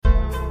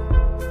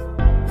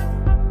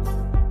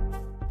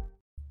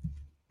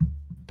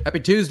Happy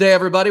Tuesday,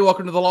 everybody.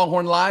 Welcome to the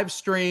Longhorn live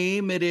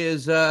stream. It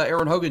is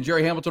Aaron Hogan,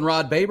 Jerry Hamilton,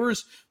 Rod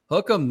Babers.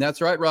 Hook 'em.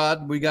 That's right,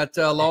 Rod. We got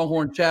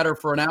Longhorn chatter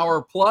for an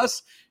hour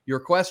plus. Your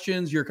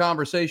questions, your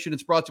conversation.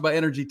 It's brought to you by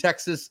Energy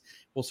Texas.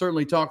 We'll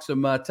certainly talk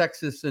some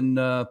Texas and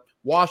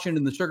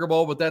Washington, the Sugar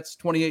Bowl, but that's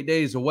 28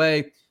 days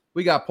away.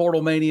 We got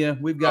Portal Mania.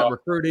 We've got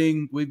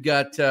recruiting. We've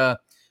got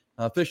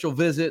official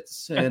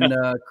visits and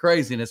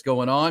craziness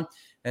going on.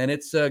 And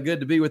it's good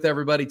to be with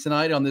everybody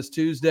tonight on this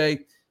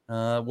Tuesday.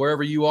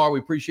 Wherever you are, we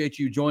appreciate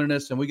you joining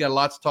us, and we got a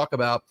lot to talk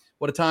about.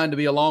 What a time to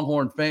be a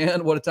Longhorn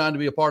fan. What a time to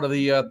be a part of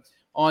the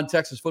On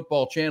Texas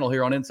Football channel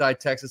here on Inside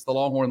Texas, the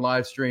Longhorn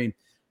live stream.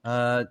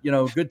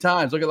 Good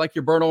times. Look at like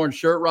your burnt orange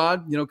shirt,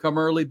 Rod. Come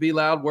early, be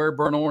loud, wear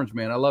burnt orange,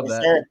 man. I love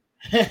that.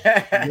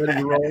 Ready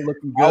to roll,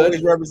 looking good.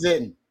 Always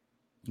representing.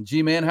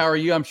 G-Man, how are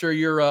you? I'm sure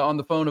you're on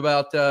the phone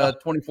about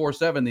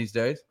 24/7 these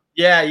days.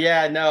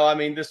 Yeah. No, I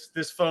mean,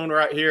 this phone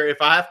right here, if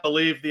I have to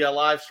leave the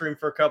live stream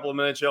for a couple of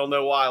minutes, you'll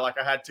know why, like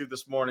I had to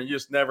this morning. You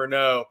just never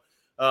know.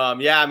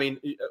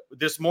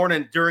 This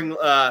morning during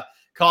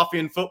Coffee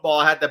and Football,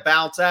 I had to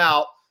bounce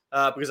out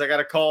because I got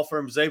a call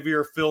from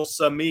Xavier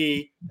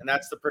Phil-Sami, and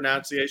that's the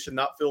pronunciation,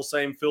 not Phil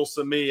Same,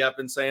 Phil-Sami. I've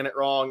been saying it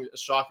wrong.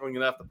 Shockingly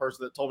enough, the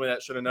person that told me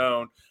that should have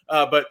known.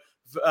 But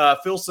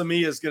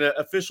Phil-Sami is going to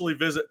officially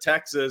visit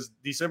Texas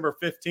December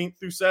 15th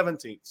through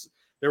 17th.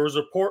 There was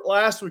a report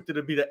last week that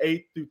it'd be the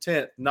 8th through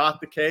 10th.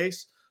 Not the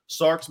case.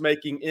 Sark's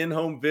making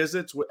in-home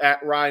visits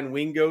at Ryan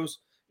Wingo's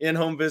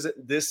in-home visit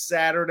this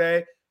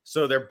Saturday.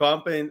 So they're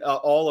bumping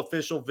all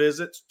official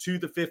visits to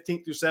the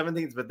 15th through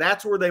 17th. But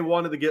that's where they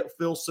wanted to get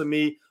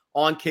Phil-Sami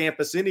on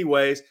campus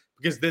anyways,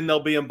 because then they'll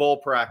be in bowl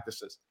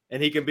practices.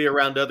 And he can be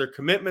around other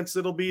commitments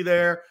that'll be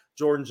there.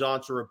 Jordan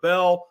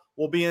Johnson-Rebel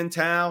will be in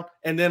town.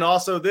 And then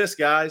also this,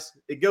 guys,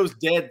 it goes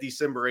dead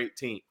December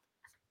 18th.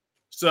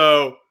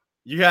 So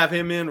you have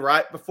him in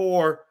right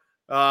before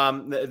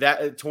 3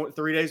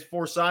 days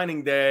before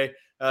signing day.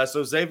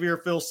 So Xavier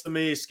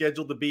Phil-Sami is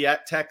scheduled to be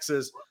at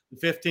Texas the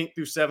 15th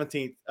through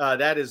 17th.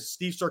 That is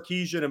Steve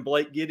Sarkisian and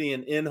Blake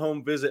Gideon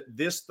in-home visit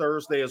this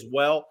Thursday as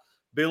well.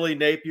 Billy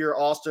Napier,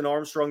 Austin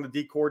Armstrong, the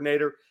D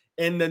coordinator,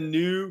 and the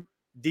new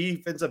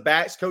defensive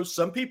backs coach.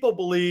 Some people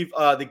believe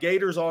the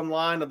Gators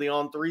online on the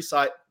On3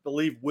 site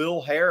believe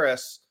Will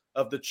Harris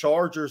of the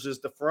Chargers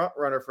is the front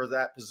runner for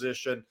that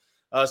position.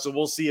 So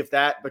we'll see if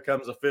that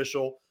becomes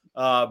official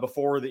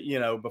before the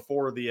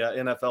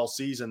NFL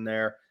season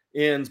there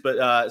ends.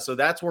 But so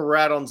that's where we're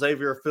at on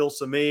Xavier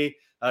Phil-Sami.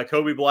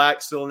 Kobe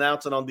Black still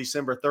announcing on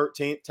December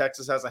 13th.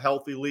 Texas has a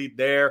healthy lead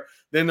there.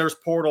 Then there's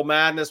Portal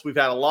Madness. We've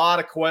had a lot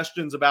of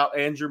questions about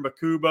Andrew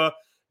Makuba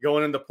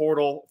going into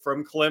portal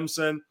from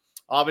Clemson.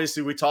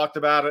 Obviously, we talked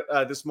about it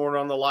this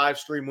morning on the live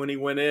stream when he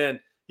went in.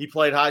 He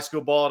played high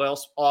school ball at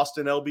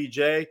Austin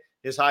LBJ.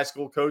 His high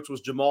school coach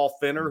was Jamal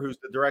Finner, who's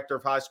the director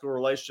of high school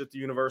relations at the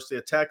University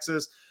of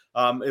Texas.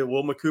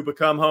 Will Makuba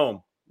come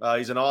home?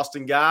 He's an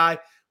Austin guy.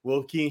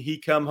 Will he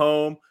come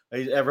home?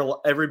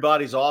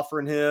 Everybody's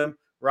offering him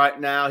right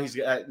now. He's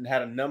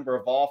had a number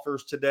of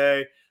offers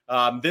today.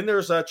 Then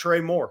there's Trey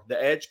Moore,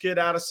 the edge kid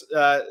out of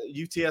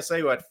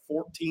UTSA who had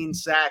 14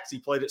 sacks. He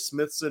played at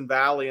Smithson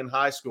Valley in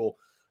high school.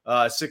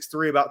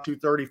 6'3", about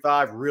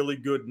 235, really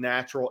good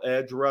natural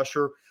edge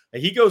rusher.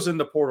 He goes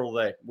into portal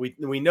today.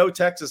 We know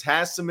Texas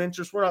has some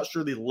interest. We're not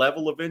sure the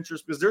level of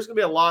interest because there's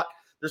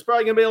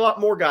probably going to be a lot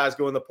more guys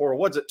going to the portal.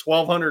 What's it,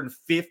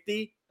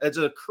 1,250? That's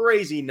a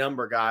crazy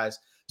number, guys.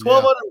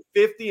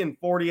 1,250 in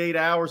 48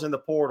 hours in the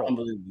portal.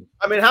 Unbelievable.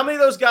 I mean, how many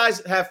of those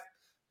guys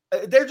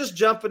they're just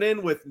jumping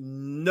in with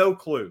no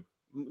clue,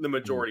 the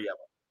majority of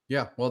them.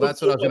 Yeah, well,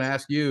 that's what I was going to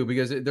ask you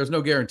because there's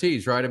no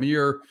guarantees, right? I mean,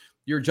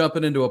 you're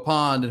jumping into a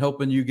pond and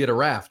hoping you get a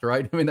raft,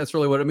 right? I mean, that's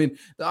really what I mean.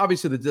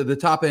 Obviously, the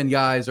top end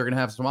guys are going to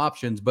have some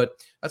options, but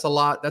that's a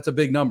lot. That's a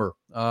big number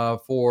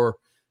for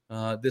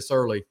this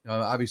early.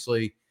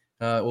 Obviously,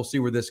 we'll see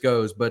where this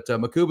goes. But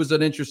Makuba's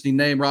an interesting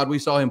name, Rod. We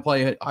saw him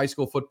play high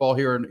school football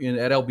here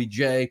at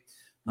LBJ.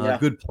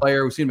 Good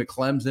player. We've seen him at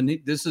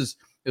Clemson.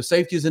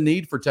 Safety is a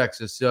need for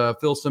Texas.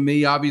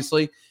 Phil-Sami,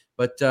 obviously,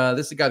 but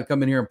this is a guy to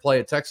come in here and play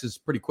at Texas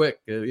pretty quick.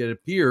 It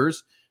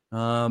appears.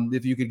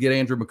 If you could get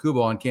Andrew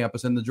Makuba on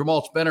campus. And the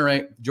Jamal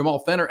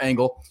Fenner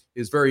angle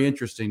is very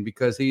interesting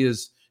because he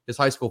is his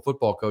high school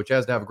football coach.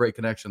 Has to have a great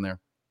connection there.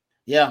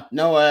 Yeah,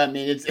 no, I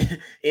mean,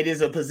 it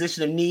is a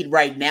position of need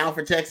right now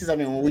for Texas. I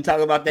mean, when we talk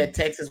about that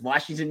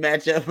Texas-Washington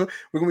matchup,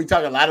 we're going to be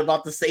talking a lot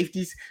about the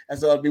safeties. And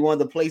so it'll be one of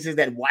the places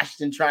that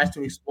Washington tries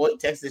to exploit.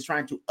 Texas is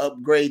trying to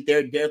upgrade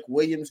there. Derek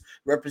Williams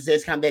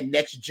represents kind of that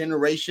next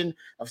generation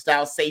of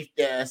style safety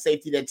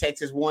that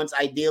Texas wants,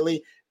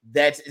 ideally.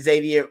 That's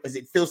Xavier. Is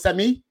it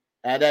Phil-Sami?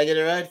 Did I get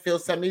it right?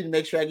 Phil-Sami, to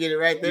make sure I get it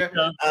right there.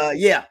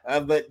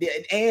 But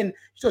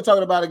still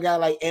talking about a guy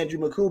like Andrew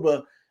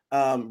Makuba.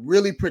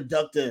 really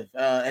productive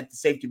at the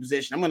safety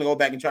position. I'm going to go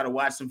back and try to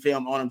watch some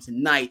film on him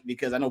tonight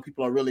because I know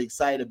people are really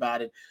excited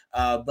about it.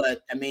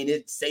 But I mean,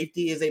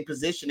 safety is a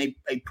position,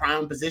 a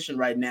prime position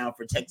right now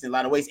for Texas in a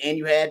lot of ways. And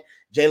you had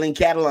Jalen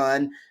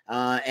Catalon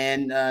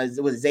and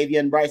it was Xavier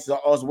and Bryce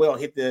as well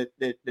hit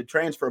the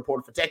transfer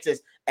portal for Texas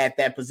at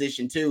that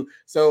position too.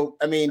 So,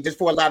 I mean, just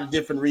for a lot of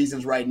different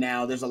reasons right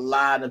now, there's a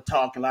lot of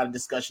talk, a lot of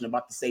discussion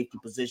about the safety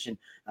position,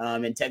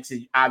 and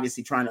Texas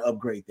obviously trying to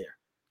upgrade there.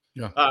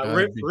 Yeah.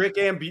 Rick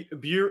and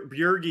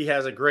Bjergi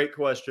has a great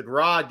question.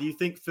 Rod, do you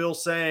think Phil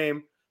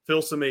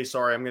Sami,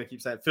 sorry, I'm going to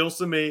keep saying Phil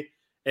Sami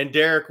and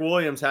Derek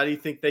Williams, how do you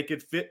think they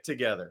could fit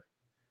together?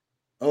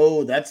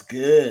 Oh, that's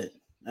good.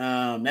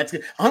 That's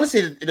good.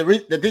 Honestly,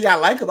 the thing I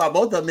like about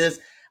both of them is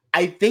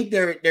I think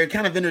they're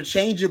kind of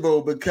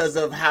interchangeable because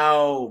of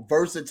how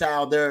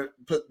versatile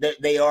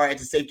they are at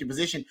the safety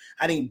position.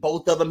 I think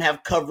both of them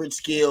have coverage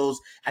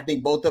skills. I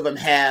think both of them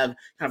have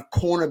kind of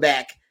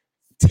cornerback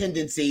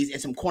tendencies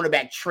and some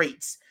cornerback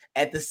traits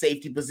at the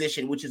safety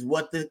position, which is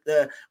what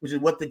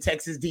the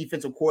Texas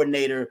defensive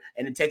coordinator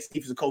and the Texas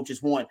defensive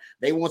coaches want.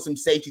 They want some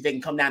safety that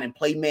can come down and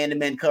play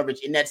man-to-man coverage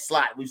in that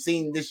slot. We've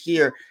seen this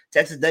year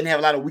Texas doesn't have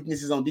a lot of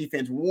weaknesses on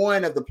defense.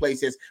 One of the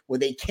places where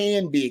they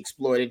can be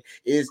exploited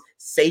is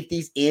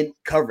safeties in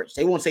coverage.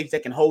 They want safeties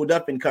that can hold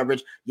up in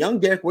coverage. Young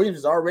Derek Williams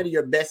is already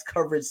your best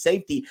coverage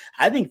safety.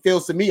 I think Phil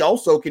Sami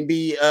also can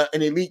be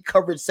an elite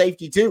coverage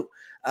safety too.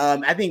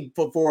 I think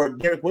for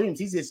Derek Williams,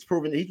 he's just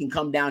proven that he can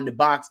come down the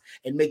box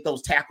and make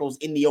those tackles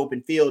in the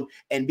open field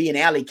and be an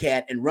alley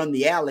cat and run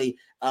the alley.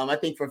 I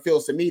think for Phil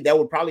Sami, that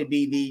would probably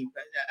be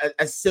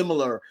a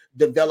similar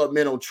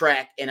developmental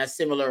track, and a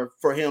similar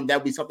for him. That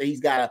would be something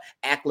he's got to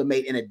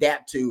acclimate and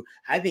adapt to.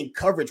 I think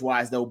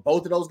coverage-wise, though,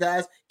 both of those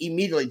guys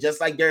immediately,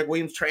 just like Derek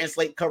Williams,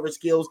 translate coverage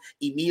skills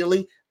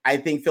immediately. I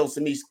think Phil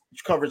Sami's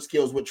coverage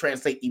skills would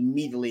translate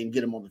immediately and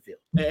get him on the field.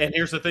 And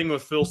here's the thing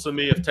with Phil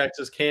Sami, if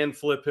Texas can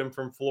flip him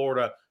from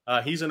Florida,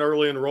 he's an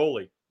early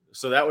enrollee.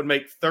 So that would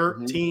make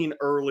 13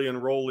 early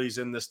enrollees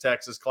in this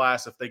Texas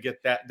class if they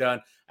get that done.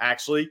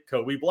 Actually,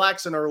 Kobe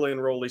Black's an early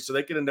enrollee, so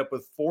they could end up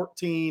with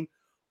 14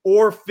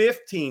 or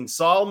 15.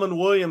 Solomon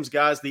Williams,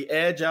 guys, the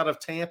edge out of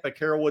Tampa,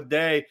 Carrollwood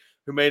Day,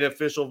 who made an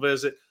official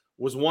visit,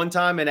 was one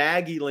time in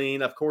Aggie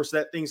Lean. Of course,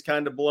 that thing's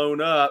kind of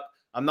blown up.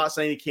 I'm not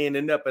saying he can't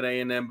end up at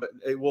A&M, but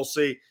we'll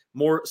see.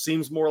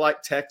 Seems more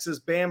like Texas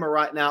Bama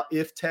right now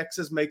if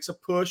Texas makes a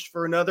push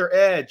for another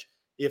edge.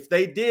 If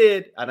they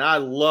did, and I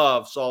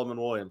love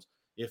Solomon Williams,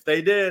 if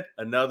they did,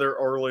 another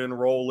early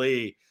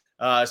enrollee.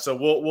 So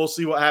we'll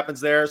see what happens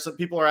there. Some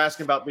people are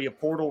asking about the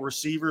portal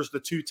receivers,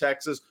 the two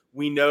Texas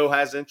we know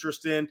has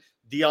interest in.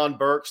 Deion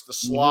Burks, the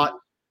slot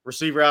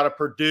receiver out of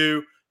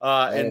Purdue.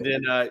 And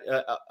then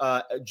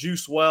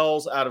Juice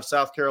Wells out of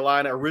South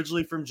Carolina,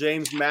 originally from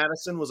James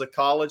Madison, was a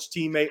college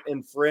teammate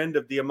and friend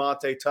of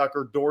Diamante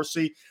Tucker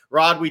Dorsey.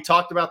 Rod, we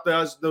talked about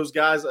those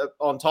guys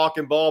on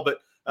Talking Ball, but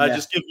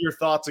just give your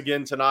thoughts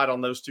again tonight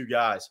on those two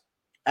guys.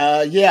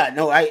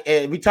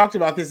 We talked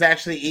about this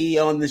actually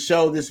on the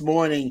show this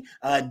morning.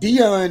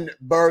 Deion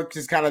Burks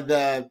is kind of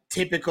the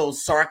typical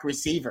Sark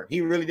receiver.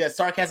 He really does.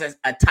 Sark has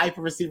a type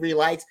of receiver he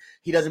likes.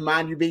 He doesn't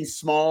mind you being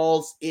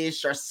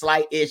small-ish or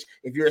slight-ish.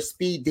 If you're a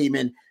speed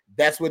demon,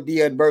 that's what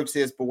Deion Burks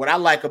is. But what I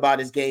like about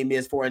his game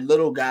is for a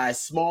little guy,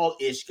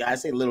 small-ish guy, I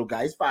say little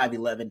guy, he's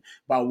 5'11",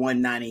 about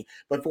 190.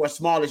 But for a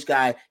smallish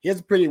guy, he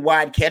has a pretty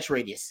wide catch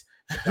radius.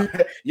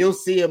 You'll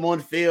see him on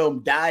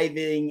film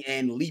diving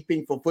and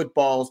leaping for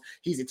footballs.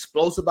 He's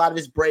explosive out of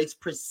his breaks,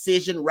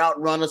 precision route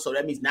runner. So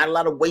that means not a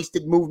lot of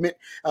wasted movement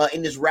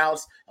in his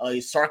routes.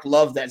 Sark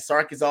loves that.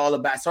 Sark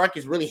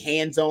is really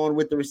hands-on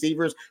with the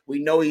receivers. We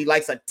know he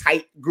likes a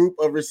tight group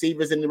of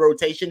receivers in the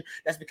rotation.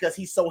 That's because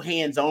he's so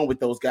hands-on with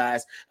those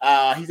guys.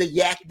 He's a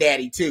yak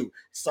daddy too.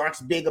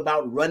 Sark's big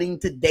about running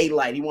to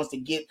daylight. He wants to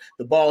get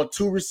the ball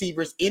to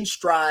receivers in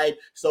stride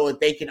so that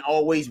they can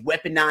always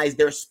weaponize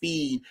their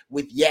speed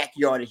with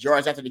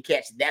yards after the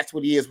catch. That's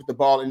what he is with the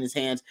ball in his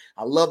hands.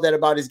 I love that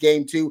about his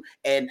game too.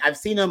 And I've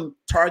seen him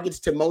targets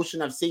to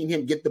motion. I've seen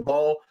him get the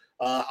ball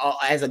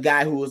as a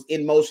guy who was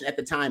in motion at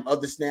the time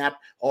of the snap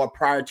or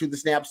prior to the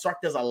snap.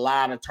 Sark does a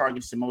lot of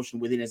targets to motion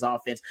within his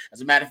offense.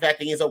 As a matter of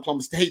fact, against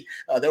Oklahoma State,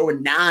 there were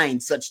 9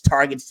 such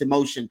targets to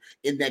motion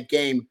in that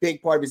game.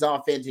 Big part of his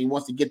offense. He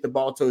wants to get the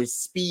ball to his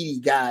speedy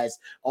guys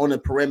on the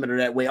perimeter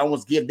that way,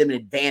 almost give them an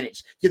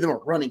advantage, give them a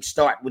running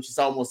start, which is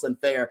almost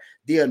unfair.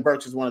 Deion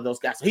Burks is one of those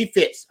guys. So he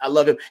fits. I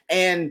love him.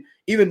 And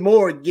even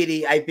more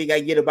giddy, I think I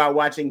get about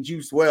watching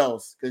Juice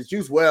Wells, because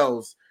Juice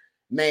Wells,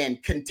 man,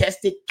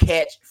 contested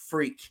catch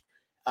freak.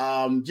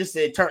 Just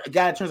a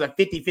guy turns a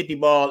 50-50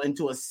 ball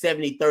into a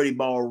 70-30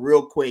 ball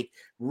real quick,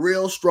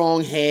 real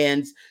strong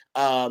hands,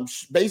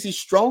 basically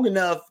strong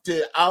enough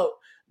to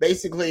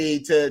basically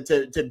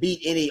to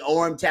beat any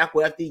arm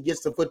tackle after he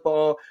gets the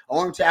football.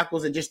 Arm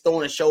tackles and just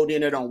throwing a shoulder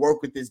in there don't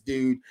work with this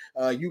dude.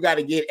 You got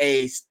to get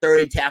a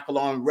sturdy tackle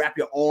on, wrap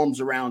your arms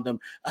around him.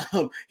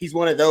 He's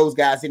one of those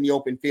guys in the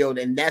open field,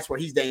 and that's where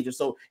he's dangerous.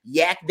 So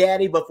Yak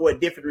Daddy, but for a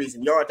different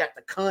reason. Yard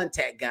after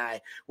contact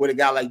guy with a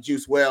guy like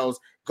Juice Wells.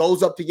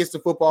 Goes up to get the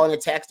football and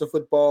attacks the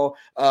football.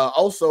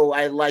 Also,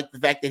 I like the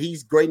fact that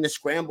he's great in the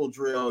scramble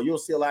drill. You'll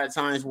see a lot of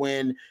times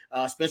when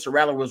Spencer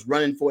Rattler was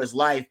running for his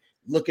life,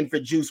 looking for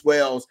Juice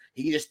Wells,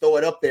 he can just throw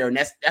it up there. And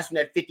that's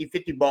when that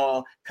 50-50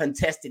 ball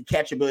contested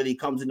catchability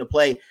comes into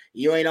play.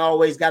 You ain't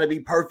always got to be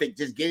perfect.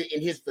 Just get it in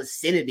his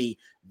vicinity.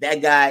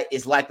 That guy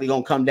is likely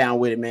going to come down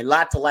with it, man. A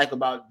lot to like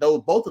about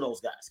both of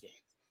those guys' games.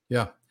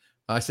 Yeah.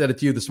 I said it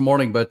to you this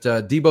morning, but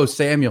Deebo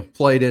Samuel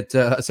played at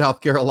South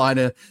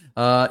Carolina.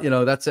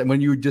 That's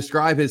when you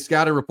describe his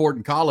scouting report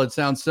in college,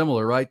 sounds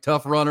similar, right?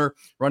 Tough runner,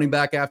 running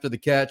back after the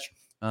catch,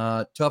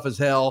 tough as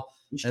hell.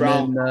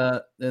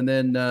 And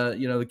then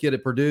the kid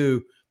at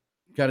Purdue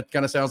kind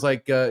of sounds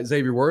like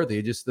Xavier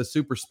Worthy, just the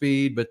super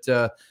speed, but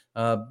a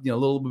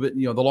little bit,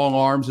 the long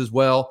arms as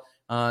well.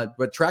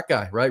 But track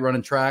guy, right?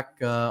 Running track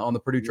on the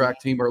Purdue track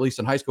team, or at least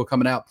in high school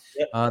coming out.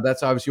 Yep.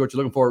 That's obviously what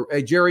you're looking for.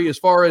 Hey, Jerry, as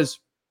far as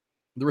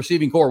the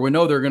receiving core, we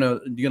know they're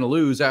gonna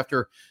lose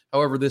after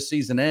however this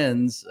season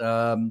ends.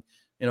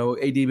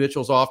 A.D.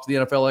 Mitchell's off to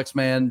the NFL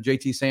X-Man,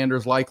 J.T.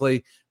 Sanders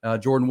likely,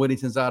 Jordan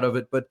Whittington's out of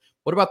it. But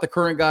what about the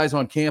current guys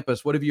on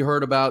campus? What have you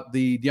heard about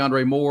the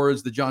DeAndre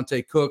Moores, the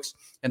Jonte Cooks,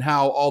 and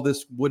how all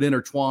this would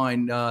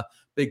intertwine?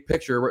 Big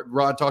picture.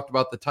 Rod talked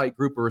about the tight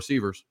group of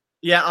receivers.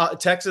 Yeah,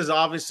 Texas,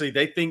 obviously,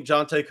 they think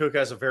Jonte Cook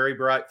has a very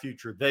bright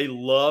future. They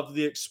love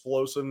the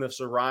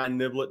explosiveness of Ryan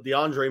Niblett.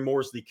 DeAndre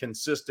Moore's the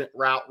consistent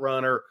route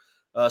runner,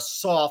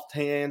 soft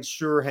hands,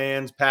 sure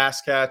hands,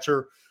 pass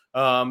catcher,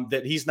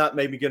 that he's not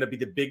maybe going to be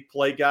the big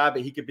play guy,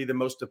 but he could be the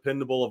most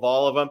dependable of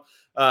all of them.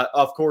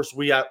 Of course,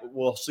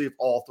 we'll see if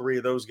all three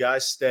of those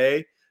guys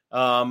stay.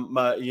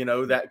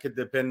 That could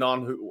depend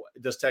on who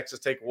does Texas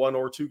take one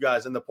or two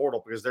guys in the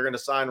portal, because they're going to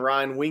sign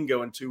Ryan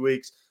Wingo in 2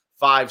 weeks,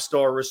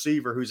 5-star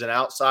receiver who's an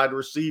outside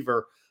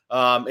receiver,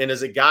 and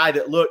is a guy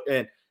that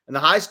in the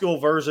high school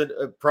version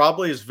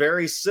probably is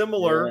very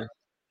similar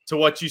to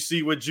what you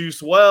see with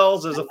Juice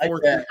Wells as a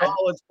fourth-year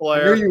college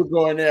player. I knew you were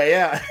going there,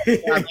 yeah.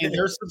 I mean,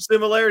 there's some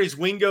similarities.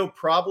 Wingo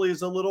probably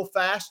is a little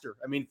faster.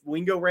 I mean,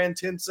 Wingo ran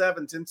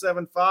 10.7,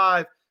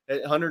 10.75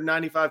 at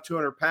 195,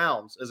 200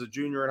 pounds as a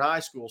junior in high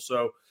school.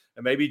 So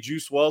maybe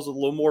Juice Wells with a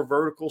little more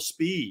vertical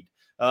speed.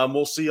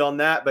 We'll see on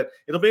that. But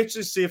it'll be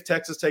interesting to see if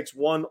Texas takes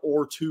one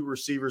or two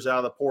receivers out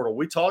of the portal.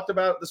 We talked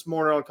about it this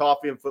morning on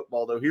Coffee and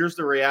Football, though. Here's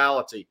the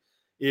reality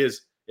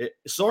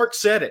Sark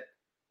said it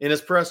in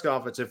his press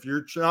conference. If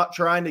you're not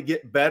trying to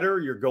get better,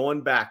 you're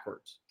going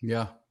backwards.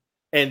 Yeah.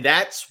 And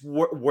that's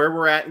where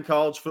we're at in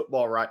college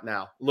football right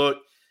now. Look,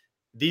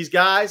 these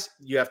guys,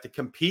 you have to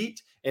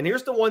compete. And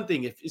here's the one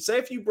thing.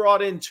 If you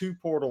brought in two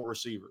portal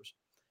receivers,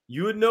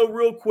 you would know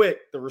real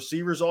quick the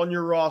receivers on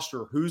your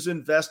roster, who's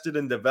invested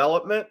in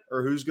development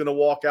or who's going to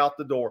walk out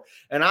the door.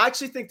 And I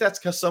actually think that's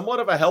somewhat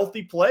of a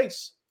healthy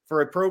place for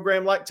a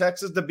program like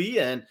Texas to be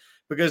in,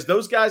 because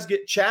those guys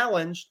get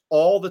challenged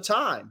all the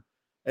time.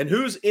 And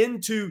who's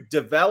into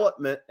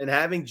development and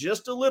having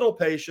just a little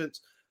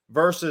patience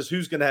versus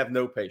who's going to have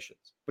no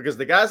patience? Because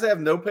the guys that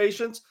have no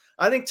patience,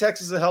 I think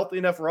Texas is a healthy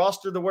enough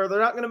roster to where they're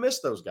not going to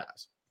miss those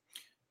guys.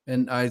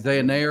 And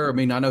Isaiah Nair, I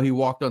mean, I know he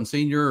walked on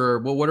senior,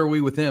 what are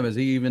we with him? Is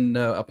he even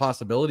a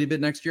possibility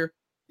bit next year?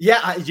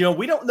 Yeah,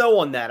 we don't know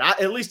on that.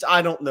 At least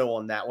I don't know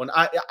on that one.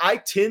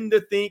 I tend to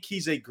think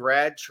he's a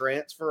grad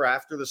transfer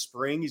after the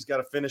spring. He's got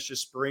to finish his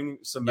spring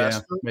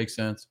semester. Yeah, makes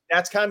sense.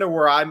 That's kind of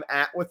where I'm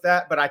at with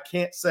that, but I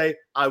can't say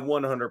I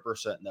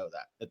 100% know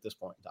that at this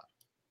point in time.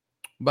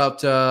 About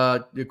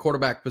the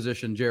quarterback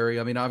position, Jerry.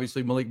 I mean,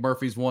 obviously Malik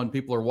Murphy's one.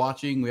 People are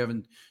watching.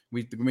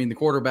 The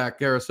quarterback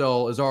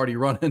carousel is already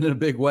running in a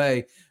big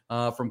way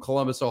from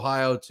Columbus,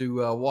 Ohio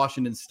to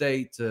Washington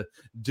State to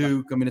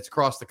Duke. I mean, it's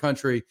across the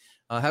country.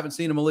 Haven't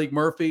seen a Malik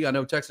Murphy. I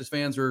know Texas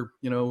fans are,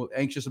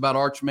 anxious about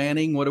Arch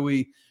Manning.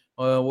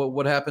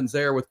 What happens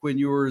there with Quinn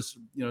Ewers,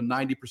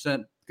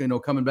 90%,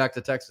 coming back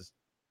to Texas?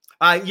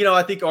 I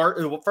think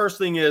first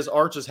thing is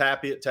Arch is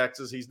happy at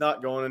Texas. He's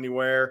not going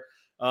anywhere.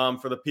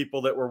 For the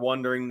people that were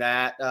wondering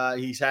that,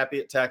 he's happy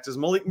at Texas.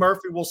 Malik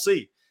Murphy, we'll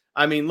see.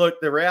 I mean,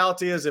 look, the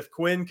reality is if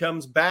Quinn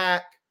comes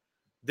back,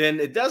 then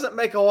it doesn't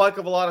make a heck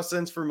of a lot of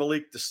sense for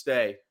Malik to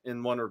stay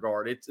in one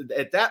regard. It's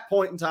at that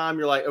point in time,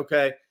 you're like,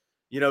 okay,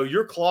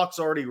 your clock's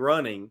already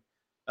running.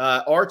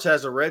 Arch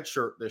has a red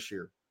shirt this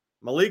year.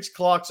 Malik's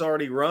clock's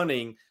already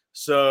running.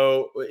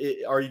 So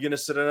are you going to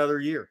sit another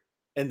year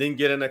and then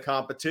get in a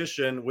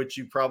competition, which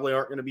you probably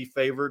aren't going to be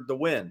favored to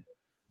win?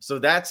 So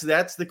that's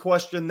the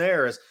question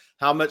there, is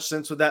how much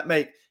sense would that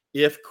make?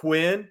 If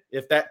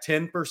that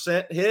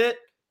 10% hit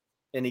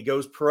and he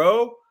goes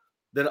pro,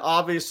 then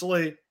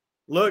obviously,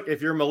 look, if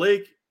you're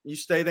Malik, you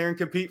stay there and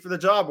compete for the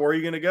job. Where are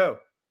you going to go?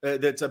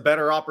 That's a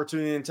better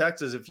opportunity in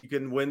Texas if you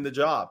can win the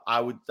job.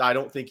 I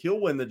don't think he'll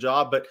win the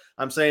job, but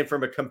I'm saying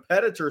from a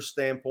competitor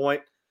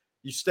standpoint,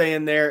 you stay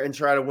in there and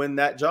try to win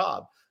that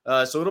job.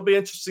 So it'll be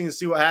interesting to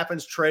see what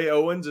happens. Trey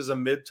Owens is a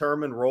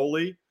midterm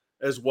enrollee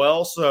as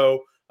well.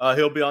 So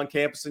he'll be on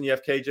campus, and you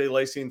have KJ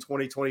Lacey in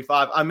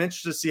 2025. I'm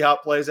interested to see how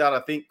it plays out. I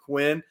think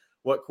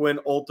what Quinn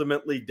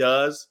ultimately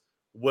does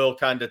will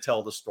kind of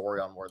tell the story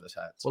on where this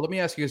heads. Well, let me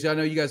ask you, because I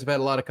know you guys have had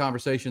a lot of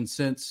conversations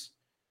since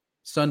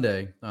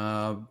Sunday,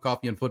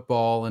 coffee and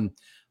football. And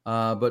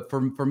but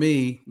for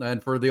me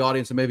and for the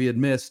audience that maybe had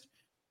missed,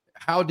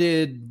 how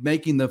did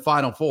making the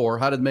Final Four,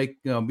 how did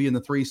being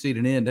the 3 seed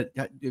and in,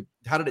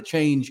 how did it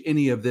change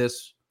any of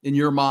this in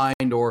your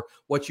mind or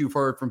what you've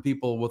heard from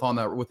people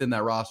within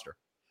that roster?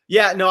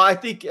 Yeah, no, I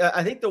think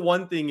the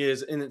one thing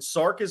is, and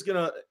Sark is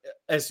gonna,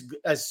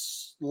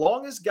 as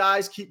long as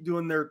guys keep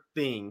doing their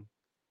thing,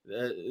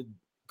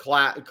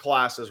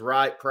 classes,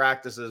 right,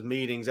 practices,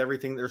 meetings,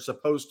 everything they're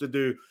supposed to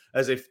do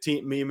as a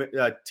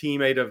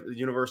teammate of the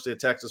University of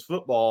Texas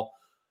football.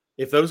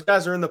 If those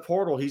guys are in the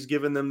portal, he's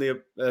given them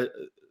the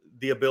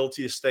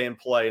ability to stay and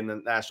play in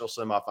the national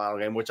semifinal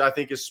game, which I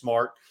think is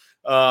smart.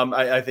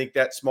 I think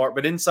that's smart.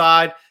 But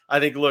inside, I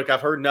think, look,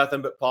 I've heard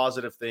nothing but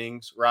positive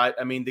things, right?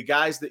 I mean, the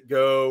guys that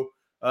go,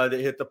 that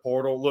hit the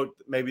portal, look,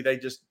 maybe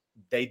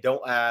they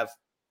don't have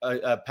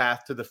a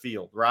path to the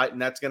field, right?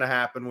 And that's going to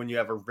happen when you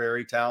have a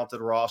very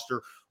talented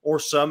roster, or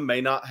some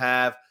may not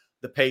have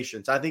the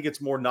patience. I think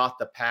it's more not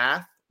the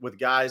path with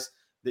guys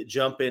that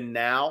jump in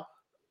now.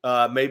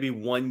 Maybe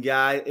one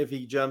guy, if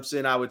he jumps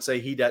in, I would say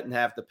he doesn't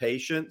have the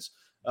patience.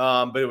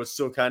 But it would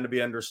still kind of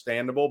be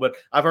understandable. But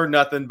I've heard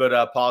nothing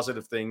but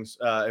positive things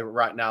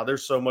right now.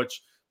 There's so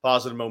much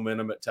positive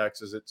momentum at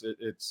Texas.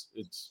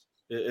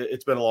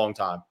 It's been a long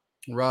time.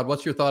 Rod,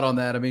 what's your thought on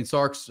that? I mean,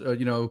 Sark's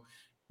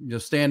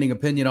standing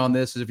opinion on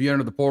this is if you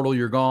enter the portal,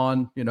 you're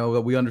gone.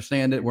 We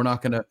understand it. We're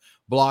not going to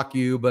block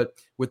you. But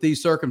with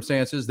these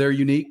circumstances, they're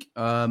unique.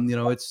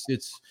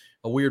 It's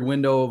a weird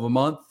window of a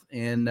month,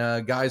 and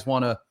guys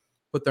want to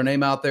put their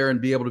name out there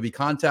and be able to be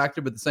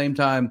contacted. But at the same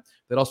time,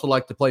 they'd also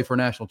like to play for a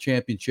national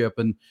championship.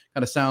 And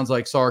kind of sounds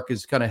like Sark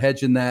is kind of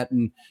hedging that.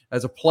 And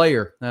as a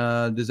player,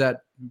 does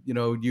that,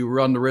 you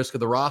run the risk of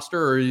the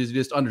roster, or is it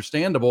just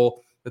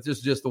understandable that this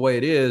is just the way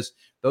it is?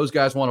 Those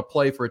guys want to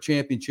play for a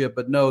championship,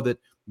 but know that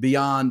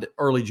beyond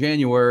early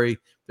January,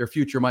 their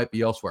future might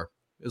be elsewhere,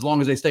 as long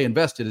as they stay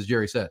invested, as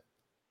Jerry said.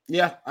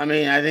 Yeah. I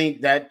mean, I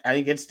think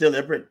it's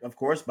deliberate, of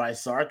course, by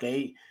Sark.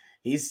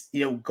 He's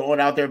going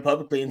out there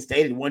publicly and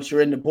stated, once you're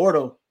in the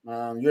portal,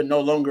 you're no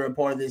longer a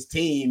part of this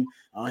team.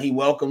 He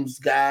welcomes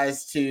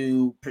guys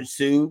to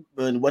pursue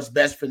what's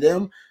best for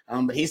them.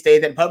 But he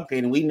stated that publicly,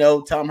 and we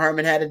know Tom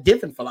Herman had a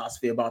different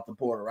philosophy about the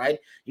portal, right?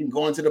 You can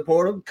go into the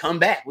portal, come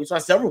back. We saw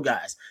several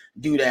guys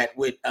do that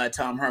with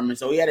Tom Herman.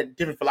 So he had a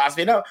different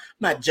philosophy. No, I'm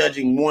not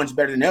judging one's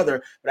better than the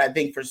other, but I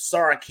think for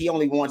Sark, he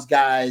only wants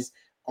guys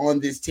on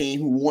this team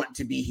who want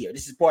to be here.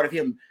 This is part of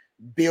him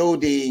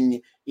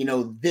building,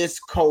 this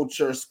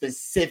culture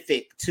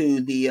specific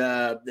to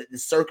the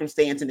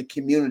circumstance and the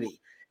community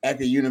at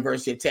the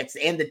University of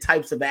Texas, and the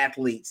types of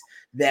athletes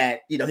that,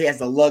 he has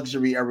the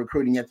luxury of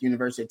recruiting at the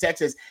University of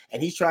Texas.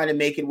 And he's trying to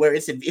make it where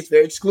it's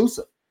very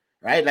exclusive,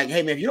 right? Like,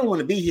 hey man, if you don't want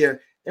to be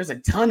here, there's a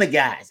ton of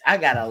guys. I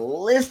got a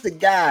list of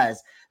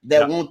guys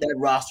that want that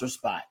roster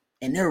spot,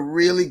 and they're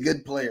really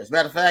good players.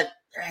 Matter of fact,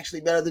 they're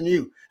actually better than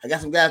you. I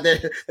got some guys there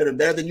that are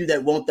better than you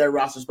that want their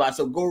roster spot.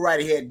 So go right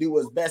ahead, do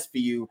what's best for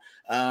you.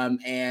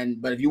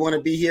 But if you want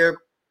to be here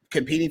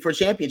competing for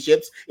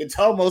championships, it's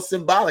almost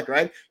symbolic,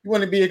 right? You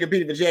want to be here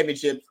competing for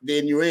championships,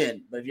 then you're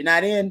in. But if you're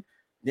not in,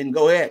 then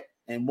go ahead.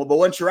 But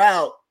once you're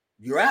out,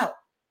 you're out.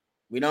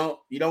 You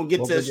don't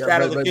get to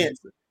straddle the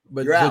fence.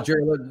 But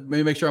Jerry, let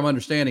me make sure I'm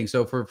understanding.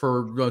 So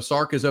for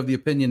Sark is of the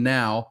opinion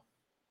now,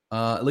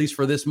 at least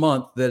for this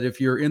month, that if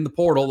you're in the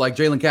portal, like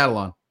Jalen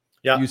Catalon,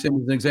 use him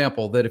as an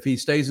example, that if he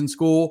stays in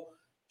school,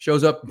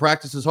 shows up and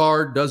practices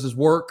hard, does his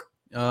work,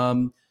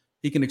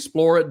 he can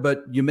explore it.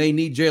 But you may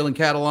need Jalen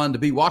Catalon to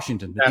beat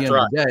Washington at the end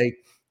of the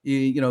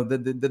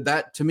day.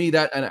 That to me,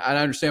 and I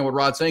understand what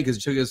Rod's saying,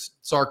 because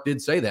Sark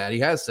did say that. He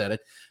has said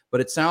it.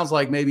 But it sounds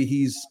like maybe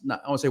he's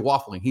not, I want to say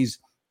waffling. He's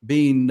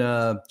being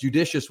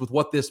judicious with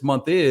what this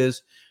month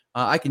is.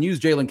 I can use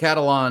Jalen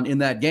Catalon in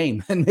that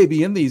game and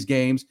maybe in these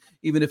games,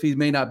 even if he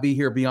may not be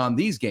here beyond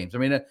these games. I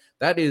mean,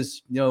 that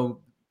is,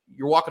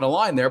 you're walking a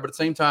line there, but at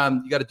the same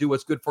time, you got to do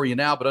what's good for you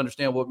now, but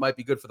understand what might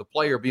be good for the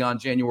player beyond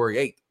January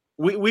 8th.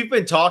 We've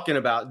been talking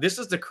about, this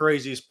is the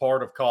craziest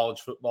part of college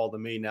football to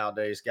me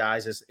nowadays,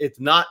 guys. It's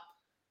not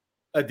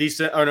an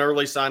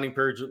early signing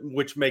period,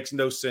 which makes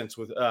no sense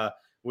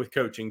with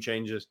coaching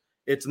changes.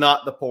 It's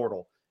not the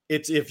portal.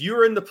 It's if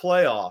you're in the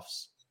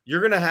playoffs, you're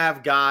going to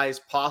have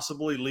guys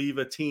possibly leave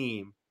a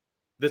team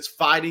that's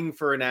fighting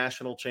for a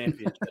national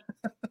championship.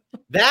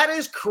 That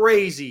is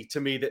crazy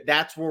to me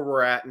that's where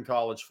we're at in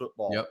college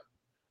football. Yep.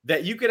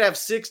 That you could have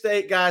 6 to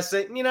 8 guys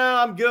say,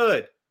 I'm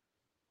good.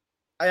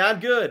 I'm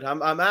good.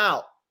 I'm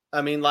out.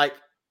 I mean,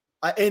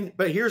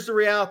 but here's the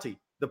reality.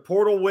 The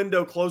portal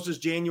window closes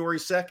January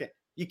 2nd.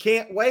 You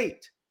can't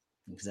wait.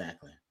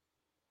 Exactly.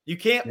 You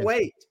can't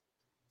wait.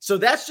 So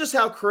that's just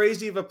how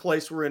crazy of a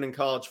place we're in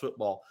college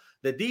football,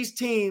 that these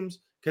teams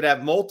could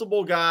have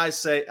multiple guys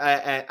say,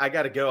 I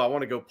got to go. I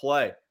want to go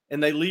play.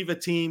 and they leave a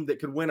team that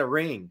could win a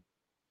ring.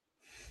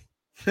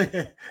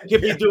 They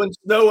could be doing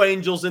snow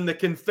angels in the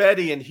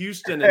confetti in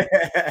Houston in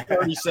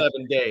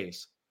 37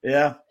 days.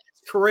 Yeah.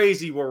 It's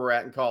crazy where we're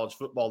at in college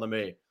football to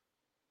me.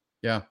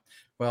 Yeah.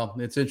 Well,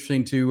 it's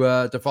interesting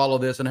to follow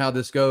this and how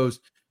this goes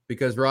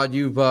because, Rod,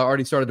 you've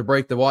already started to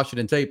break the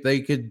Washington tape.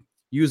 They could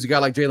use a guy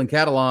like Jalen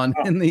Catalon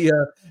in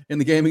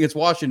the game against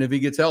Washington if he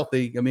gets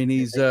healthy. I mean,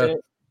 he's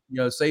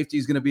safety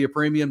is going to be a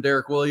premium.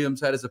 Derek Williams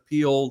had his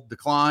appeal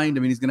declined. I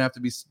mean, he's going to have to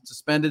be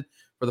suspended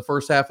for the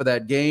first half of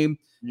that game.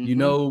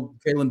 Mm-hmm.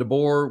 Kalen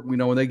DeBoer,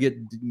 when they get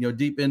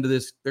deep into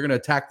this, they're going to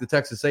attack the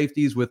Texas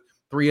safeties with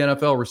 3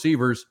 NFL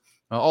receivers.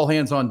 All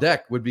hands on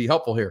deck would be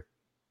helpful here.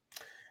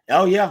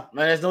 Oh yeah,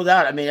 man, there's no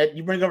doubt. I mean,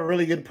 you bring up a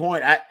really good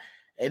point.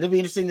 It'll be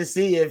interesting to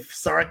see if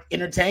Sark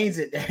entertains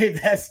it.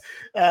 If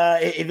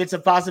it's a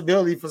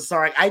possibility for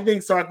Sark. I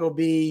think Sark will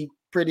be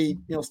pretty,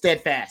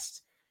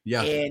 steadfast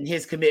in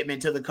his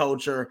commitment to the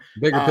culture.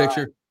 Bigger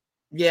picture.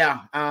 Yeah,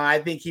 I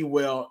think he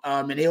will.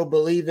 And he'll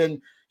believe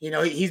in,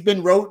 he's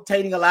been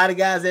rotating a lot of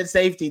guys at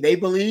safety. They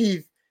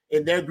believe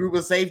in their group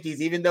of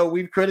safeties, even though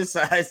we've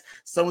criticized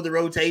some of the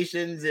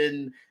rotations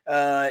and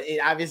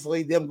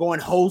obviously them going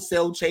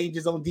wholesale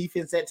changes on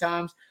defense at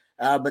times.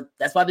 But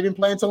that's why they've been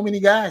playing so many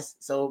guys.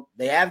 So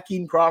they have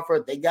Keaton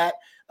Crawford. They got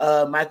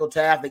Michael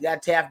Taft. They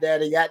got Taft there.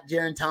 They got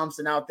Jaron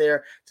Thompson out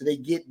there. So they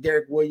get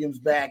Derek Williams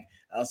back.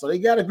 So they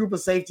got a group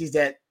of safeties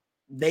that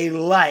they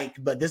like,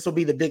 but this will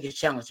be the biggest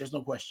challenge. There's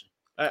no question.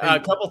 A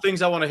couple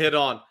things I want to hit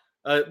on.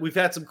 We've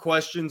had some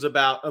questions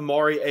about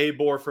Amari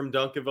Abor from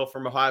Duncanville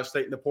from Ohio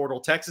State in the portal.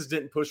 Texas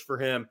didn't push for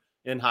him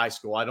in high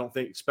school. I don't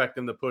expect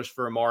them to push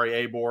for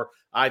Amari Abor.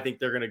 I think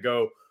they're going to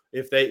go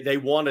if they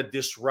want a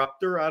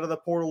disruptor out of the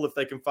portal. If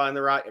they can find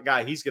the right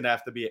guy, he's going to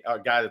have to be a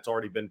guy that's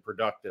already been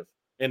productive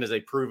and is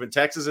a proven.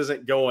 Texas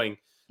isn't going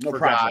for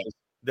guys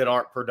that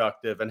aren't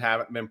productive and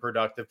haven't been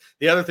productive.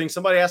 The other thing,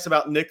 somebody asked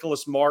about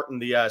Nicholas Martin,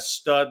 the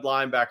stud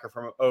linebacker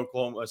from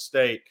Oklahoma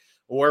State.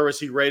 Where was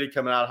he rated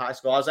coming out of high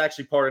school? I was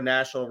actually part of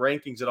national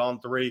rankings at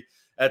On3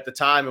 at the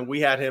time, and we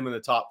had him in the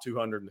top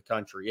 200 in the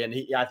country. And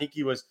I think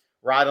he was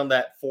right on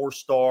that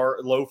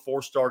low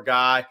four-star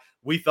guy.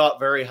 We thought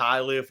very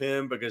highly of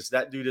him because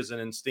that dude is an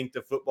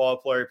instinctive football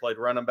player. He played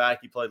running back.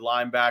 He played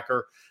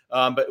linebacker.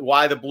 But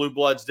why the Blue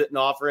Bloods didn't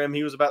offer him,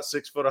 he was about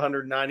 6 foot,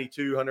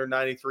 192,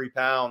 193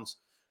 pounds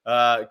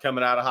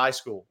coming out of high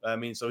school. I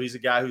mean, so he's a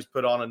guy who's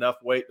put on enough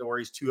weight to where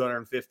he's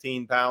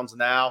 215 pounds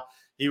now.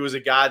 He was a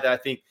guy that I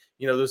think,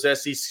 those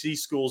SEC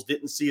schools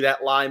didn't see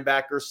that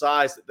linebacker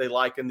size that they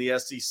like in the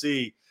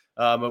SEC.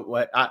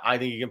 I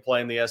think he can play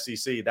in the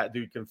SEC. That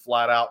dude can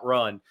flat out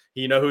run.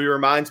 You know who he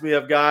reminds me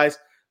of, guys?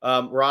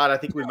 Rod, I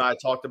think we might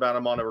have talked about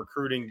him on a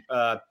recruiting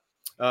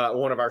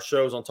one of our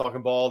shows on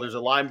Talking Ball. There's a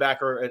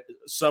linebacker at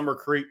Summer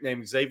Creek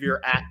named Xavier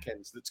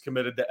Atkins that's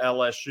committed to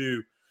LSU.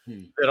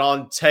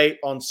 That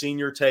on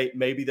senior tape,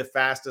 maybe the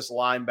fastest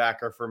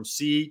linebacker from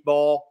seed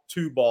ball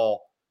to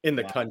ball in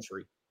the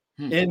country.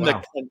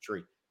 The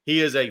country. He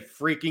is a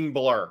freaking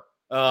blur.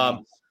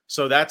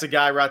 So that's a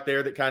guy right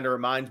there that kind of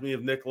reminds me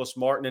of Nicholas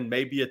Martin and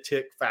maybe a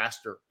tick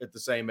faster at the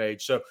same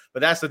age. So, but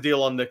that's the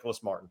deal on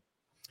Nicholas Martin.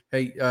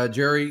 Hey,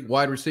 Jerry,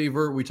 wide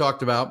receiver, we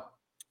talked about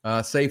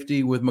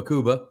safety with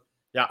Makuba.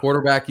 Yeah.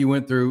 Quarterback you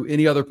went through.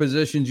 Any other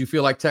positions you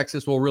feel like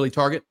Texas will really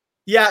target?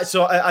 Yeah,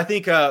 so I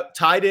think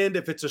tight end,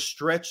 if it's a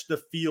stretch the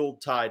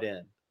field tight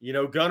end.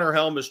 Gunnar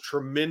Helm is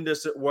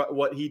tremendous at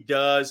what he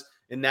does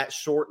in that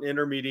short and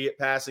intermediate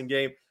passing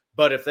game.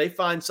 But if they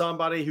find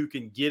somebody who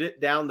can get it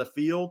down the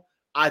field,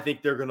 I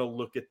think they're going to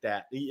look at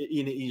that.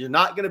 You're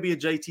not going to be a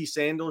JT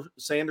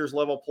Sanders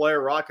level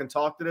player. Rod can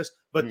talk to this,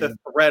 but the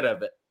threat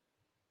of it,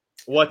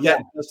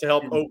 that does to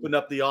help open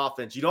up the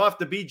offense. You don't have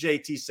to be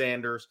JT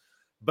Sanders,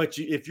 but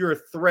if you're a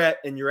threat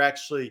and you're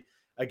actually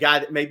a guy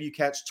that maybe you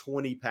catch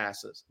 20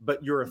 passes,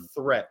 but you're a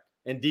threat,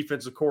 and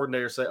defensive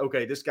coordinators say,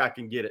 okay, this guy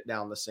can get it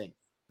down the seam.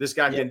 This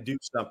guy can do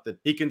something.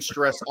 He can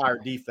stress our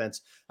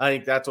defense. I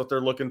think that's what they're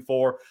looking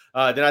for.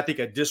 Then I think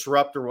a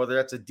disruptor, whether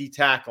that's a D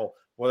tackle,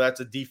 whether that's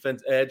a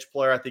defense edge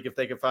player, I think if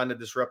they can find a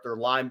disruptor,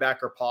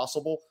 linebacker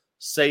possible,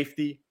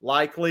 safety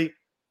likely,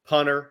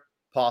 punter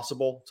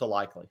possible to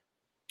likely.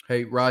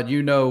 Hey, Rod,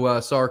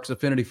 Sark's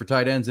affinity for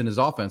tight ends in his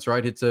offense,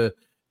 right? It's a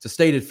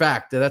stated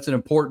fact. That's an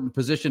important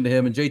position to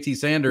him. And JT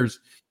Sanders,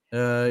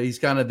 he's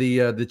kind of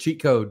the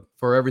cheat code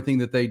for everything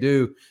that they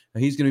do.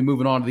 He's going to be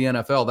moving on to the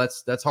NFL.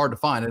 That's hard to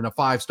find in a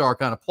 5-star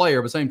kind of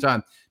player. But at the same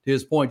time, to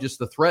his point, just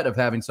the threat of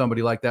having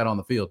somebody like that on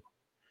the field.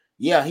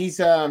 Yeah, he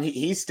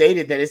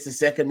stated that it's the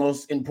second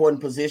most important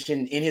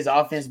position in his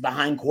offense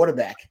behind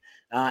quarterback.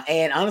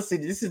 And honestly,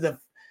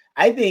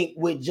 I think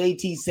with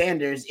JT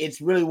Sanders,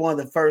 it's really one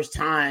of the first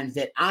times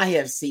that I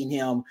have seen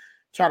him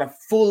try to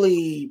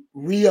fully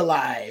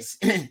realize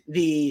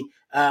the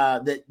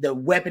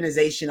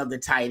weaponization of the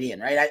tight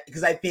end, right?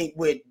 Because I think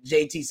with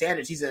JT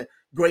Sanders, he's a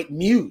great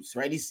muse,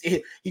 right? He's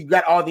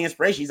got all the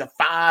inspiration. He's a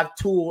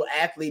 5-tool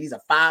athlete. He's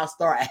a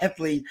 5-star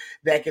athlete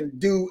that can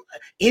do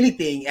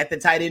anything at the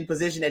tight end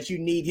position that you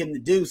need him to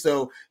do.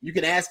 So you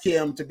can ask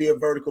him to be a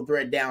vertical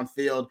threat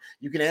downfield.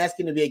 You can ask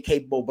him to be a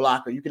capable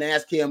blocker. You can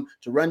ask him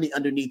to run the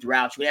underneath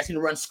routes. You can ask him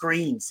to run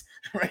screens,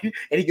 right?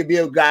 And he could be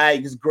a guy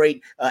who's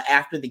great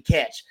after the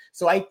catch.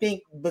 So I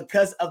think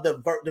because of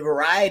the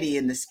variety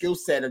and the skill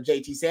set of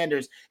JT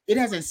Sanders, it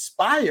has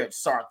inspired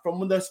Sark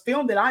from the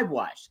film that I've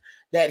watched,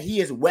 that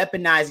he is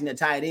weaponizing the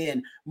tight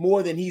end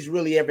more than he's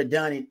really ever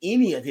done in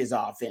any of his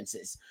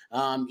offenses,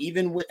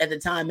 even at the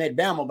time at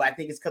Bama. But I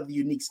think it's because of the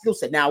unique skill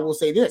set. Now, I will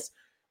say this.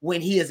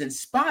 When he is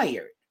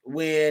inspired,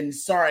 when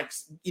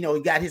Sark's, he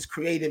got his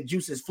creative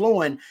juices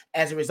flowing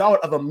as a result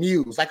of a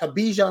muse, like a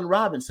Bijan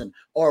Robinson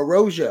or a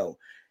Rojo,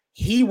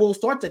 he will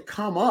start to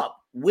come up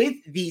with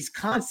these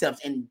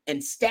concepts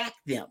and stack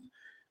them.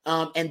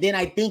 And then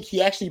I think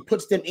he actually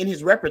puts them in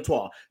his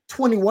repertoire.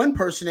 21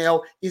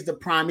 personnel is the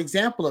prime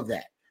example of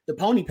that. The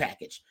pony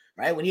package,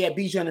 right? When he had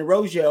Bijan and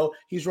Rojo,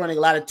 he was running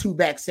a lot of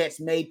two-back sets,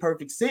 made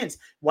perfect sense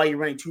while you're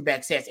running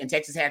two-back sets. And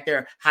Texas had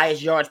their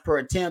highest yards per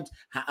attempt,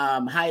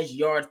 highest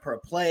yards per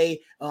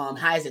play,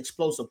 highest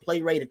explosive play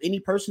rate of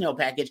any personnel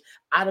package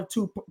out of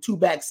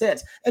two-back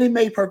sets. And it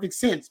made perfect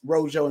sense,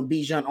 Rojo and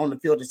Bijan on the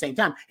field at the same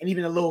time, and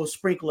even a little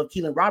sprinkle of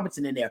Keelan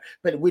Robinson in there.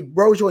 But with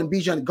Rojo and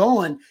Bijan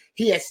gone,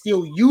 he has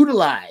still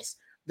utilized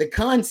the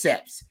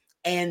concepts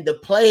and the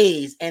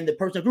plays and the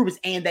personal groups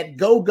and that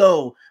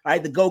go-go,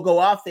 right? The go-go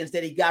offense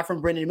that he got from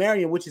Brendan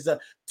Marion, which is a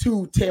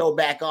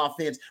 2-tailback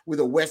offense with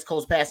a West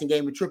Coast passing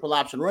game and triple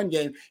option run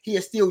game. He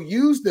has still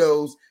used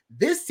those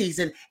this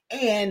season,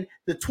 and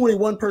the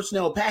 21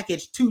 personnel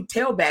package, 2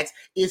 tailbacks,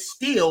 is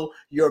still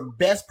your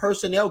best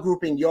personnel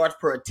grouping, yards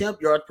per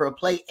attempt, yards per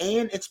play,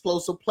 and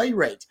explosive play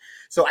rate.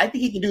 So I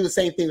think he can do the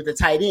same thing with the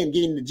tight end.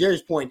 Getting to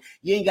Jerry's point,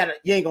 you ain't gonna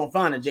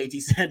find a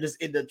JT Sanders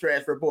in the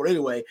transfer portal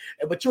anyway,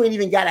 but you ain't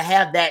even got to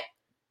have that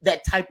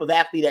type of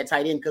athlete at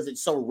tight end because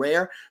it's so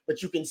rare,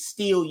 but you can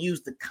still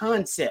use the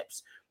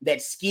concepts that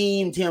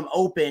schemed him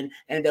open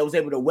and that was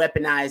able to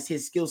weaponize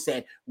his skill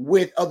set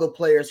with other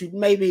players who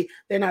maybe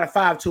they're not a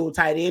 5-tool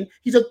tight end.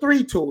 He's a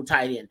 3-tool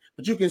tight end,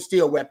 but you can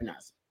still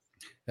weaponize.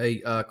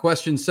 Hey,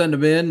 questions, send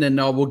them in, and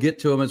we'll get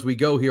to them as we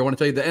go here. I want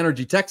to tell you the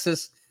Energy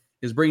Texas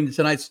is bringing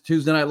tonight's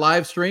Tuesday night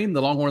live stream,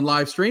 the Longhorn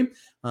live stream.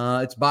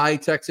 It's by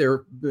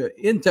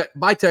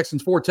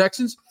Texans for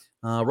Texans.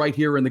 Right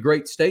here in the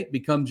great state,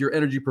 becomes your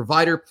energy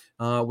provider.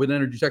 What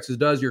Energy Texas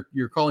does,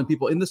 you're calling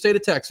people in the state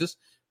of Texas,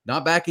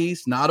 not back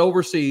east, not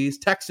overseas,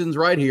 Texans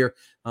right here.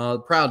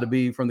 Proud to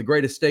be from the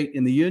greatest state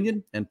in the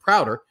union and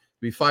prouder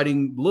to be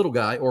fighting the little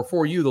guy, or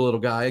for you, the little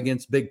guy,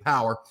 against big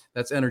power.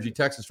 That's Energy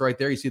Texas right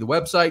there. You see the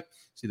website,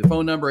 see the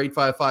phone number,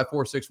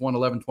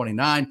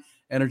 855-461-1129.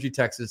 Energy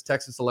Texas,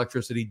 Texas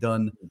electricity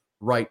done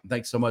right.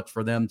 Thanks so much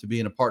for them to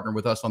being a partner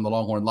with us on the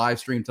Longhorn live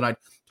stream tonight,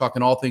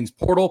 talking all things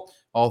portal,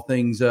 all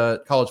things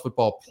college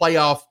football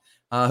playoff.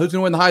 Who's going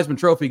to win the Heisman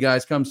Trophy,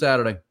 guys, come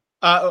Saturday?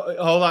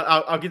 Hold on.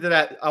 I'll get to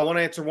that. I want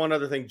to answer one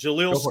other thing.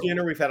 Jaleel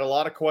Skinner, we've had a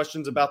lot of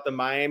questions about the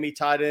Miami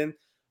tight end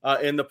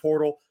in the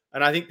portal.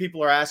 And I think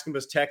people are asking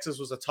because Texas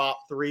was a top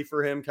 3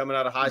 for him coming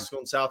out of high school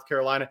in South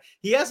Carolina.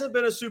 He hasn't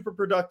been a super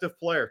productive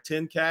player.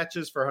 10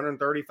 catches for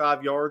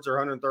 135 yards or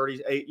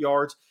 138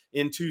 yards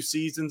in 2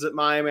 seasons at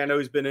Miami. I know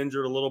he's been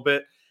injured a little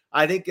bit.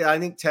 I think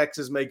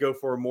Texas may go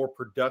for a more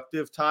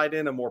productive tight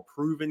end, a more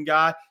proven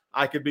guy.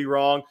 I could be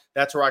wrong.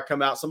 That's where I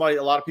come out. A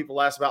lot of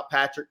people asked about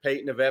Patrick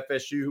Payton of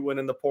FSU, who went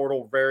in the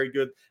portal, very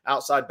good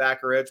outside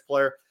back or edge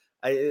player.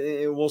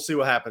 We'll see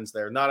what happens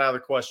there. Not out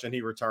of the question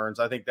he returns.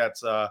 I think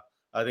that's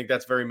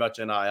very much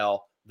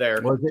NIL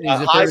there. Well, go ahead.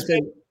 Well,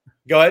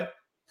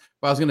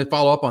 I was going to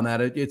follow up on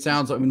that. It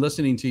sounds like,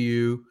 listening to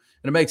you,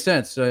 and it makes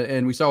sense.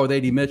 And we saw with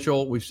A.D.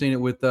 Mitchell, we've seen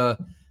it with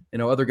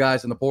other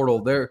guys in the portal.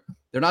 They're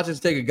not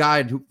just take a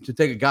guy to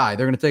take a guy.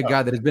 They're going to take a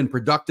guy that has been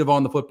productive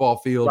on the football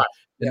field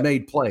and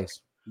made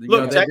plays.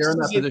 Look,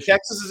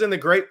 Texas is in a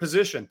great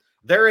position.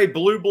 They're a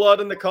blue blood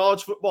in the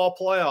college football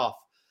playoff.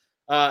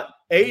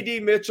 A.D.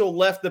 Mitchell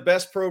left the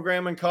best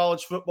program in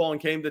college football and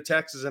came to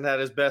Texas and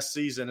had his best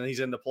season, and he's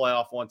in the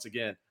playoff once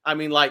again.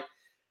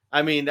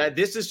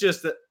 This is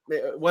just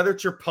whether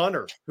it's your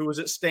punter who was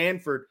at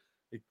Stanford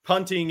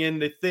punting in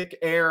the thick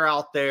air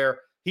out there,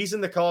 he's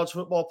in the college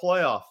football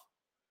playoff.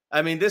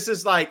 This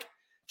is like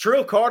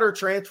Trill Carter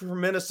transferred from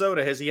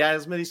Minnesota. Has he had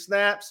as many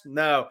snaps?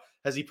 No.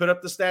 Has he put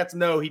up the stats?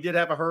 No. He did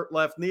have a hurt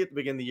left knee at the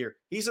beginning of the year.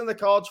 He's in the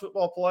college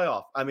football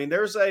playoff.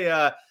 There's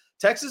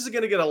Texas is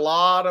going to get a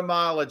lot of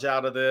mileage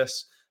out of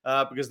this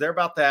because they're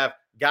about to have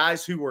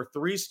guys who were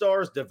 3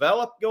 stars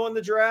develop go in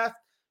the draft.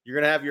 You're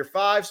going to have your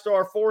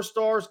 5-star, 4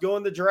 stars go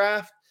in the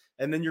draft,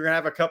 and then you're going to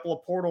have a couple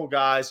of portal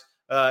guys.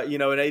 And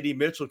A.D.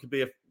 Mitchell could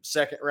be a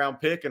second-round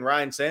pick, and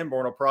Ryan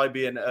Sanborn will probably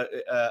be an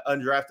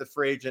undrafted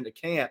free agent at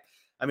camp.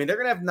 They're going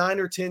to have 9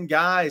 or 10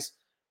 guys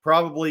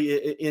probably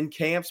in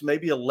camps,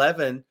 maybe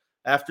 11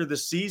 after the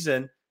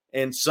season.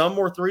 And some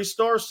were 3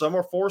 stars, some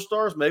are 4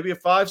 stars, maybe a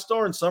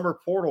 5-star, and some are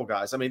portal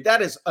guys.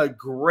 That is a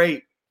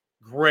great,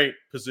 great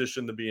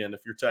position to be in if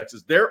you're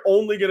Texas. They're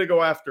only going to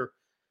go after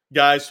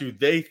guys who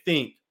they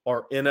think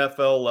are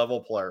NFL level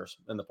players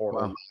in the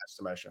portal, in Wow. my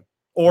estimation,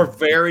 or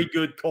very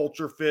good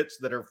culture fits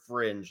that are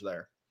fringe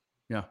there.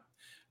 Yeah.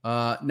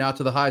 Now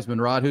to the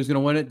Heisman, Rod. Who's going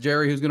to win it?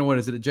 Jerry, who's going to win?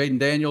 Is it Jaden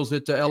Daniels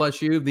at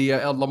LSU? The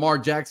Lamar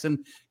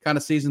Jackson kind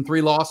of season,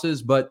 3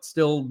 losses, but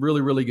still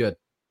really, really good.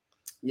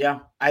 Yeah,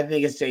 I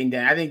think it's Jaden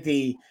Daniels. I think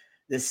the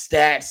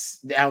stats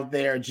out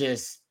there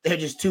they're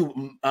just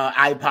too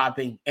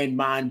eye-popping and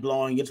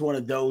mind-blowing. It's one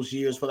of those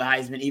years for the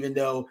Heisman, even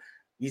though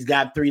he's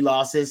got 3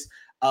 losses.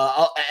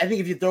 I think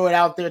if you throw it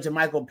out there to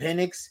Michael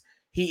Penix,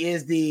 he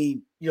is the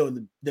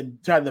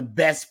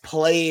best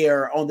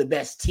player on the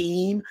best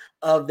team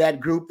of that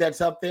group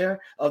that's up there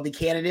of the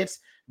candidates.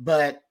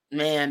 But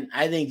man,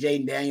 I think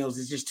Jaden Daniels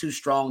is just too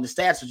strong. The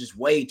stats are just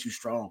way too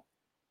strong.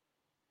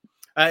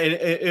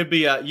 It'd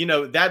be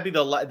that'd be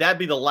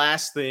the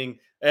last thing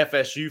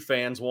FSU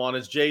fans want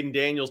is Jaden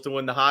Daniels to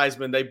win the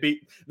Heisman. They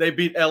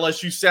beat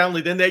LSU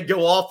soundly. Then they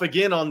go off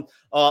again on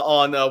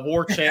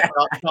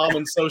warchant.com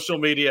and social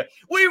media.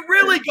 We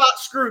really got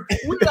screwed.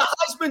 The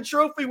Heisman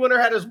Trophy winner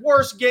had his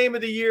worst game of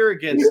the year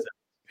against him.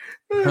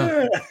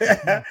 They're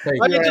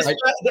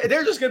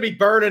just going to be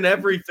burning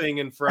everything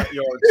in front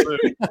yard soon.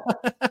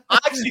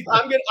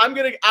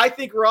 I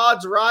think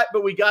Rod's right,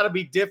 but we got to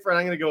be different.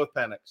 I'm going to go with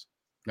Penix.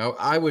 No,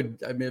 I mean,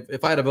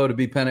 if I had a vote, it'd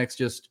be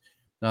Penix.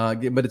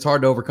 But it's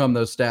hard to overcome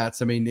those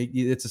stats. I mean,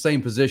 it's the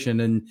same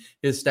position, and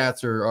his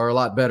stats are a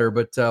lot better.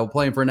 But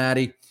playing for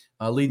Natty,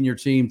 leading your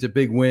team to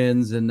big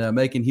wins, and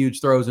making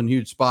huge throws in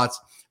huge spots,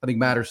 I think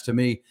matters to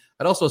me.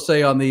 I'd also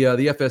say on the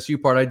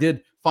FSU part, I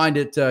did find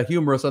it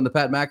humorous on the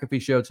Pat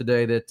McAfee show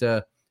today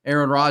that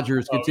Aaron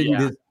Rodgers continued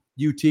his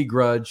UT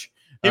grudge.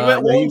 He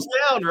went horns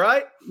down,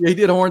 right? Yeah, he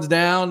did horns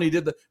down. He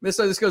did this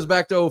goes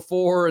back to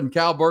 2004 and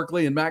Cal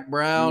Berkeley and Mac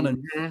Brown.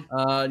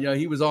 And,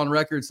 he was on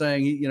record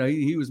saying,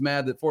 he was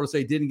mad that Florida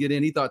State didn't get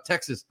in. He thought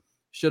Texas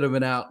should have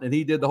been out, and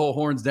he did the whole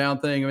horns down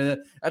thing. I mean,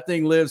 that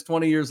thing lives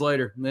 20 years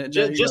later.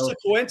 Just a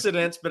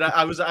coincidence, but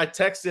I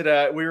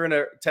texted, we were in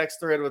a text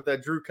thread with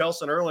Drew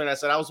Kelson earlier, and I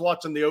said, I was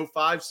watching the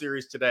 05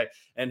 series today,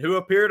 and who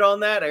appeared on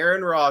that?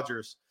 Aaron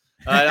Rodgers.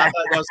 I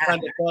thought that was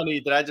kind of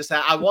funny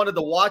that I wanted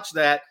to watch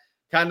that,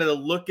 kind of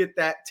look at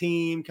that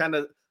team, kind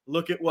of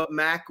look at what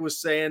Mac was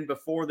saying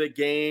before the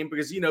game,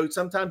 because,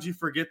 sometimes you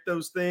forget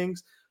those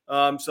things.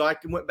 So I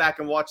went back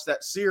and watched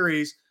that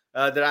series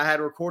that I had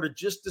recorded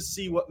just to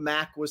see what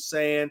Mac was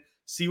saying,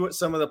 see what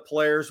some of the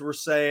players were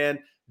saying,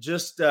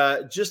 just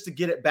to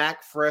get it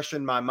back fresh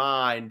in my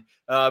mind.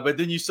 But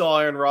then you saw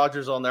Aaron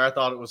Rodgers on there. I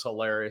thought it was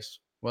hilarious.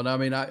 Well, I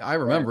mean, I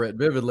remember it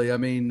vividly. I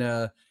mean,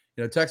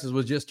 Texas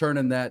was just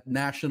turning that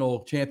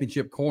national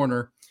championship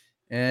corner.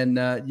 And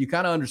you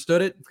kind of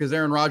understood it because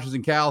Aaron Rodgers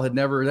and Cal hadn't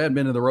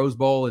been to the Rose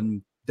Bowl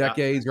in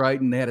decades, right?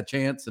 And they had a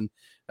chance, and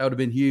that would have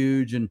been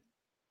huge. And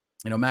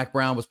Mac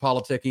Brown was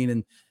politicking,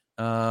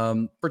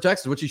 and for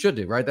Texas, which you should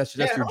do, right? That's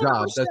your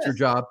job. That's your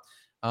job.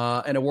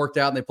 And it worked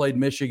out, and they played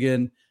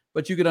Michigan.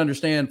 But you could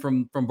understand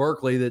from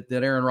Berkeley that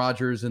Aaron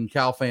Rodgers and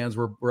Cal fans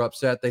were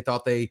upset. They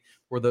thought they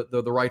were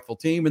the rightful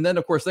team, and then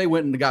of course they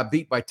went and got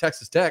beat by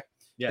Texas Tech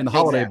in the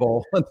Holiday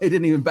Bowl. They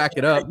didn't even back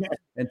it up,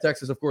 and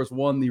Texas, of course,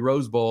 won the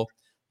Rose Bowl.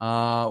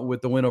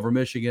 With the win over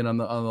Michigan on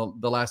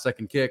the last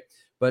second kick.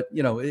 But,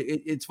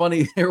 it's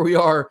funny. Here we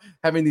are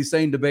having these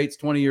same debates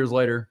 20 years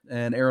later,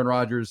 and Aaron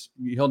Rodgers,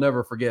 he'll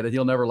never forget it.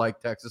 He'll never like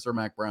Texas or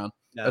Mac Brown.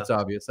 No. That's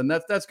obvious. And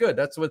that's good.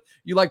 That's what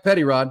you like,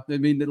 Petty Rod. I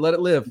mean, let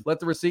it live. Let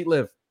the receipt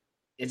live.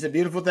 It's a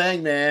beautiful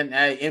thing, man.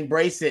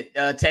 Embrace it.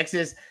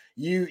 Texas,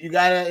 you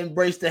got to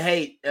embrace the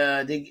hate.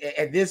 At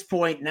this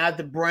point, now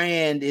the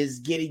brand is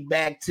getting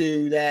back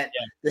to the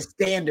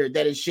standard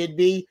that it should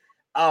be.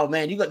 Oh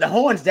man, you got the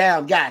horns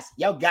down, guys.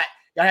 Y'all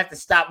have to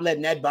stop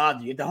letting that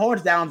bother you. If the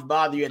horns downs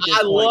bother you at this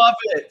point, love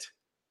it.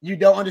 You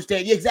don't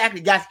understand. Yeah,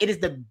 exactly, guys. It is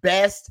the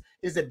best.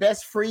 It's the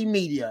best free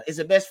media. It's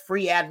the best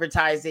free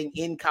advertising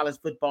in college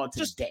football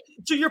today. Just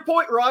to your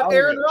point, Rod,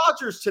 Aaron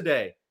Rodgers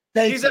today.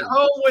 He's at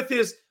home with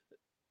his,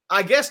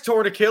 I guess,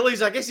 torn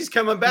Achilles. I guess he's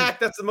coming back.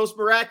 That's the most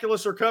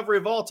miraculous recovery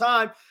of all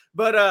time.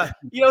 But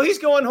he's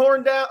going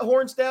horns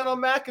down on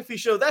McAfee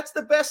show. That's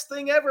the best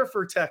thing ever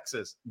for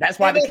Texas. That's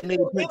why the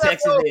committee put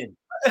Texas in.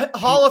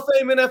 Hall of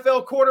Fame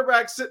NFL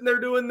quarterback sitting there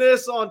doing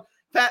this on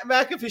Pat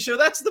McAfee show.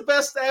 That's the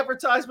best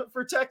advertisement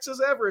for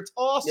Texas ever. It's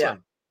awesome. Yeah.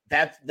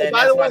 That's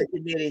why the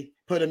committee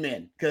put them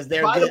in, because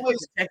they're good.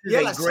 Texas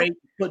is a great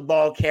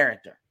football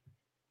character.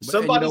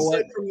 Somebody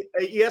said from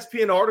an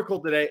ESPN article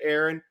today,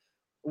 Aaron,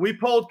 we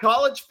polled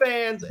college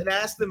fans and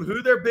asked them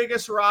who their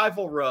biggest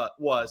rival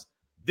was.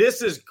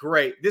 This is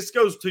great. This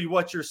goes to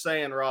what you're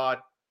saying, Rod.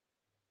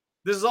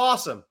 This is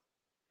awesome.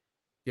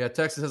 Yeah,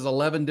 Texas has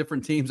 11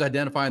 different teams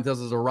identifying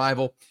themselves as a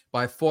rival,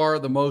 by far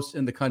the most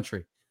in the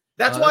country.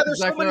 That's why there's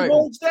so many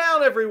horns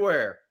down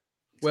everywhere.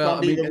 Well,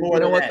 I mean, you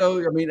know what though?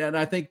 I mean, and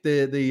I think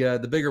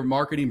the bigger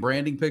marketing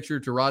branding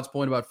picture, to Rod's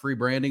point about free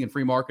branding and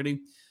free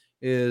marketing,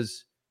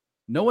 is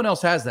no one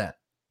else has that.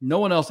 No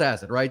one else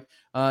has it, right?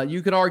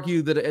 You could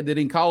argue that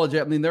in college,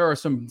 I mean, there are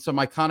some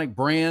iconic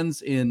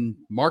brands in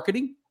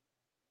marketing.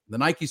 The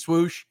Nike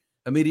swoosh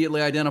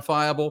immediately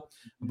identifiable.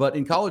 But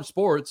in college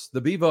sports,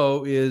 the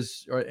Bevo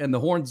is, and the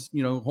horns,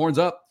 horns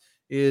up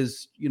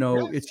is,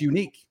 it's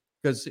unique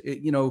because,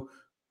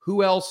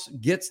 who else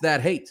gets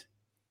that hate?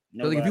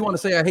 So like if you want to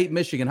say I hate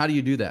Michigan, how do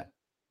you do that?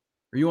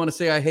 Or you want to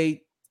say I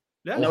hate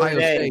Ohio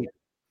State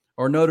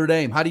or Notre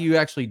Dame? How do you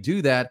actually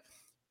do that?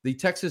 The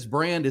Texas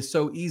brand is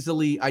so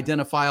easily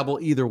identifiable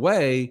either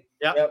way.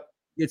 Yep.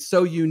 It's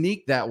so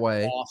unique that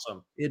way.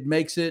 Awesome. It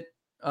makes it,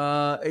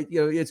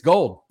 it's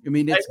gold. I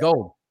mean, it's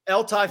gold.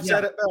 L-Type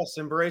said it best.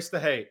 Embrace the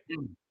hate.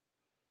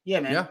 Yeah,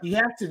 man. Yeah. You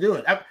have to do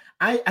it.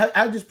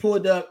 I just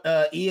pulled up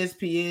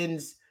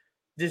ESPN's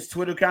this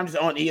Twitter account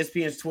just on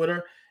ESPN's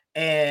Twitter,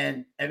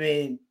 and I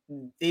mean,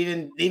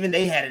 even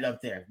they had it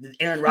up there. The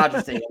Aaron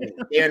Rodgers thing,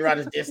 Aaron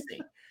Rodgers diss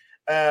thing.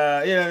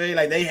 You know what I mean?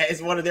 Like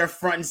it's one of their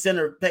front and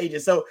center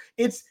pages. So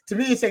it's, to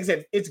me,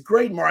 it's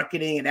great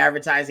marketing and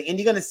advertising, and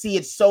you're gonna see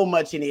it so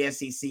much in the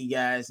SEC,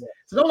 guys.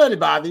 So don't let it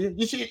bother you.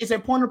 It's a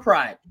point of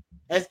pride,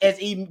 as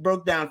Eden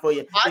broke down for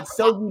you. It's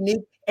so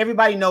unique.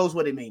 Everybody knows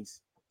what it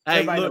means.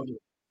 Hey, look,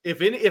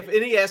 if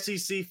any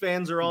SEC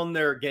fans are on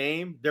their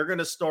game, they're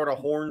gonna start a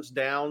Horns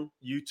Down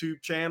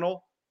YouTube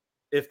channel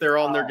if they're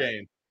on their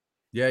game.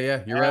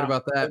 Yeah, you're right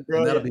about that.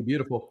 And that'll be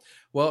beautiful.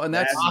 Well, and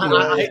that's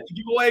I hate to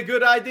give away a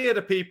good idea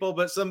to people,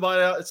 but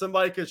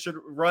somebody should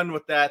run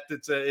with that.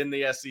 That's in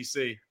the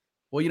SEC.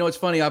 Well, it's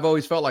funny. I've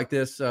always felt like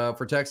this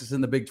for Texas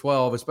in the Big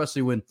 12,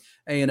 especially when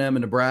A&M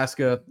and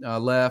Nebraska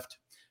left,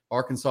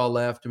 Arkansas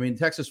left. I mean,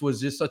 Texas was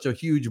just such a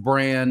huge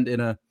brand in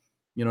a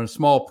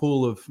small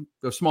pool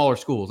of smaller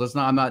schools. That's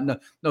not. I'm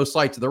not no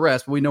slight to the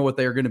rest. But we know what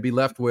they are going to be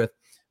left with.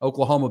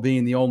 Oklahoma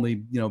being the only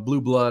blue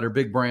blood or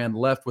big brand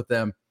left with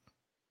them.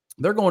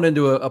 They're going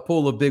into a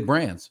pool of big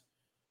brands,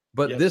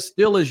 but this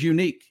still is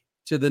unique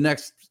to the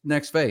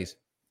next phase.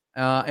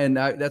 And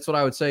that's what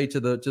I would say to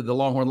the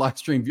Longhorn live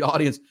stream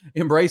audience.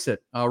 Embrace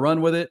it, run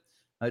with it.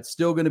 It's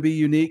still going to be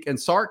unique. And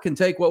Sark can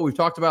take what we've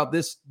talked about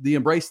the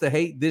embrace the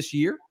hate this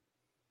year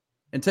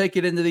and take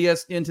it into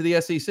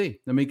the SEC. I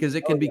mean, because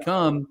it can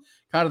become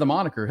kind of the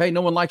moniker. Hey,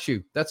 no one likes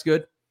you. That's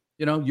good.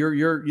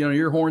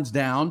 Your horns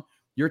down.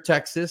 You're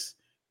Texas.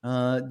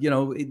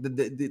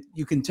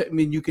 You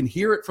can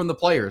hear it from the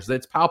players.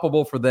 That's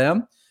palpable for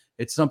them.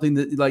 It's something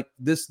that like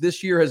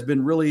this year has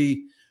been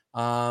really,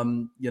 I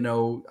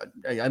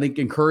think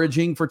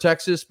encouraging for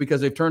Texas because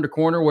they've turned a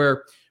corner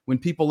where when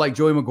people like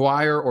Joey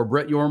McGuire or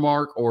Brett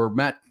Yormark or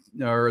Matt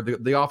or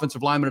the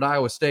offensive lineman at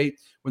Iowa State,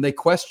 when they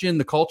question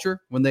the culture,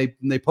 when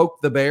they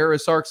poke the bear,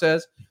 as Sark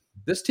says,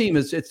 this team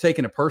it's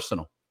taken it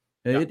personal.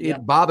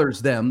 It bothers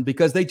them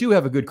because they do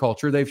have a good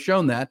culture. They've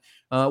shown that.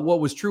 What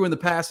was true in the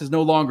past is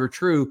no longer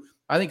true.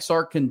 I think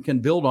Sark can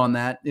build on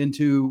that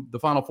into the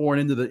Final Four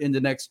and into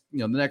the next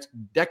the next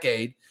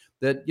decade.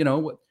 That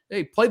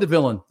hey, play the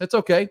villain. That's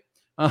okay.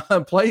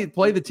 Play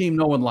the team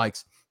no one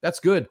likes. That's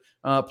good.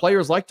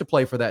 Players like to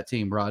play for that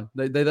team, Rod.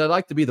 They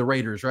like to be the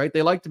Raiders, right?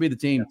 They like to be the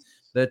team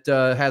that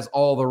has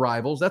all the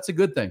rivals. That's a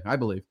good thing, I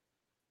believe.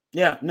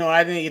 Yeah, no,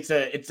 I think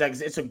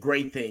it's a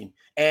great thing.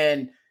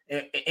 And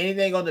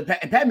anything on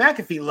Pat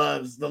McAfee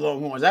loves the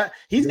Longhorns.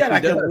 He's got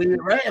like a weird,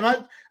 right?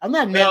 I'm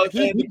not mad.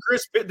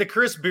 The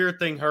Chris Beard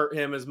thing hurt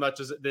him as much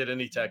as it did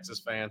any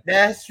Texas fan.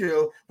 That's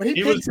true. But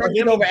he was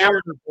him over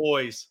Alabama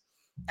boys.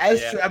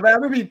 That's true. I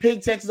remember he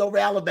picked Texas over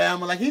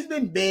Alabama. Like he's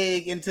been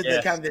big into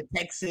the kind of the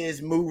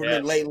Texas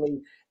movement lately.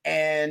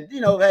 And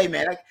hey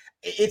man, like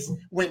it's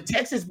when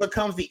Texas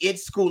becomes the it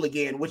school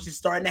again, which is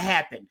starting to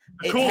happen.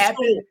 It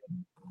happened.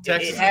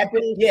 It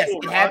happened. Yes,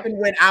 it happened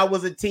when I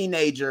was a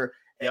teenager.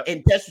 Yep.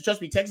 And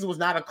trust me, Texas was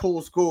not a cool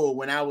school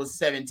when I was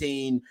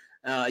 17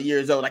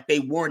 years old. Like they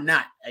were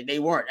not. Like, they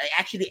weren't.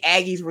 Actually, the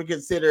Aggies were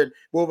considered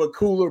more of a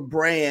cooler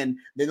brand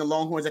than the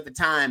Longhorns at the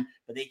time.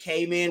 But they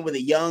came in with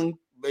a young,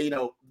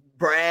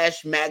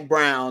 brash Mac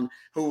Brown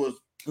who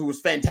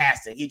was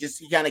fantastic. He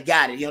kind of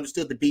got it. He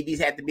understood the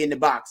BBs had to be in the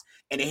box,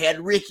 and they had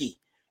Ricky,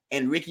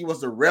 and Ricky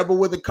was a rebel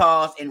with a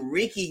cause. And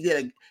Ricky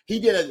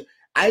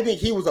I think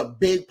he was a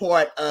big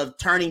part of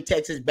turning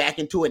Texas back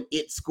into an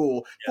it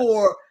school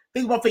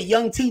Think about for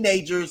young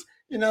teenagers,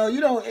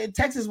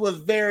 Texas was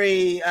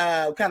very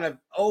kind of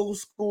old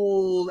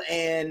school,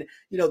 and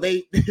we know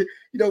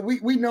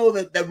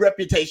that the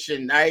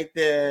reputation, right?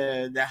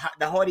 The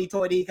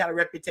hoity-toity kind of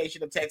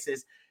reputation of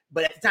Texas.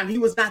 But at the time, he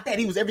was not that.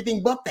 He was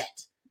everything but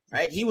that,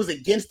 right? He was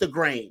against the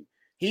grain.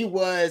 He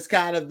was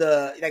kind of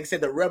like I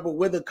said, the rebel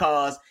with a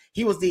cause.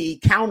 He was the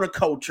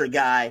counterculture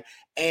guy,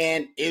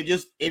 and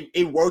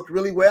it worked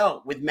really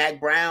well with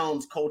Mac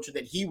Brown's culture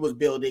that he was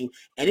building,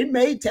 and it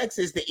made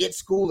Texas the it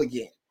school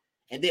again.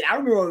 And then I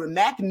remember when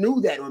Mac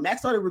knew that, when Mac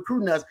started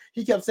recruiting us,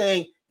 he kept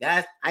saying,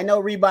 guys, I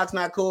know Reebok's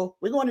not cool.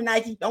 We're going to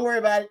Nike. Don't worry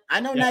about it. I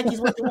know Nike's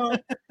what you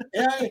want.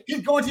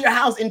 He's going to your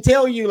house and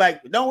tell you,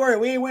 like, don't worry,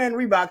 we ain't wearing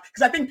Reebok.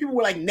 Because I think people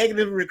were like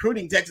negatively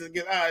recruiting Texas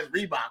because it's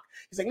Reebok.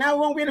 He's like, no,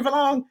 we won't be in it for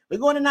long. We're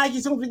going to Nike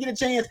as soon as we get a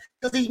chance.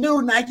 Because he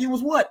knew Nike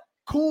was what?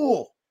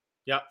 Cool.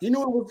 Yeah. He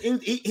knew it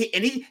was,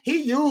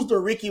 he used the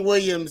Ricky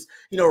Williams,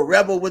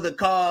 rebel with a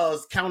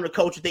cause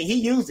counterculture thing. He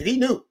used it. He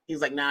knew. He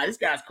was like, nah, this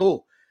guy's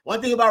cool.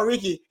 One thing about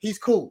Ricky, he's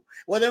cool.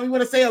 Whatever you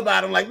want to say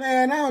about him, like,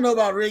 man, I don't know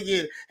about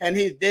Ricky and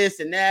his this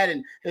and that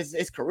and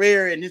his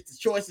career and his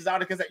choices out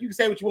there, because you can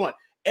say what you want.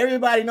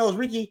 Everybody knows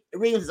Ricky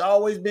Williams has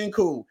always been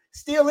cool.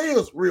 Still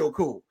is real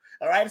cool.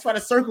 All right. That's why the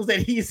circles that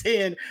he's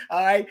in.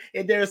 All right.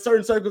 And there are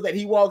certain circles that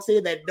he walks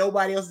in that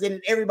nobody else is in.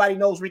 And everybody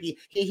knows Ricky.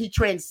 He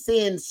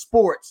transcends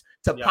sports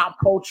to pop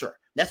culture.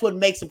 That's what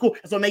makes him cool.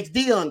 That's what makes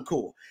Dion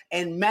cool.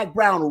 And Mac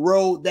Brown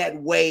rode that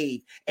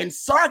wave. And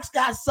Sark's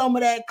got some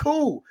of that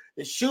cool.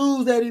 The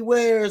shoes that he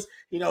wears,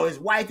 his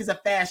wife is a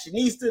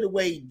fashionista, the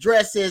way he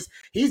dresses.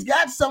 He's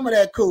got some of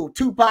that cool.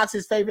 Tupac's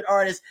his favorite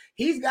artist.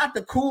 He's got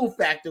the cool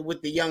factor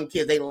with the young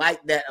kids. They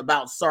like that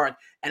about Sark.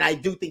 And I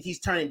do think he's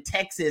turning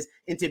Texas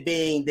into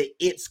being the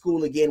it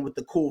school again with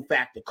the cool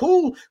factor.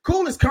 Cool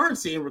is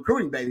currency in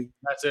recruiting, baby.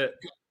 That's it.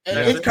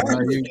 It's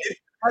currency.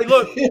 Hey,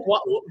 look,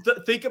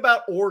 think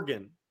about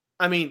Oregon.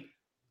 I mean,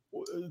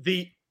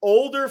 the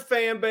older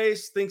fan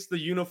base thinks the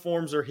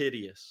uniforms are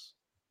hideous.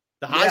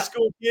 The high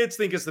school kids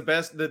think it's the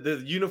best.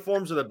 The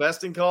uniforms are the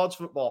best in college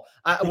football.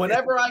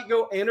 Whenever I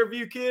go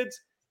interview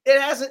kids,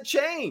 it hasn't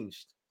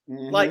changed.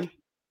 Mm-hmm. Like,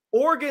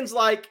 Oregon's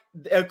like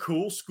a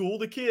cool school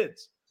to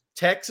kids.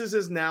 Texas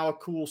is now a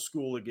cool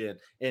school again.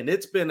 And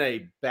it's been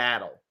a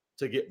battle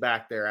to get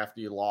back there after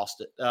you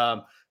lost it,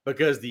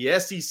 because the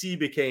SEC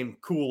became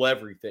cool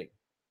everything.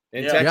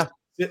 And Texas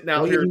sitting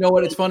out here. You know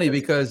what? It's funny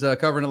because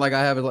covering it like I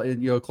have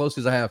it, close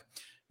as I have.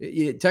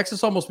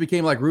 Texas almost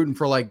became like rooting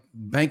for like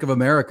Bank of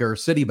America or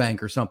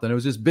Citibank or something. It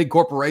was this big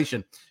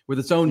corporation with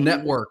its own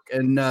network,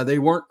 and they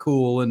weren't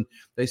cool. And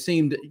they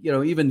seemed,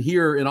 even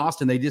here in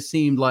Austin, they just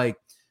seemed like,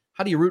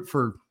 how do you root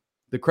for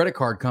the credit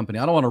card company?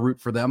 I don't want to root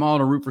for them. I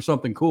want to root for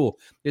something cool.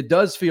 It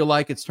does feel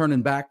like it's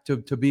turning back to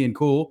being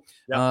cool.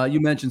 Yep.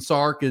 You mentioned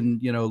Sark and,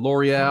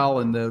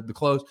 L'Oreal and the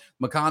clothes.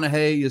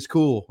 McConaughey is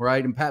cool,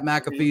 right? And Pat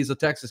McAfee is a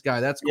Texas guy.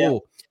 That's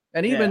cool.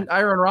 And even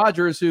Aaron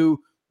Rodgers,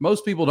 who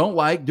most people don't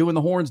like, doing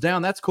the horns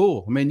down. That's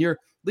cool. I mean, at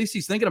least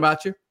he's thinking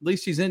about you. At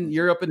least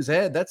you're up in his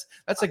head. That's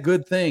a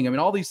good thing. I mean,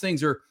 all these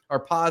things are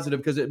positive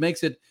because it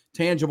makes it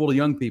tangible to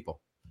young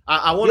people.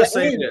 I want to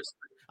say this.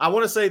 I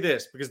want to say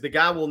this because the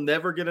guy will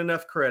never get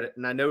enough credit.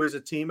 And I know he's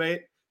a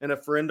teammate and a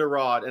friend of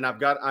Rod. And I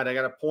got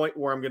a point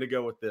where I'm going to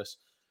go with this.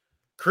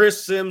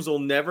 Chris Sims will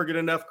never get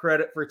enough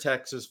credit for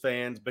Texas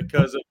fans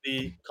because of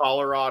the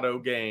Colorado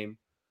game.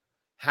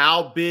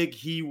 How big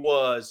he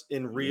was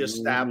in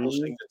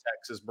reestablishing the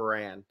Texas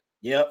brand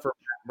for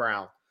Matt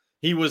Brown.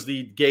 He was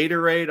the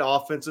Gatorade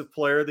Offensive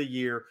Player of the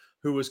Year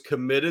who was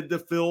committed to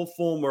Phil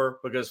Fulmer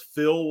because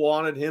Phil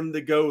wanted him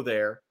to go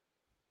there,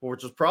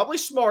 which was probably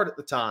smart at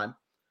the time.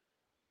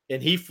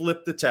 And he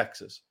flipped to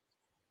Texas.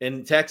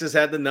 And Texas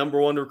had the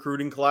 #1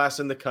 recruiting class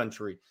in the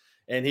country.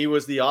 And he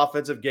was the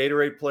Offensive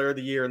Gatorade Player of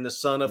the Year and the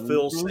son of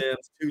Phil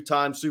Sims,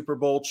 2-time Super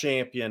Bowl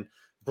champion,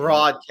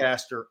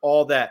 broadcaster,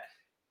 all that.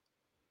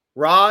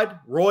 Rod,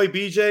 Roy,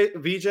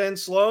 VJ, and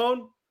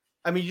Sloan.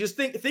 I mean, you just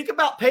think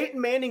about Peyton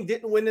Manning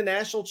didn't win the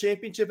national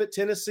championship at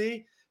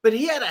Tennessee, but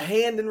he had a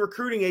hand in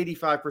recruiting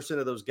 85%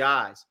 of those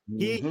guys.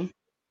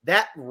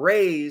 That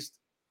raised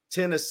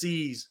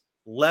Tennessee's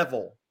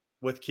level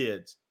with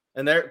kids.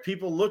 And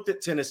people looked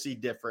at Tennessee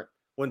different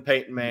when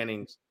Peyton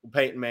Manning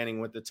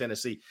went to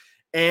Tennessee.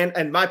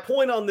 And my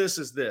point on this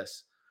is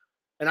this,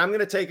 and I'm going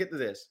to take it to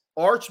this.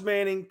 Arch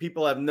Manning,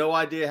 people have no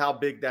idea how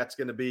big that's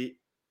going to be.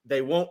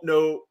 They won't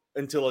know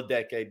until a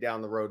decade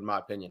down the road, in my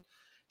opinion.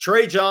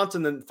 Trey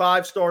Johnson, the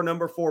 5-star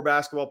 #4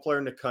 basketball player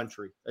in the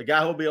country, a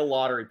guy who'll be a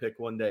lottery pick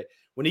one day.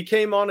 When he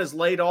came on his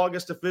late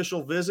August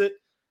official visit,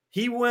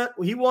 he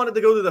wanted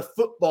to go to the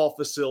football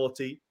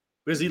facility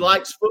because he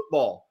likes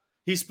football.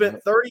 He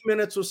spent 30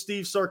 minutes with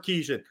Steve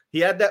Sarkisian. He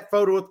had that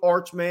photo with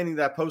Arch Manning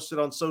that I posted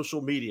on social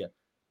media.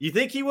 You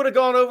think he would have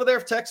gone over there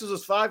if Texas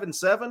was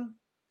 5-7?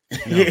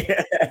 No.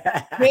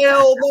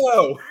 Hell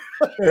no.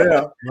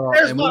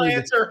 There's my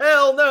answer.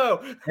 Hell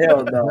no.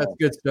 Hell no. That's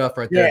good stuff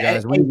right there,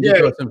 guys.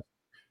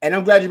 And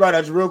I'm glad you brought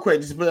it up real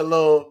quick. Just put a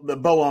little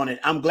bow on it.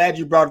 I'm glad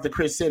you brought up the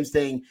Chris Sims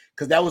thing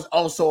because that was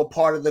also a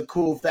part of the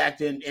cool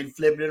factor and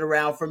flipping it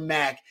around for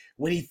Mac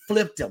when he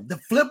flipped him. The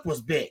flip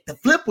was big.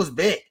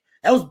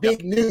 That was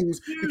big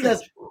news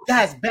because,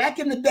 guys, back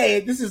in the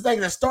day, this is like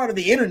the start of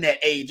the internet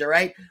age, all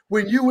right?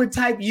 When you would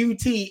type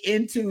UT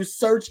into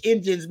search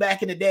engines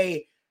back in the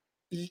day,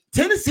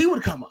 Tennessee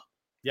would come up.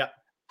 Yeah.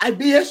 I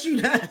BS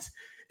you not.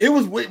 It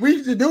was, we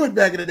used to do it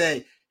back in the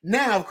day.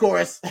 Now, of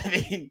course, I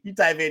mean, you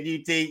type in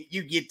UT,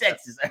 you get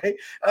Texas,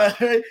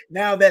 right?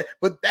 Now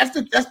but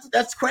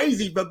that's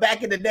crazy. But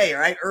back in the day,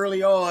 right,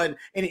 early on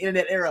in the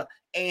internet era,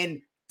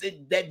 and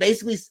that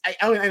basically, I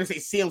don't even say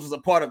Sims was a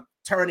part of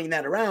turning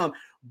that around,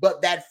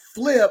 but that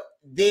flip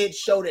did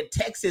show that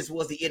Texas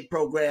was the it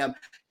program.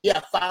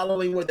 Yeah,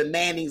 following where the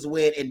Mannings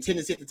went, and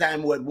Tennessee at the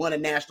time who had won a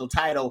national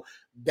title.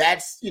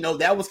 That's,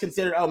 that was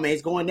considered, oh man,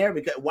 he's going there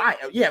because why?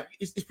 Yeah,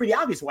 it's pretty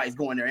obvious why he's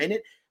going there, ain't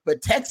it?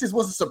 But Texas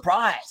was a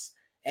surprise.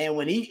 And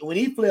when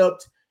he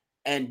flipped,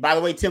 and by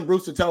the way, Tim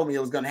Brewster told me it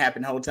was going to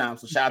happen the whole time.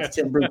 So shout out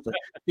to Tim Brewster.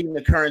 Thinking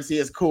the currency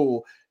is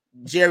cool.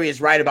 Jerry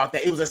is right about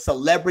that. It was a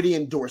celebrity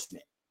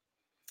endorsement.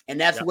 And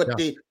that's what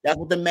the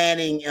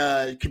Manning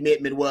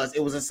commitment was.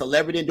 It was a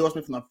celebrity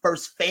endorsement from the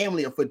first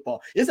family of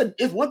football.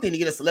 It's one thing to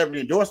get a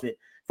celebrity endorsement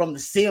from the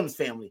Sims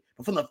family,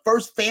 but from the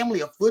first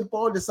family of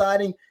football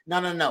deciding,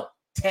 no,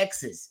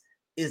 Texas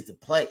is the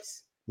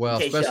place. Well,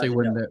 especially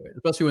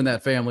when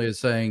that family is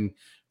saying,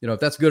 if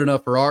that's good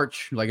enough for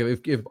Arch, like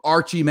if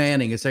Archie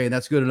Manning is saying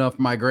that's good enough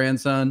for my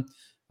grandson,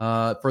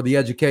 for the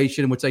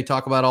education, which they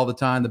talk about all the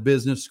time, the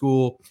business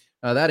school,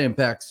 that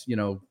impacts,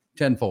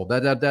 tenfold.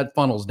 That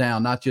funnels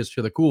down, not just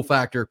to the cool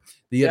factor,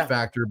 the it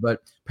factor, but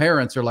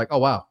parents are like, oh,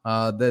 wow,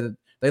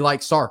 they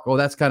like Sark. Oh,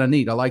 that's kind of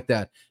neat. I like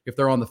that if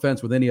they're on the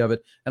fence with any of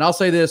it. And I'll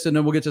say this, and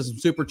then we'll get to some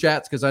super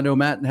chats because I know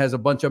Matt has a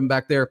bunch of them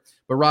back there.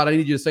 But, Rod, I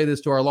need you to say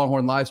this to our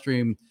Longhorn live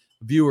stream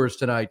viewers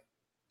tonight.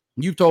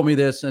 You've told me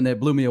this, and it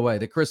blew me away,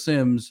 that Chris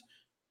Sims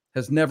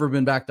has never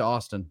been back to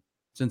Austin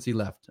since he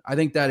left. I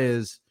think that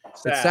is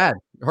sad. It's sad.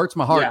 It hurts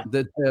my heart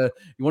that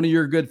one of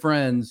your good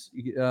friends,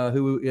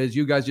 who, as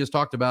you guys just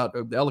talked about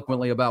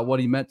eloquently about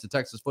what he meant to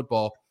Texas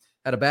football,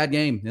 had a bad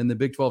game in the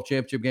Big 12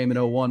 championship game in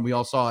 2001. We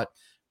all saw it,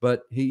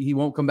 but he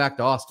won't come back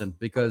to Austin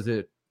because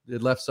it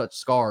left such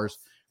scars.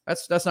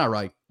 That's not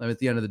right. I mean, at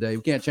the end of the day,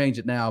 we can't change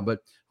it now, but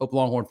hope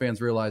Longhorn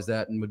fans realize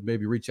that and would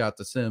maybe reach out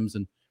to Sims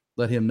and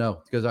let him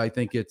know, because I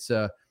think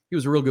he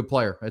was a real good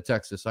player at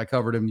Texas. I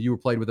covered him. You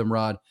played with him,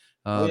 Rod.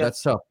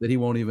 That's tough that he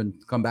won't even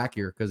come back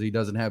here because he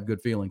doesn't have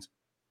good feelings.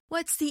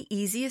 What's the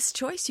easiest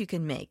choice you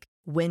can make?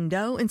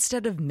 Window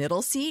instead of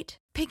middle seat?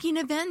 Picking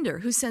a vendor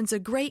who sends a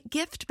great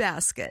gift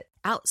basket?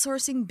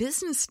 Outsourcing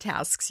business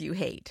tasks you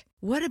hate?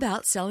 What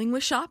about selling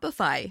with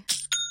Shopify?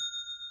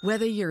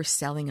 Whether you're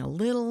selling a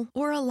little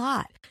or a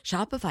lot,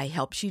 Shopify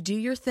helps you do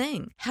your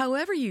thing,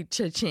 however you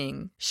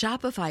cha-ching.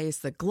 Shopify is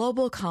the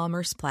global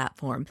commerce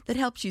platform that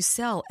helps you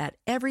sell at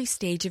every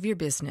stage of your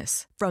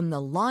business. From the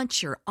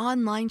launch your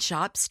online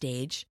shop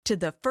stage to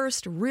the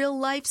first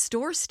real-life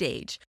store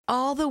stage,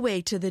 all the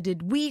way to the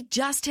did we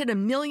just hit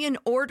 1 million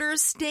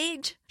orders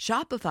stage.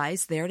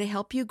 Shopify's there to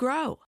help you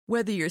grow.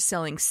 Whether you're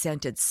selling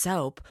scented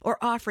soap or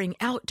offering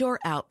outdoor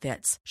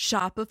outfits,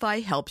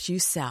 Shopify helps you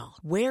sell.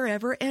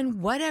 Wherever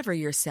and whatever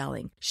you're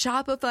selling,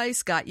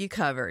 Shopify's got you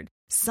covered.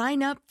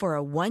 Sign up for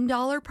a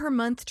 $1 per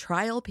month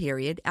trial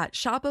period at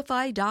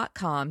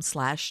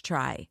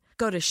shopify.com/try.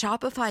 Go to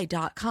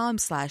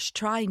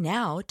shopify.com/try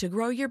now to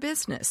grow your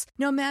business,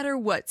 no matter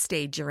what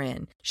stage you're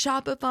in.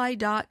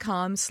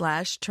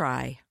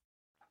 Shopify.com/try.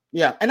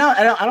 Yeah, and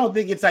I don't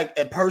think it's like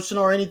a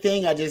personal or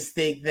anything. I just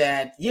think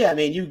that,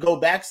 you go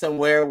back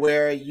somewhere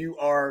where you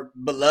are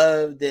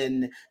beloved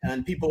and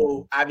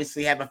people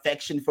obviously have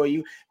affection for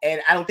you. And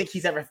I don't think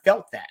he's ever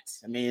felt that.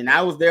 I mean,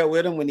 I was there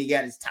with him when he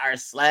got his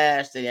tires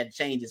slashed. They had to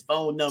change his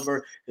phone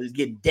number. He was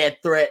getting death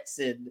threats,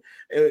 and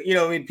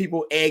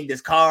people egged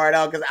his car and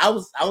all. Because I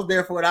was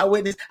there for it. I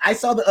witnessed. I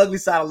saw the ugly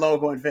side of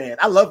Longhorn fans.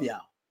 I love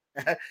y'all.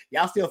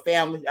 Y'all still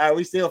family. All right,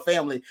 we still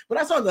family. But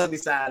I saw the ugly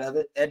side of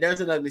it, and there's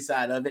an ugly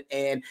side of it,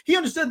 and he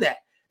understood that.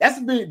 That's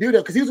the big dude,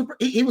 because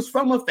he was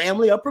from a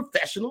family of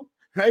professional,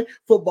 right,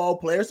 football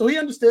players, so he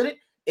understood it.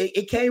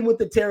 It came with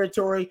the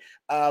territory,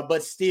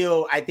 but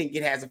still, I think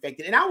it has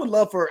affected. And I would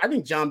love I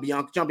think John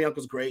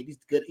Bianco's great. He's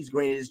good. He's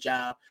great at his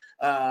job.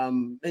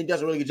 He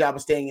does a really good job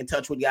of staying in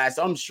touch with guys.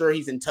 So I'm sure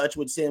he's in touch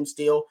with Sims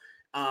still.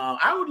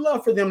 I would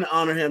love for them to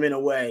honor him in a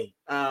way.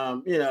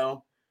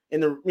 In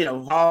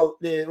the hall,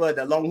 the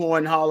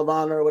Longhorn Hall of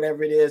Honor or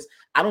whatever it is.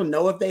 I don't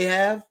know if they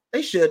have.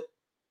 They should,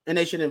 and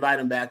they should invite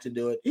him back to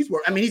do it. He's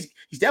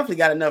definitely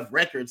got enough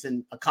records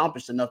and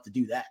accomplished enough to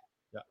do that.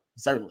 Yeah,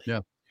 certainly. Yeah,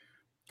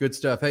 good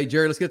stuff. Hey,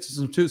 Jerry, let's get to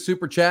some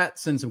super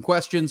chats and some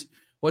questions.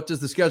 What does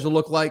the schedule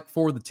look like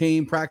for the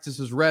team?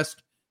 Practices,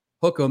 rest,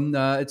 hook 'em.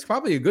 It's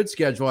probably a good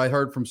schedule. I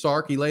heard from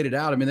Sark. He laid it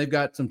out. I mean, they've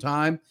got some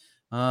time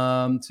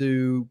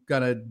to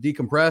kind of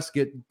decompress,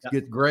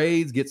 get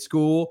grades, get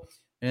school.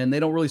 And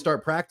they don't really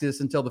start practice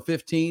until the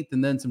 15th,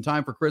 and then some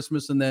time for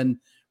Christmas. And then,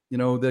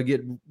 they'll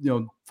get,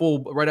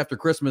 full right after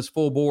Christmas,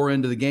 full bore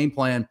into the game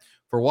plan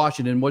for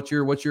Washington. What's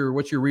your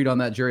read on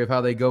that, Jerry, of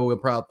how they go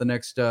about the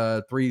next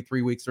 3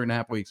 weeks,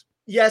 3.5 weeks?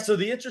 Yeah. So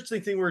the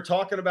interesting thing, we were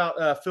talking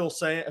about Phil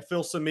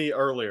Sami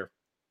earlier.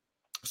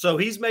 So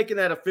he's making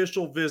that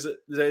official visit,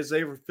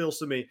 Phil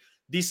Sami,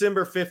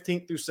 December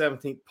 15th through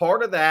 17th.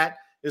 Part of that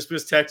is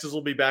because Texas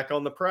will be back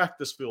on the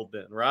practice field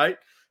then, right?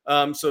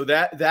 So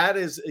that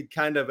is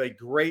kind of a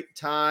great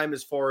time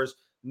as far as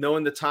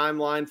knowing the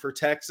timeline for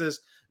Texas.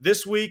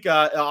 This week,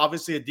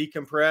 obviously a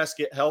decompress,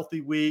 get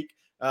healthy week.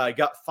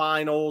 Got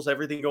finals,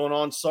 everything going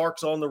on.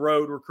 Sark's on the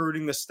road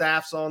recruiting. The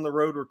staff's on the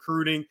road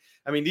recruiting.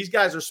 I mean, these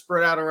guys are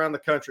spread out around the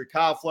country.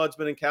 Kyle Flood's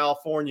been in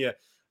California.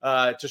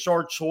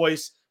 Tashard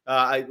Choice,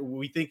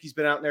 we think he's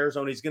been out in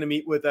Arizona. He's going to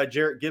meet with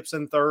Jarrett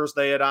Gibson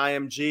Thursday at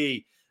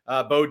IMG.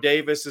 Bo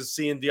Davis is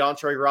seeing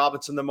DeAndre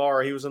Robinson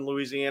tomorrow. He was in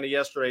Louisiana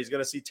yesterday. He's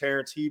going to see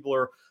Terrence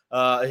Hibbler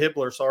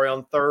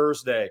on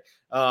Thursday.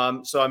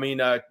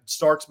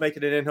 Stark's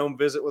making an in-home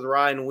visit with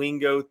Ryan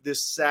Wingo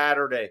this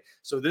Saturday.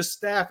 So this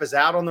staff is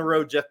out on the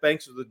road. Jeff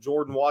Banks was with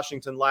Jordan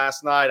Washington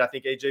last night. I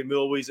think A.J.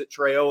 Milwee's at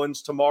Trey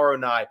Owens tomorrow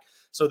night.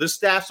 So this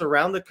staff's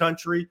around the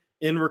country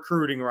in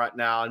recruiting right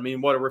now. I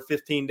mean, we're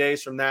 15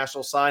 days from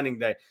National Signing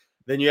Day.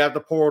 Then you have the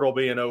portal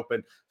being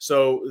open.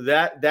 So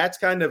that's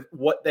kind of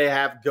what they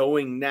have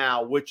going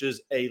now, which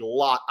is a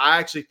lot. I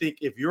actually think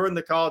if you're in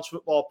the college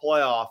football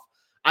playoff,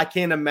 I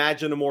can't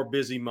imagine a more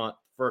busy month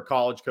for a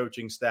college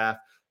coaching staff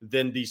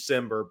than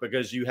December,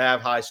 because you have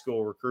high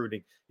school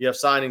recruiting, you have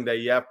signing day,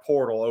 you have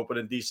portal open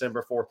in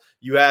December 4th,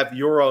 you have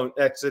your own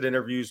exit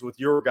interviews with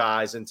your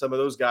guys, and some of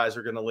those guys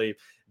are going to leave.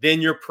 Then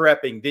you're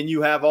prepping. Then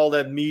you have all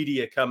that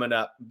media coming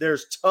up.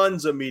 There's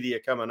tons of media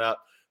coming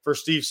up for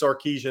Steve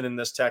Sarkisian and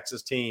this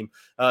Texas team.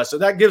 So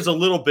that gives a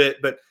little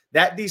bit, but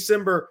that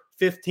December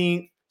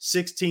 15th,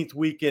 16th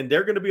weekend,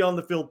 they're going to be on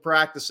the field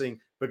practicing,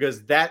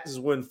 because that is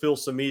when Phil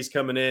Sami's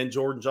coming in,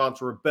 Jordan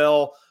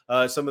Johnson-Rebell.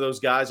 Some of those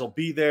guys will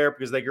be there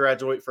because they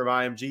graduate from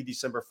IMG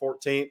December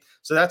 14th.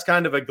 So that's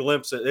kind of a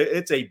glimpse.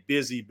 It's a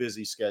busy,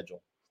 busy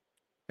schedule.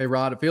 Hey,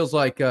 Rod, it feels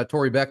like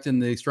Torrey Beckton,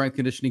 the strength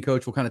conditioning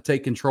coach, will kind of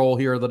take control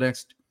here the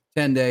next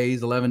 10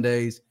 days, 11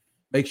 days,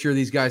 make sure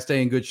these guys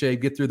stay in good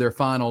shape, get through their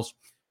finals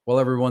while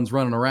everyone's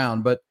running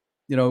around. But,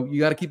 you know, you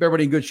got to keep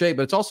everybody in good shape,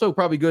 but it's also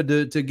probably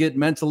good to get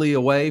mentally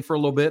away for a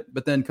little bit,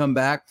 but then come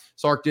back.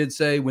 Sark did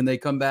say when they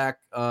come back,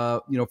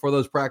 for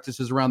those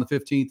practices around the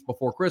 15th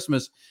before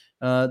Christmas,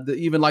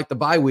 even like the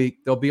bye week,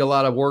 there'll be a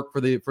lot of work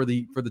for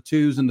the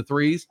twos and the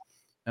threes,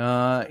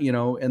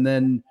 and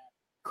then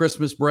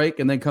Christmas break,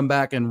 and then come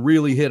back and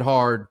really hit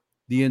hard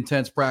the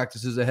intense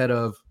practices ahead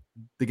of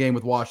the game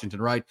with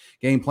Washington, right?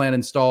 Game plan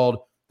installed,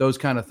 those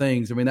kind of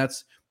things. I mean,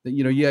 that's,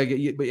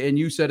 and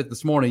you said it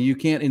this morning, you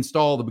can't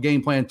install the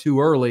game plan too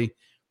early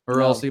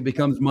or else it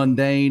becomes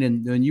mundane,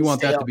 and you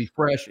want that to be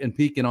fresh and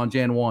peaking on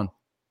Jan 1.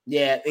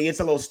 Yeah, it gets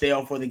a little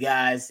stale for the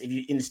guys if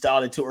you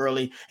install it too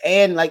early.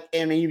 And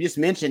you just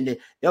mentioned it,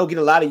 they'll get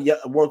a lot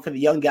of work for the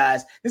young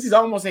guys. This is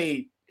almost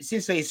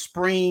essentially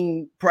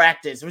spring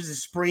practice. This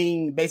is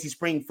basically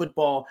spring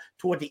football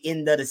toward the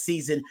end of the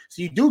season.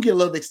 So you do get a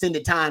little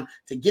extended time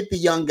to get the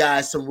young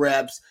guys some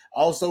reps,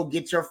 also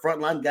get your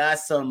frontline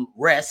guys some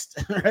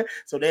rest,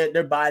 so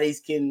their bodies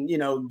can,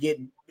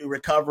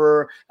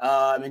 recover,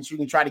 and you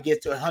can try to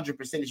get to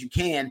 100% as you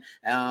can.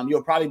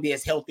 You'll probably be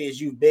as healthy as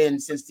you've been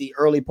since the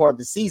early part of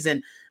the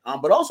season.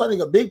 But also I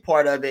think a big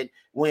part of it,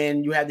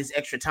 when you have this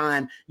extra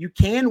time, you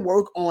can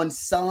work on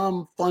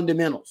some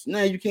fundamentals.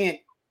 Now, you can't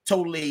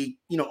totally,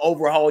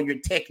 overhaul your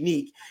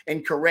technique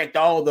and correct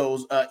all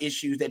those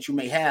issues that you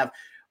may have.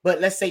 But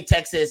let's say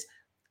Texas,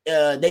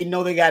 they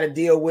know they got to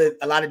deal with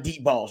a lot of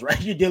deep balls,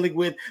 right? You're dealing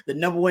with the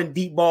number one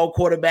deep ball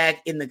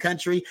quarterback in the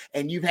country,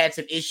 and you've had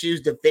some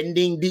issues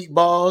defending deep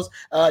balls.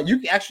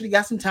 You actually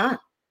got some time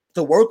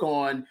to work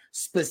on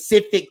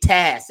specific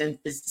tasks and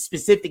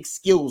specific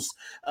skills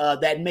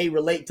that may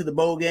relate to the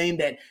bowl game,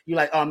 that you're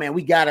like, oh man,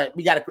 we gotta,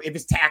 if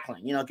it's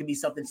tackling, it can be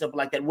something simple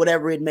like that,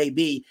 whatever it may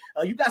be.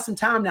 You got some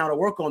time now to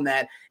work on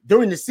that.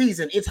 During the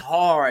season, it's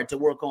hard to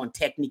work on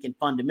technique and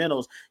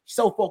fundamentals.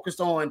 So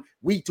focused on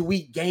week to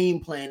week game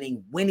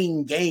planning,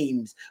 winning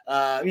games,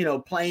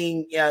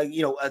 playing,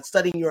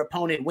 studying your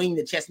opponent, winning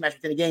the chess match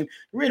within the game.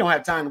 You really don't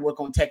have time to work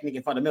on technique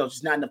and fundamentals.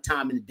 Just not enough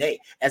time in the day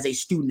as a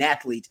student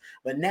athlete.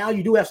 But now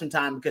you do have some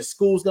time, because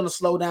school's going to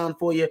slow down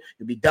for you.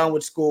 You'll be done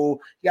with school.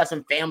 You got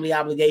some family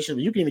obligations,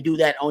 but you can even do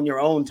that on your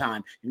own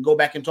time. You can go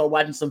back and start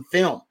watching some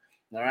film,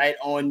 all right,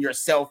 on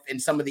yourself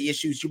and some of the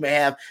issues you may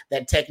have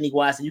that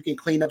technique-wise, and you can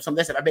clean up some of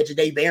that stuff. I bet you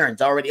Dave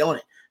Barron's already on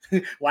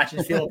it,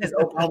 watching film, his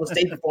Oklahoma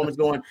State performance,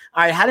 going,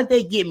 all right, how did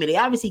they get me? They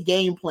obviously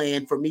game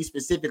plan for me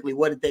specifically.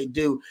 What did they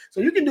do?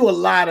 So you can do a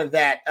lot of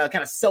that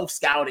kind of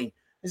self-scouting.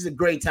 This is a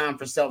great time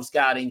for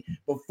self-scouting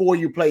before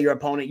you play your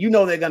opponent. You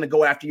know they're going to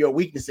go after your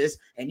weaknesses.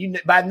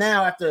 And by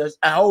now, after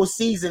a whole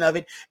season of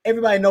it,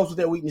 everybody knows what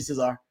their weaknesses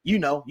are.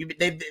 You've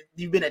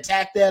been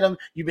attacked at them.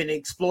 You've been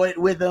exploited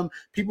with them.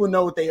 People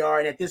know what they are.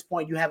 And at this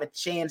point, you have a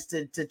chance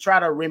to try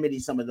to remedy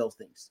some of those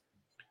things.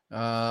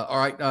 All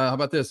right. How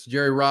about this,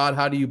 Jerry Rod?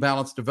 How do you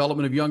balance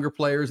development of younger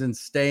players and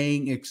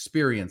staying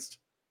experienced?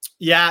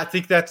 Yeah, I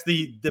think that's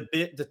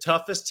the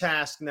toughest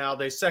task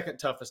nowadays, second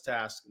toughest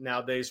task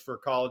nowadays for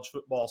college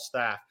football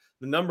staff.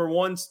 The number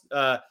one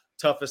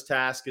toughest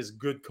task is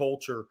good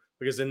culture,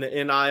 because in the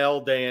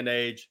NIL day and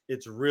age,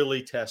 it's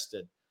really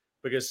tested,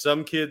 because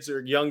some kids or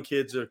young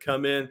kids that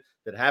come in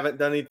that haven't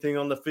done anything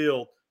on the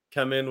field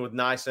come in with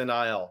nice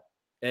NIL.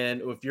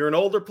 And if you're an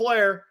older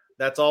player,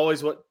 that's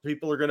always what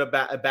people are going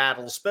to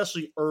battle,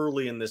 especially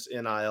early in this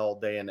NIL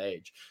day and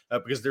age,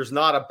 because there's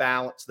not a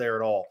balance there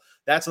at all.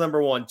 That's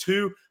number one.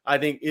 Two, I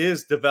think,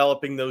 is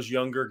developing those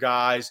younger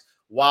guys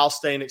while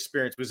staying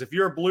experienced. Because if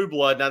you're a blue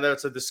blood, now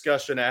that's a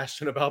discussion,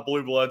 Ashton, about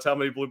blue bloods. How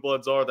many blue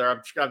bloods are there?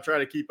 I'm trying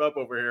to keep up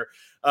over here.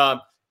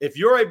 If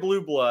you're a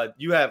blue blood,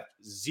 you have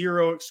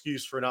zero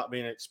excuse for not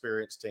being an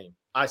experienced team.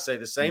 I say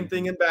the same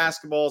thing in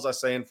basketball as I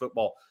say in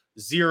football.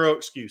 Zero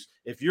excuse.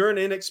 If you're an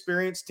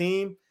inexperienced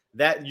team,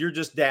 that you're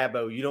just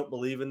Dabo. You don't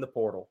believe in the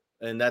portal,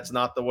 and that's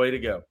not the way to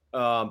go.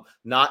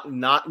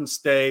 Not and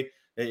stay.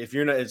 If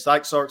you're not, it's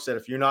like Sark said,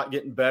 if you're not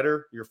getting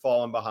better, you're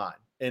falling behind.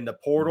 And the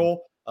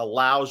portal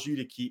allows you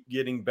to keep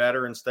getting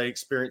better and stay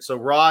experienced. So,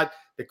 Rod,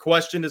 the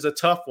question is a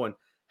tough one.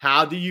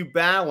 How do you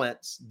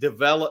balance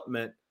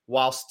development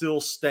while still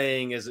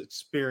staying as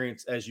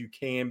experienced as you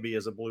can be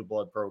as a blue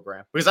blood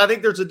program. Because I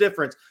think there's a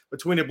difference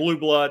between a blue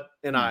blood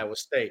and Iowa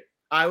State.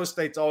 Iowa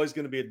State's always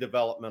going to be a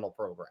developmental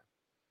program.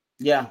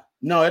 Yeah,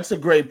 no, it's a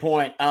great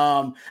point.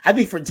 I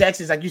think for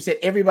Texas, like you said,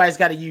 everybody's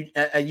got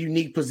a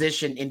unique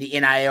position in the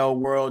NIL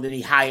world, in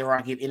the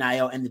hierarchy of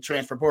NIL and the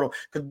transfer portal.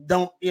 Because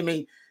don't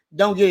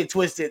get it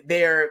twisted.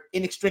 They're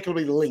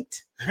inextricably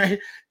linked, right?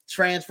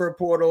 Transfer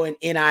portal and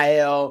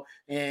NIL.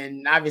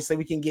 And obviously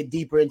we can get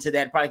deeper into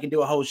that. Probably can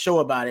do a whole show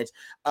about it.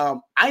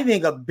 I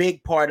think a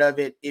big part of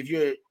it, if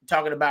you're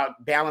talking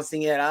about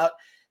balancing it out,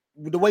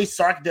 the way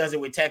Sark does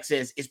it with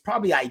Texas is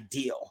probably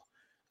ideal.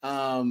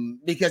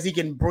 Because he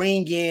can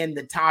bring in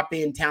the top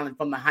end talent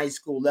from the high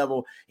school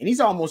level, and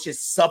he's almost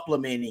just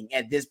supplementing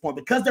at this point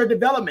because their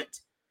development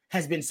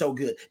has been so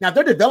good. Now, if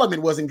their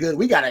development wasn't good,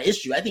 we got an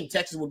issue. I think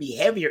Texas would be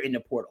heavier in the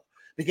portal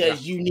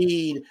because you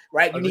need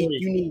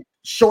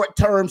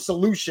short-term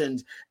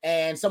solutions,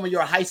 and some of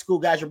your high school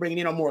guys you're bringing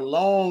in on more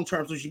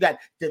long-term solutions. You got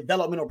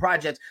developmental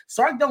projects.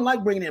 Sark don't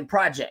like bringing in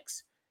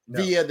projects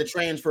via the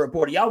transfer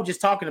portal. Y'all were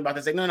just talking about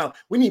this. Like, no,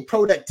 we need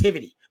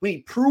productivity. We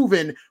need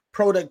proven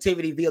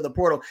productivity via the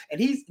portal. And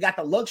he's got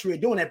the luxury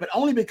of doing that, but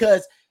only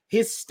because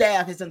his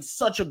staff has done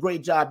such a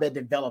great job at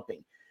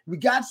developing. You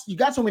got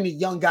so many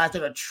young guys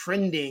that are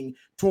trending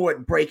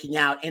toward breaking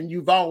out, and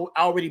you've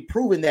already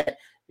proven that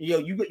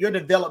your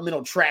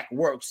developmental track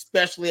works,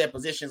 especially at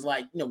positions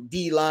like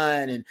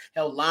D-line and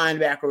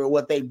linebacker or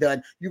what they've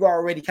done. You've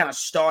already kind of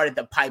started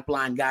the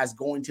pipeline guys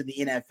going to the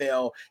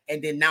NFL, and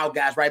then now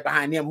guys right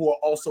behind them who are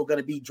also going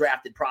to be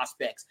drafted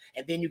prospects.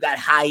 And then you got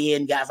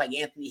high-end guys like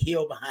Anthony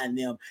Hill behind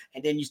them,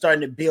 and then you're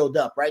starting to build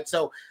up, right?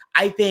 So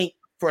I think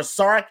for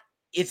Sark,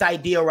 it's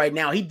ideal right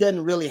now. He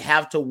doesn't really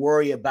have to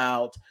worry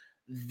about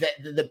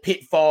the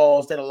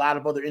pitfalls that a lot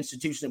of other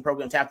institutions and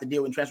programs have to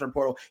deal with in transfer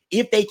portal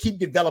if they keep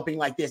developing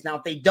like this. Now,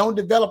 if they don't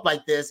develop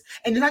like this,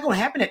 and they're not going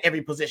to happen at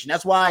every position.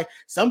 That's why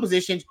some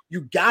positions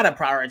you got to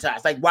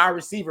prioritize. Like wide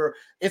receiver,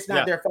 it's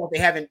not their fault they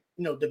haven't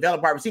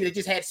developed wide receiver. They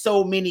just had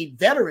so many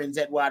veterans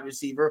at wide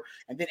receiver,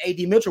 and then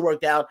A.D. Mitchell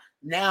worked out.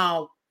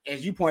 Now,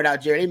 as you pointed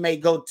out, Jerry, they may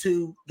go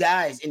 2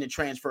 guys in the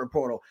transfer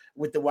portal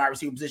with the wide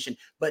receiver position.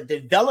 But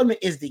development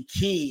is the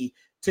key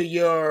to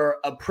your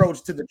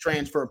approach to the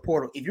transfer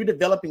portal. If you're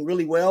developing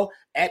really well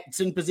at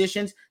some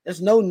positions,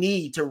 there's no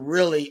need to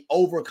really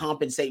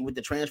overcompensate with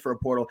the transfer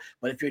portal.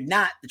 But if you're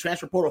not, the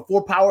transfer portal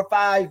for Power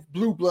 5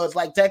 blue bloods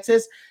like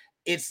Texas,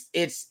 it's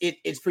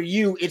for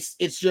you.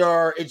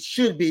 It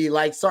should be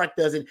like Sark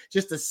does it,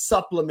 just to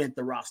supplement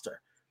the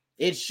roster.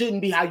 It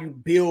shouldn't be how you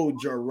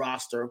build your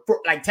roster for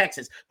like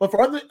Texas, but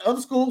for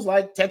other schools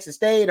like Texas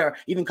State or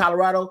even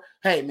Colorado,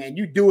 hey man,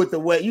 you do it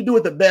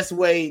the best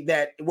way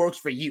that works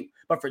for you.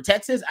 But for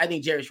Texas, I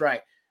think Jerry's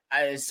right.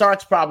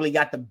 Sark's probably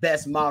got the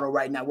best model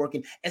right now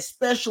working,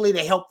 especially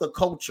to help the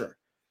culture,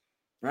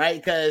 right?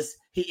 Because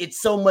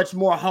it's so much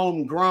more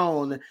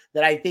homegrown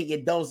that I think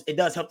it does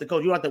help the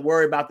coach. You don't have to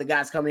worry about the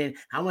guys coming in.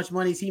 How much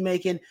money is he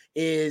making?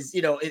 Is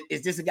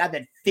this a guy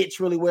that fits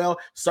really well?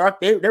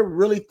 Sark, they're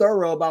really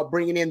thorough about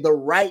bringing in the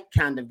right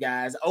kind of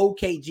guys,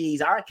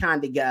 OKGs, our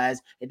kind of guys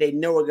that they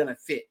know are going to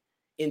fit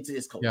into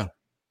this culture. Yeah.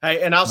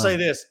 Hey, and I'll say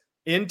this.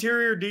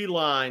 Interior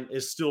D-line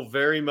is still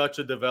very much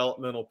a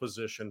developmental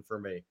position for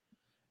me.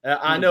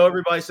 I know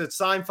everybody said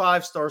sign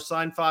 5 stars,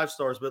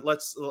 but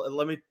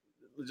let me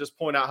just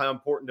point out how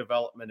important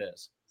development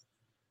is.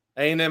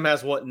 A&M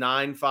has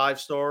 9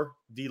 5-star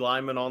D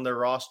linemen on their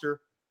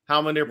roster.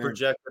 How many are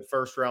projected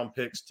first-round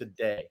picks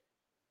today?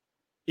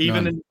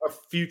 Even in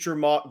future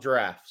mock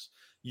drafts,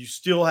 you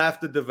still have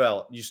to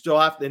develop. You still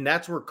have to, and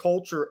that's where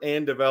culture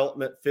and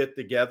development fit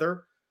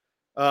together.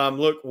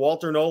 Look,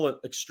 Walter Nolan,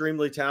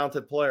 extremely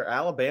talented player.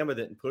 Alabama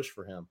didn't push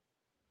for him.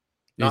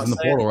 He's in the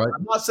portal,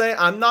 right?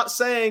 I'm not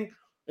saying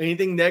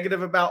anything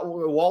negative about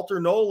Walter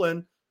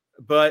Nolan,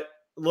 but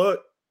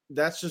look,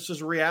 that's just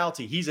his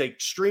reality. He's an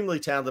extremely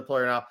talented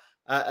player now,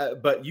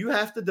 but you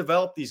have to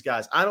develop these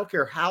guys. I don't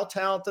care how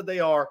talented they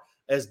are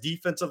as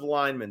defensive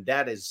linemen.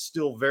 That is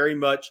still very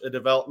much a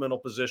developmental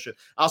position.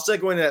 I'll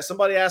segue into that.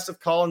 Somebody asked if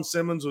Colin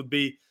Simmons would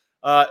be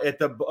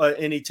at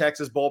any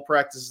Texas bowl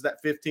practices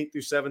that 15th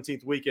through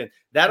 17th weekend.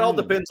 That all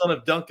depends on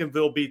if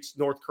Duncanville beats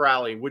North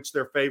Crowley, which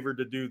they're favored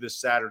to do this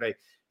Saturday.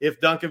 If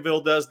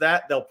Duncanville does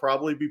that, they'll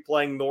probably be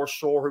playing North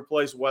Shore, who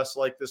plays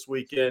Westlake this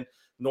weekend.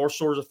 North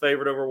Shore's a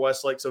favorite over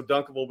Westlake, so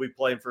Duncanville will be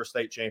playing for a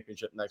state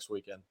championship next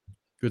weekend.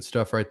 Good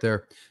stuff right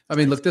there. I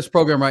mean, look, this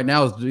program right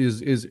now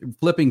is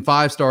flipping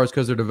 5 stars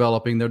because they're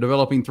developing. They're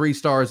developing 3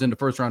 stars into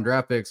first-round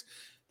draft picks.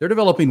 They're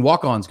developing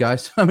walk-ons,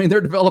 guys. I mean,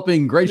 they're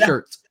developing gray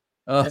shirts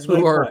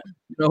who are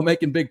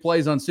making big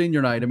plays on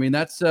senior night. I mean,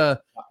 that's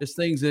this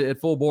thing's at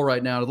full bore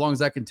right now. As long as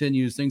that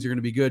continues, things are going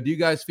to be good. Do you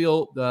guys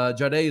feel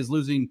Jade is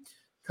losing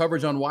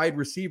coverage on wide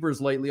receivers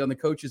lately on the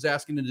coaches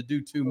asking him to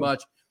do too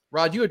much?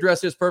 Rod, you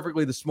addressed this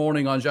perfectly this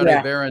morning on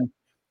Jade Barron.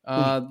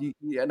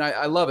 And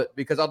I love it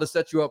because I'll just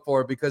set you up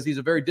for it because he's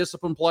a very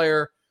disciplined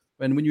player.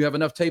 And when you have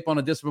enough tape on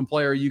a disciplined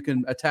player, you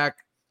can attack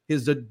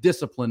his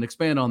discipline.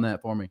 Expand on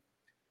that for me.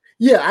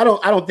 Yeah, I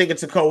don't think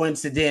it's a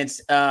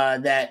coincidence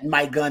that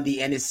Mike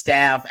Gundy and his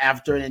staff,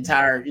 after an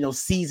entire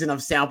season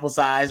of sample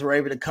size, were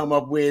able to come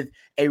up with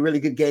a really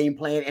good game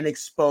plan and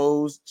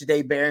expose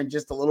Jahdae Barron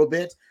just a little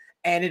bit.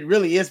 And it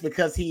really is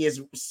because he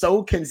is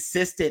so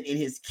consistent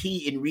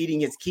in reading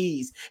his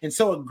keys and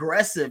so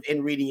aggressive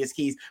in reading his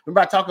keys.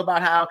 Remember, I talk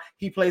about how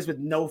he plays with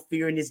no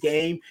fear in his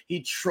game.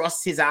 He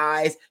trusts his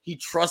eyes. He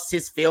trusts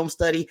his film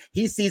study.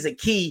 He sees a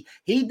key.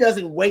 He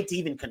doesn't wait to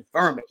even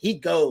confirm it. He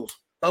goes,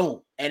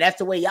 boom. And that's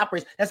the way he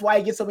operates. That's why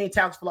he gets so many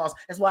tackles for loss.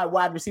 That's why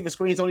wide receiver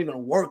screens don't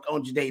even work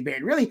on Jahdae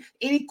Barron. Really,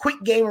 any quick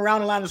game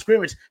around the line of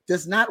scrimmage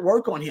does not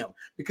work on him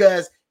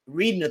because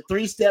reading a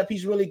 3-step,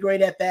 he's really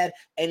great at that.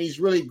 And he's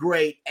really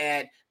great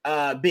at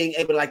being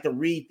able to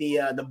read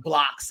the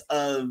blocks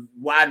of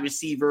wide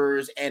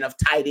receivers and of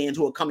tight ends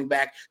who are coming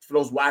back for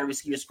those wide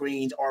receiver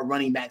screens or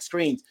running back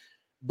screens.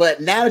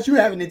 But now that you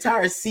have an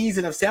entire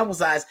season of sample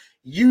size,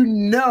 you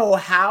know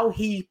how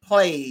he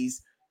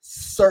plays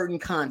certain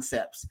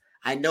concepts.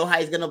 I know how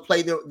he's going to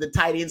play the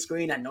tight end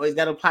screen. I know he's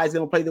going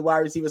to play the wide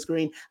receiver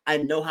screen. I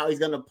know how he's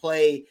going to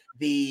play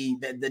the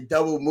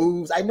double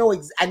moves. I know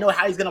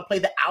how he's going to play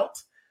the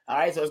out. All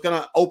right, so it's going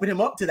to open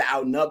him up to the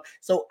out and up.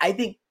 So I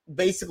think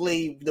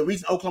basically the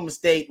reason Oklahoma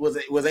State was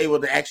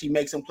able to actually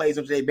make some plays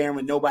on Jahdae Barron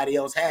when nobody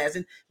else has,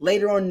 and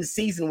later on in the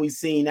season we've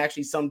seen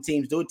actually some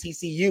teams do it.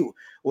 TCU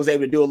was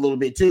able to do a little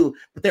bit too,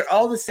 but they're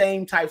all the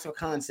same types of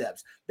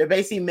concepts. They're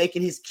basically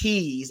making his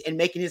keys and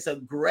making his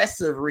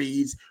aggressive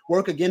reads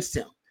work against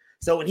him.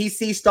 So when he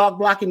sees stalk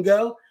block and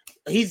go,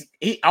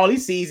 all he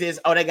sees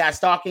is, oh, that guy's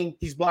stalking,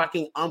 he's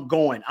blocking, I'm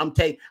going. I'm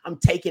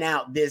taking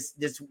out this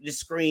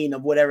screen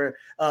of whatever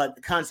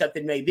the concept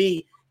it may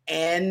be.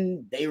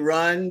 And they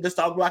run the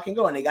stalk block and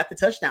go, and they got the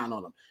touchdown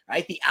on him,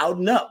 right? The out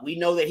and up. We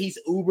know that he's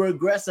uber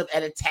aggressive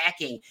at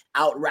attacking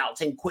out routes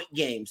and quick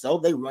games. So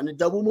they run the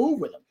double move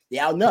with him, the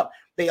out and up.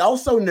 They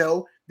also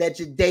know that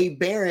Jahdae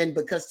Barron,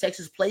 because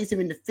Texas plays him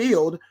in the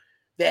field,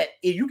 that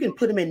if you can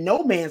put him in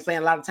no man's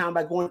land a lot of time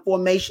by going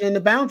formation in the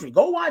boundary.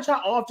 Go watch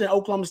how often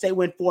Oklahoma State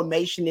went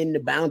formation in the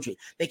boundary.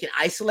 They can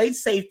isolate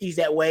safeties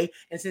that way.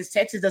 And since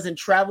Texas doesn't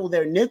travel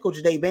their nickel,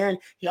 Jahdae Barron,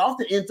 he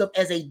often ends up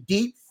as a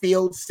deep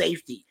field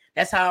safety.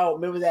 That's how,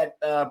 remember that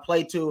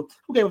play to,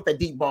 who gave up that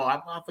deep ball?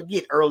 I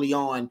forget early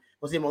on.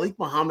 Was it Malik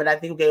Muhammad, I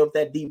think, who gave up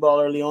that deep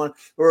ball early on?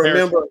 Or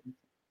remember,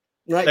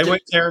 right? They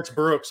went Terrence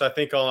Brooks, I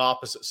think, on the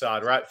opposite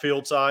side, right?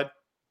 Field side.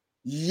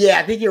 Yeah,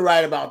 I think you're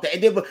right about that.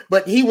 And then,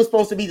 but he was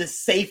supposed to be the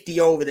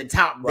safety over the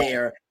top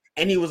there,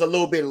 and he was a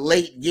little bit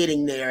late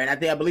getting there. And I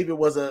believe it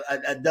was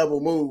a double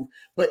move.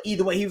 But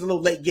either way, he was a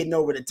little late getting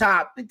over the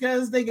top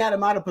because they got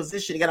him out of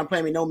position. They got him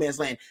playing in no man's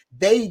land.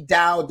 They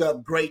dialed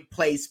up great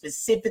plays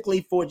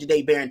specifically for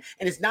Jahdae Barron.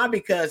 And it's not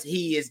because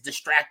he is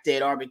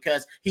distracted or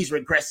because he's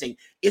regressing.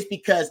 It's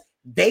because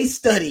they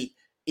studied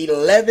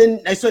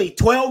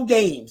 12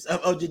 games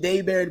of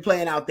Jahdae Barron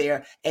playing out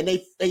there, and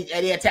they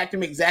attacked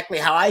him exactly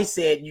how I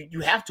said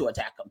you have to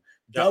attack him.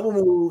 Double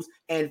moves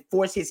and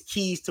force his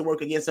keys to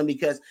work against him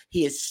because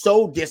he is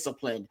so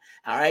disciplined.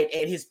 All right.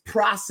 And his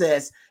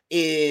process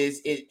is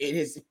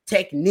his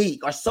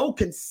technique are so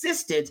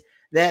consistent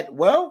that,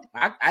 well,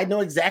 I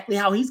know exactly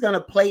how he's going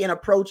to play and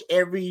approach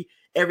every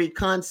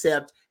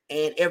concept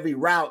and every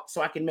route,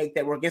 so I can make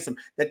that work against him.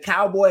 The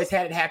Cowboys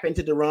had it happen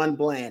to DeRon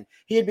Bland.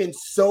 He had been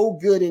so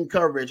good in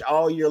coverage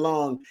all year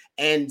long,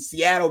 and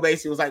Seattle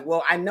basically was like,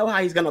 well, I know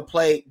how he's going to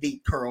play the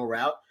curl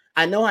route.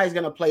 I know how he's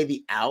going to play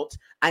the out.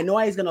 I know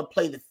how he's going to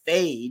play the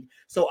fade.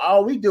 So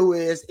all we do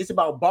is it's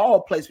about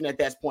ball placement at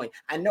that point.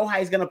 I know how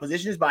he's going to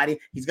position his body.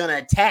 He's going to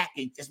attack.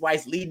 That's why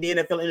he's leading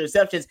the NFL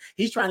interceptions.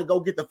 He's trying to go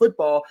get the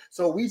football.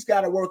 So we just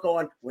got to work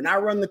on, when I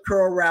run the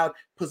curl route,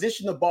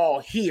 position the ball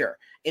here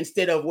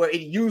instead of where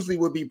it usually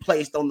would be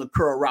placed on the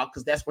curl route,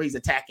 because that's where he's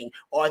attacking,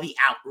 or the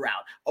out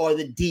route or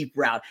the deep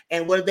route.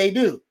 And what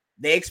do?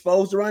 They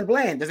exposed DeRon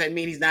Bland. Does that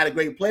mean he's not a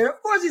great player?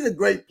 Of course he's a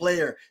great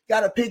player.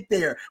 Got a pick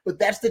there. But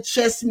that's the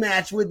chess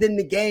match within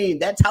the game.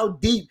 That's how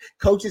deep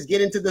coaches get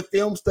into the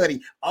film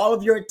study. All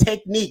of your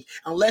technique,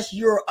 unless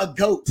you're a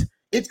GOAT,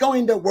 it's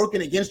going to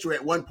working against you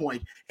at one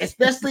point,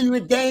 especially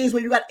with games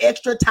where you got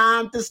extra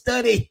time to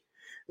study,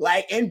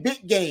 like in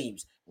big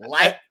games,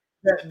 like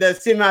the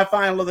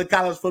semifinal of the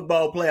college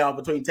football playoff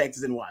between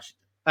Texas and Washington.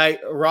 Hey,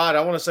 Rod,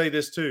 I want to say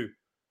this too.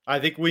 I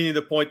think we need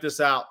to point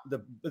this out.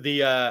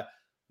 The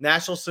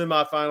national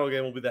semifinal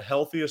game will be the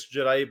healthiest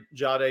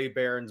Jahdae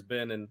Barron's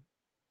been in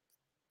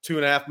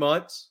 2.5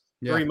 months,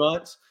 3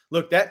 months.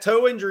 Look, that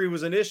toe injury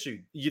was an issue.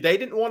 They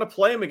didn't want to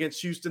play him against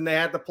Houston. They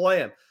had to play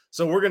him.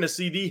 So we're going to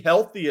see the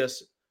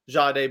healthiest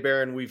Jahdae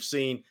Barron we've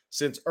seen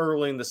since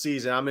early in the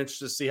season. I'm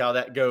interested to see how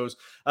that goes.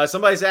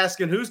 Somebody's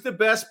asking, who's the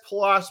best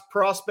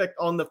prospect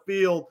on the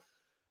field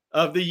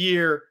of the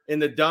year in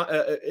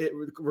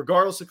the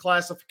regardless of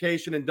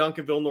classification in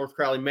Duncanville, North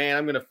Crowley? Man,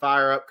 I'm going to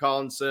fire up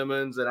Colin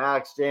Simmons and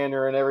Alex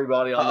Chandler and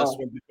everybody on this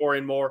one before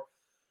and more.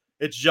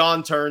 It's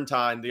John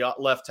Turntine, the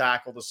left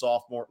tackle, the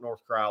sophomore at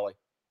North Crowley.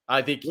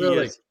 I think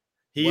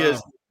he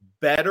is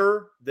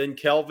better than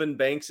Kelvin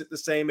Banks at the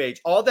same age.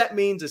 All that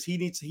means is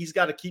he's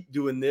got to keep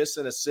doing this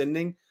and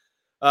ascending.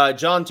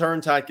 John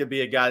Turntide could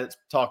be a guy that's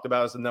talked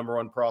about as the number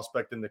one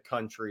prospect in the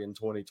country in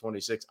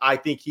 2026. I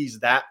think he's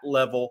that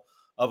level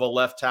of a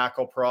left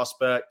tackle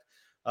prospect.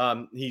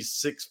 He's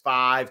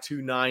 6'5",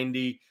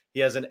 290. He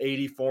has an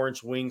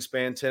 84-inch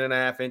wingspan,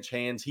 10.5-inch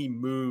hands. He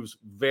moves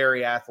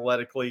very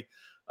athletically.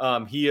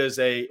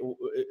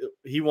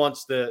 He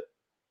wants to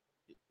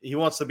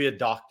be a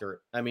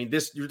doctor. I mean,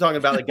 you're talking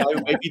about a guy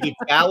who may be the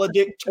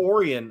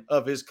valedictorian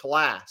of his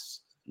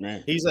class.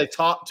 Man. He's a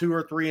top 2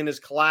 or 3 in his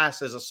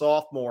class as a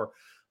sophomore.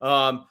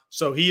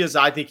 So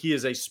I think he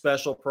is a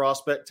special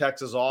prospect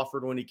Texas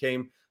offered when he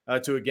came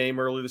to a game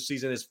early this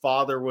season. His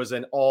father was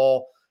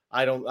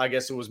I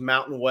guess it was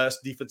Mountain West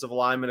defensive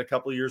lineman a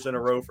couple of years in a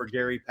row for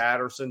Gary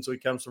Patterson. So he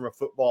comes from a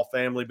football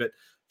family, but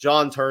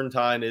John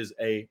Turntine is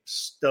a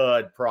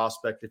stud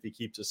prospect if he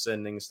keeps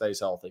ascending and stays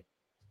healthy.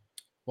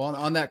 Well,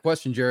 on that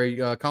question, Jerry,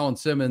 Colin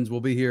Simmons will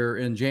be here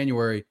in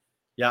January.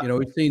 Yeah. You know,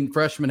 we've seen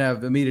freshmen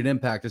have immediate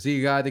impact. Is he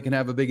a guy that can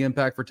have a big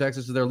impact for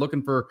Texas? So they're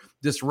looking for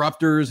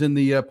disruptors in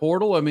the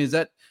portal. I mean, is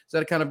that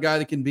a kind of guy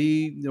that can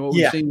be, what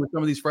we've seen with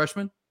some of these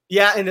freshmen?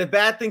 Yeah, and the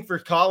bad thing for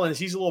Colin is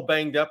he's a little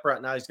banged up right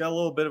now. He's got a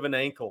little bit of an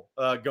ankle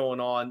going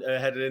on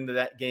headed into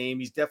that game.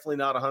 He's definitely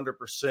not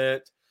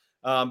 100%.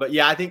 But,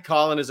 yeah, I think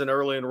Colin is an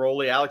early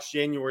enrollee. Alex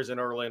January is an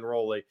early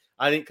enrollee.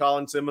 I think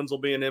Colin Simmons will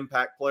be an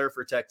impact player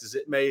for Texas.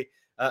 It may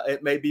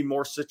be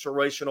more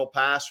situational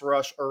pass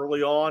rush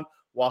early on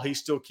while he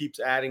still keeps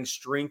adding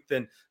strength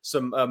and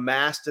some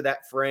mass to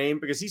that frame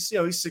because he's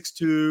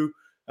 6'2",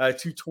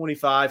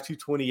 225,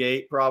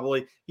 228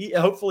 probably.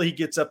 Hopefully he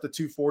gets up to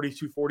 240,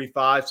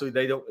 245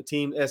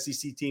 so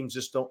SEC teams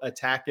just don't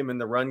attack him in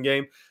the run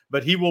game.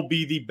 But he will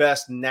be the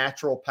best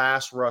natural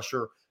pass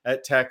rusher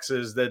at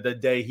Texas the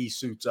day he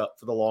suits up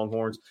for the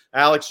Longhorns.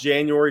 Alex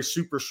January,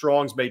 super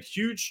strong, has made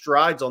huge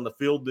strides on the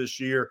field this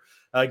year,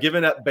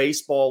 giving up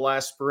baseball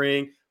last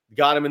spring,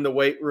 got him in the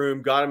weight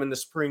room, got him in the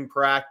spring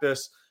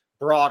practice,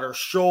 broader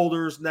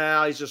shoulders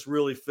now. He's just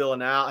really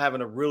filling out,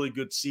 having a really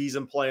good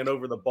season playing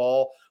over the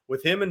ball.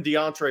 With him and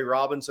DeAndre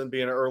Robinson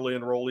being early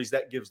enrollees,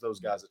 that gives those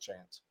guys a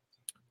chance.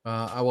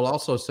 I will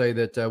also say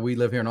that we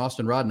live here in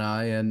Austin, Rod and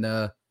I,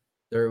 and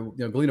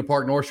Galena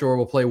Park North Shore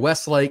will play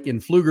Westlake in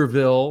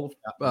Pflugerville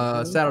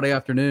Saturday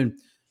afternoon.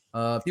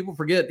 People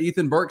forget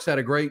Ethan Burks had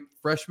a great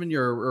freshman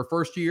year or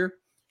first year.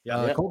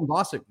 Colton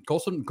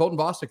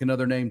Bostic,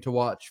 another name to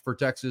watch for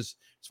Texas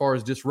as far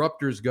as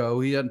disruptors go.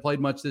 He hadn't played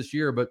much this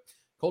year, but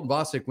Colton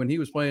Bostic, when he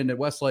was playing at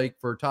Westlake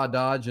for Todd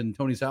Dodge and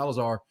Tony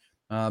Salazar,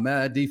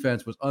 that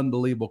defense was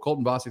unbelievable.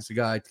 Colton Bostic's a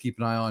guy to keep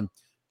an eye on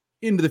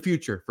into the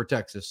future for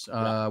Texas,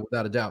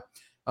 without a doubt.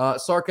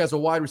 Sark has a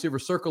wide receiver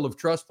circle of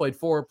trust, played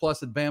 4+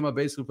 at Bama,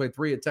 basically played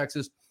 3 at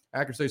Texas.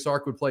 Accurate say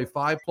Sark would play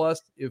 5+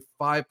 if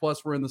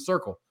 5+ were in the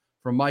circle.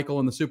 From Michael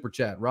in the super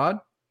chat. Rod?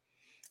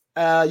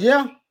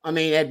 Yeah. I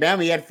mean, at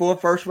Bama, he had 4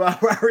 first-round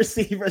wide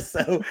receivers,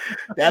 so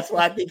that's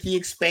why I think he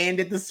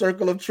expanded the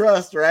circle of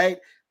trust, right?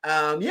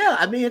 I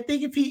mean, I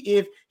think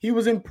if he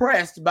was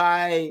impressed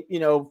by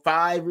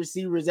 5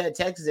 receivers at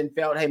Texas and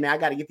felt, hey man, I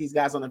got to get these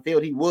guys on the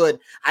field, he would.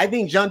 I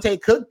think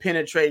Jonte Cook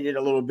penetrated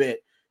a little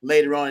bit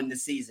later on in the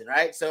season,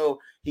 right?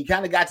 So he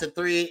kind of got to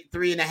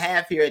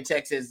 3.5 here at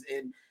Texas,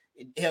 and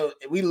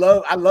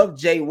I love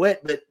Jay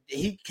Witt, but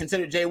he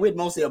considered Jay Witt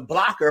mostly a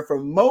blocker for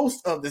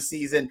most of the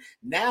season.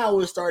 Now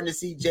we're starting to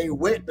see Jay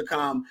Witt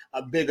become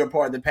a bigger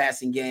part of the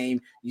passing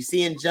game. You're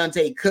seeing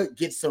Jonte Cook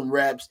get some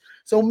reps.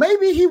 So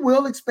maybe he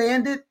will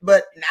expand it,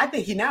 but I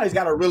think he's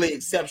got a really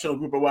exceptional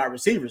group of wide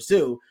receivers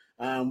too,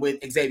 with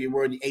Xavier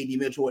Ward, A.D.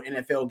 Mitchell,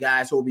 NFL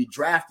guys who will be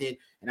drafted.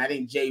 And I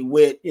think Jay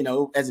Witt,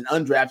 as an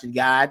undrafted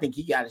guy, I think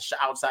he got an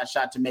outside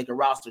shot to make a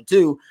roster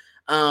too.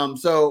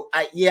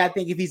 I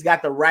think if he's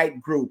got the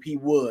right group, he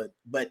would.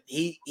 But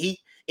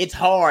it's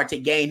hard to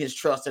gain his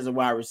trust as a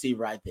wide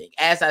receiver, I think.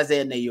 As I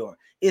said in New York,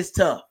 it's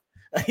tough.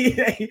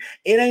 It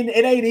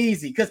ain't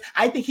easy because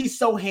I think he's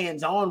so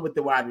hands-on with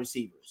the wide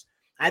receivers.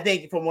 I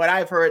think from what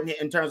I've heard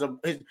in terms of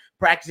his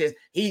practices,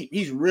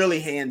 he's really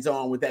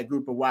hands-on with that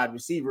group of wide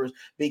receivers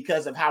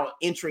because of how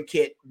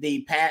intricate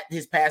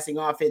his passing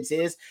offense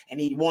is, and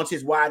he wants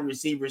his wide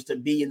receivers to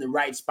be in the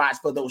right spots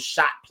for those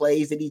shot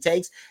plays that he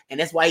takes, and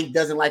that's why he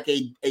doesn't like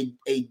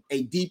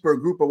a deeper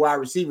group of wide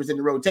receivers in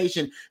the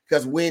rotation,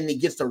 because when he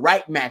gets the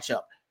right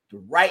matchup, the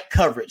right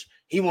coverage,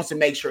 he wants to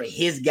make sure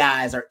his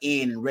guys are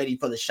in and ready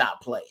for the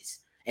shot plays.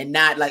 And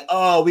not like,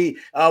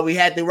 we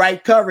had the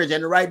right coverage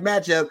and the right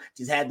matchup,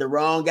 just had the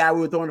wrong guy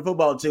we were throwing the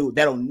football to.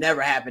 That'll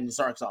never happen in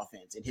Sark's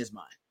offense, in his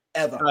mind,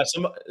 ever.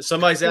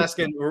 Somebody's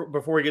asking,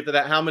 before we get to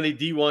that, how many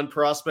D1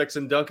 prospects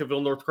in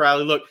Duncanville, North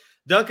Crowley? Look,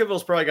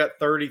 Duncanville's probably got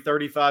 30,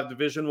 35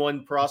 Division I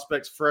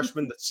prospects,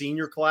 freshmen, the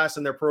senior class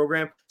in their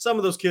program. Some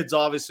of those kids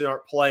obviously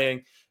aren't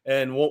playing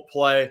and won't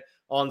play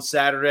on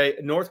Saturday.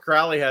 North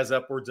Crowley has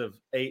upwards of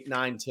 8,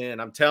 9, 10.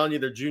 I'm telling you,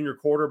 their junior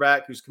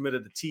quarterback who's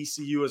committed to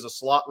TCU as a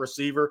slot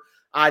receiver,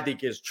 I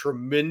think is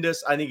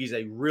tremendous. I think he's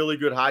a really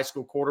good high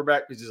school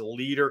quarterback because he's a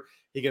leader.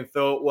 He can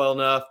throw it well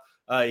enough.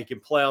 He can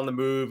play on the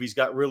move. He's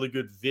got really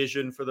good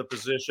vision for the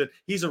position.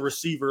 He's a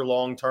receiver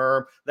long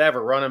term. They have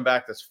a running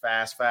back that's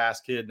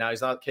fast kid. Now,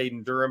 he's not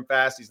Caden Durham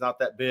fast. He's not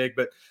that big,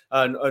 but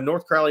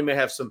North Crowley may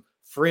have some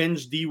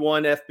fringe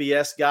D1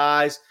 FBS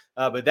guys,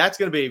 but that's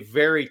going to be a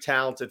very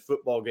talented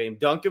football game.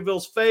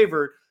 Duncanville's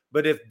favored,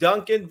 but if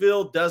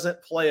Duncanville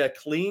doesn't play a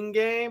clean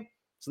game,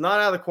 it's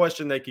not out of the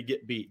question they could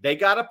get beat. They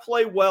got to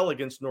play well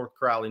against North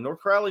Crowley. North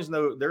Crowley's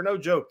they're no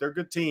joke. They're a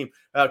good team.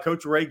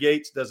 Coach Ray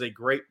Gates does a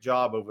great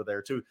job over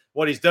there too.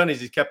 What he's done is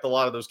he's kept a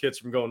lot of those kids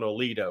from going to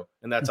Aledo,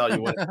 and that's how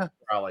you win North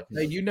Crowley.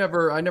 Hey,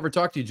 I never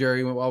talked to you,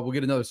 Jerry. We'll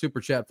get another super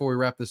chat before we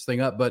wrap this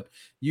thing up. But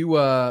you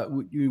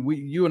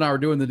and I were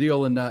doing the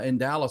deal in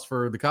Dallas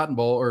for the Cotton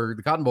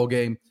Bowl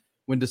game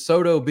when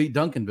DeSoto beat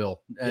Duncanville,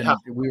 and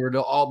we were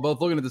both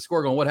looking at the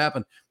score going, what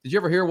happened? Did you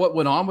ever hear what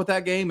went on with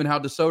that game and how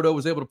DeSoto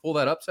was able to pull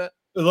that upset?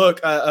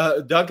 Look,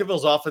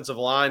 Duncanville's offensive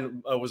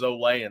line was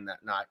Olaying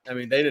that night. I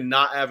mean, they did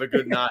not have a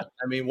good night.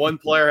 I mean, one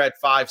player had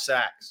 5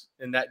 sacks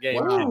in that game.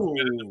 Wow.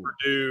 Purdue,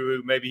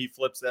 who maybe he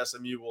flips to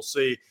SMU, we'll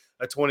see.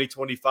 A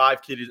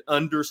 2025 kid, is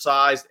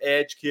undersized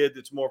edge kid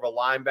that's more of a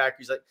linebacker.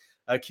 He's like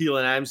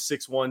Keelan Adams,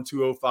 6'1",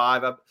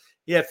 205.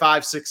 He had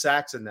 5-6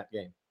 sacks in that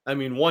game. I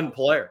mean, one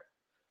player.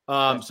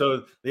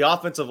 So the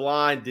offensive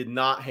line did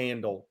not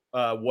handle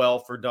well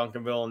for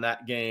Duncanville in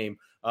that game.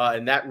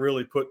 And that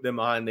really put them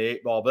behind the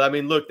 8 ball. But, I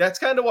mean, look, that's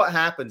kind of what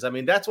happens. I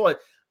mean, that's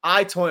what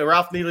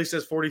Ralph Neely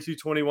says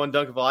 42-21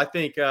 Duncanville. I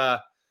think,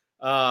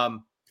 I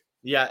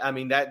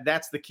mean,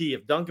 that's the key.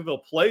 If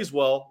Duncanville plays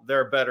well,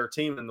 they're a better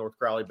team than North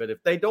Crowley. But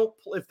if they don't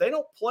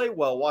play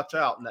well, watch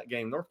out in that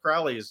game. North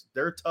Crowley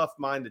they're a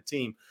tough-minded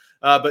team.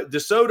 But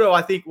DeSoto,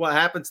 I think what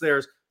happens there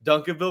is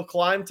Duncanville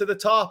climbed to the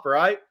top,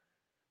 right?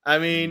 I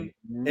mean,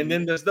 and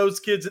then there's those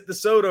kids at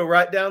DeSoto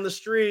right down the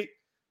street.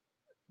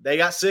 They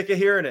got sick of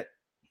hearing it.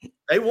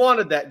 They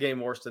wanted that game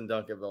worse than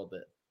Duncanville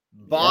did.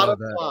 Bottom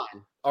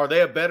line, are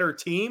they a better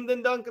team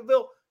than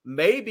Duncanville?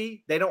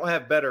 Maybe. They don't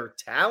have better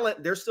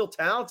talent. They're still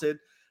talented,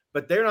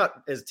 but they're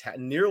not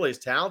nearly as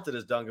talented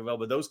as Duncanville.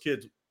 But those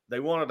kids, they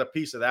wanted a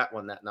piece of that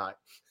one that night.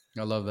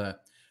 I love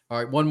that. All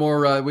right, one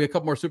more. We have a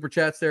couple more super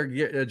chats there.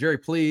 Jerry,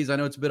 please. I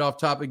know it's a bit off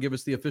topic. Give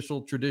us the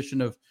official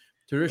traditional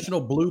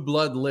blue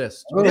blood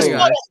list.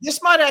 This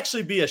might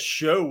actually be a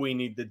show we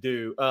need to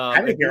do.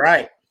 I think you're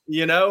right.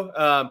 You know,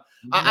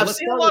 I've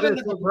seen a lot of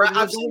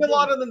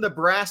the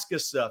Nebraska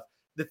stuff.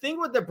 The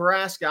thing with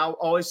Nebraska, I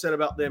always said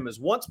about them is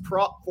once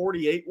Prop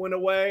 48 went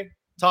away,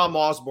 Tom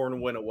Osborne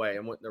went away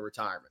and went into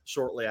retirement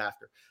shortly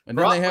after. And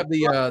then they have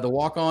the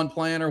walk-on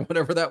plan or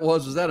whatever that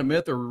was. Is that a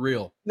myth or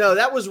real? No,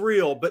 that was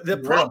real. But the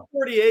Prop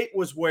 48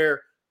 was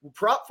where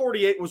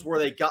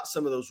they got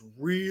some of those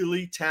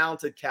really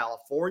talented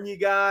California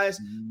guys,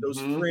 those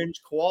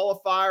fringe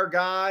qualifier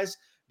guys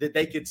that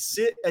they could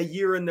sit a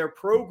year in their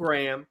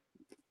program.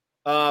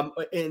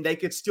 And they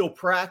could still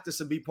practice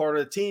and be part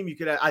of the team.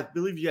 I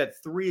believe you had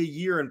 3 a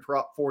year in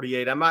Prop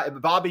 48.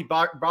 Bobby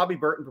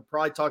Burton would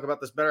probably talk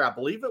about this better. I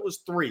believe it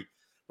was 3.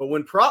 But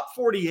when Prop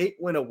 48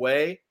 went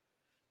away,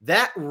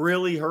 that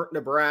really hurt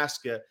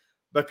Nebraska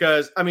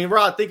because, I mean,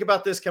 Rod, think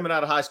about this coming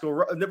out of high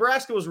school.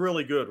 Nebraska was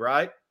really good,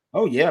 right?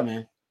 Oh, yeah,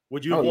 man.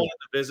 Would you have wanted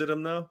to visit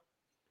them, though?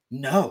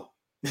 No.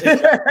 There's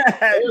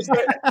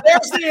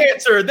the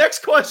answer.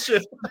 Next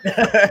question.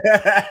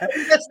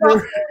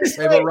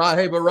 But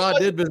Rod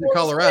did visit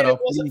Colorado. It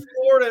wasn't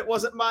Florida. It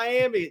wasn't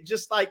Miami.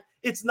 Just like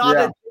it's not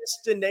a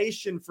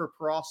destination for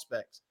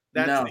prospects.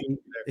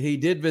 He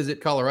did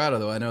visit Colorado,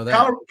 though. I know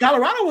that.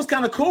 Colorado was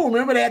kind of cool.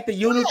 Remember they had the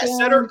uniform.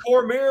 Senator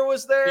Cormier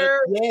was there.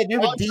 Yeah,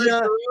 remember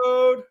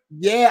Dion?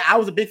 Yeah, I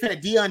was a big fan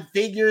of Dion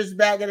Figures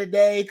back in the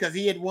day because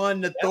he had won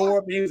the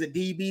Thorpe and he was a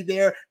DB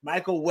there.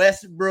 Michael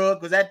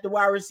Westbrook, was that the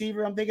wide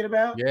receiver I'm thinking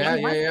about?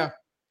 Yeah.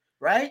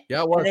 Right?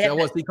 Yeah, it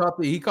was. He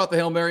caught the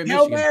Hail Mary.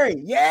 Hail Mary,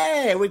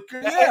 yeah.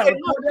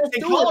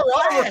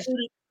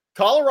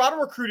 Colorado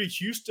recruited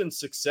Houston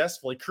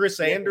successfully.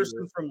 Chris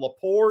Anderson from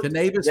LaPorte.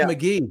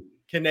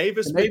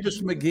 Canavis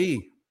McGee.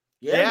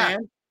 Yeah,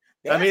 man.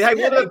 I mean,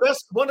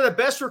 one of the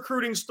best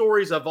recruiting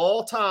stories of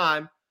all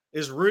time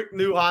is Rick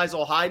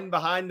Neuheisel hiding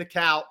behind the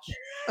couch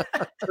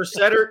for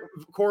Cedric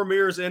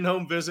Cormier's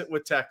in-home visit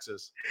with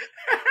Texas.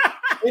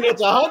 And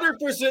it's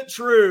 100%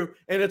 true,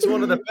 and it's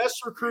one of the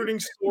best recruiting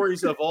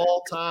stories of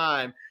all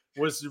time.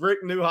 Was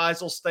Rick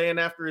Neuheisel staying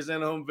after his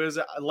in-home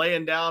visit,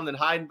 laying down and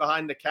hiding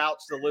behind the couch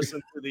to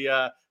listen to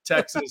the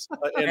Texas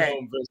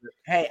in-home visit?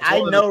 Hey, I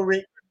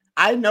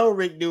know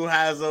Rick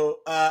Neuheisel,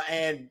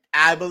 and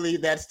I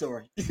believe that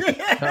story.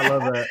 I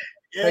love that.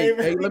 Hey,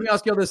 let me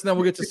ask you this, and then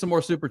we'll get to some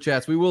more super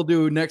chats. We will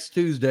do next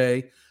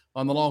Tuesday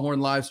on the Longhorn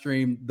live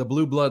stream the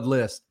blue blood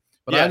list.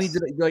 But I need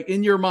to, like,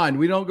 in your mind,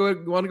 we want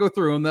to go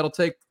through them. That'll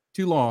take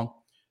too long.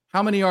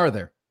 How many are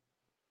there?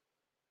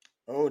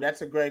 Oh,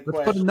 that's a great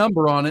question. Let's put a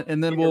number on it,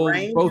 and then we'll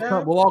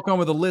all come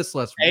with a list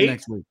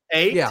next week.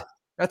 8? Yeah,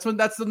 that's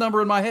the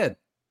number in my head.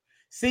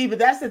 See, but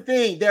that's the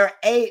thing. There are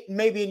 8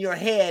 maybe in your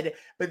head,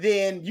 but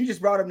then you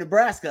just brought up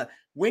Nebraska.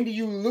 When do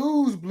you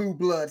lose blue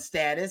blood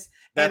status?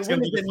 That's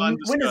going to be a fun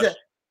discussion.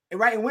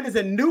 When does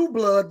a new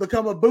blood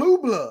become a blue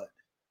blood?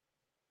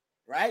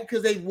 right?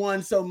 Because they've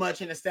won so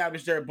much and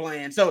established their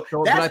brand. So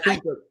but I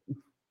think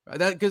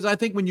because I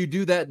think when you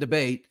do that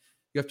debate,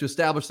 you have to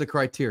establish the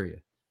criteria.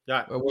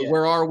 Yeah.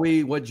 Where are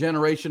we? What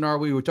generation are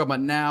we? We're talking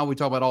about now. We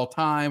talk about all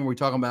time. We're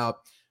talking about,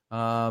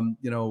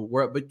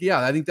 where. But yeah,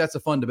 I think that's a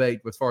fun debate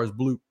as far as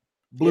blue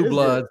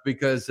bloods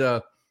because,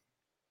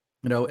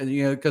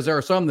 because there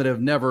are some that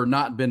have never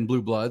not been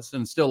blue bloods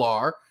and still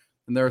are,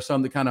 and there are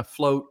some that kind of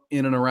float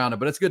in and around it.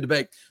 But it's a good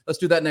debate. Let's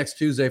do that next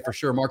Tuesday for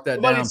sure. Mark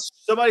that down.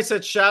 Somebody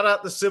said shout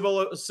out to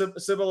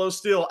Cibolo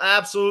Steel.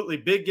 Absolutely,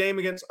 big game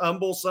against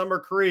Humble Summer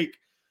Creek.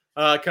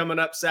 Coming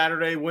up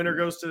Saturday, winner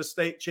goes to the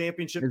state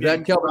championship. Is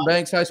that Kelvin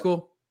Banks High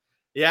School?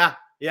 Yeah.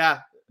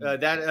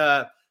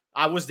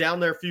 I was down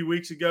there a few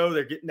weeks ago.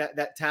 They're getting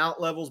that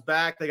talent levels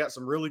back. They got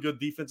some really good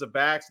defensive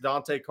backs.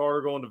 Dante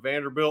Carter going to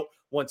Vanderbilt.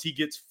 Once he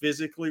gets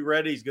physically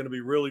ready, he's going to be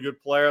a really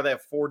good player. They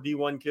have 4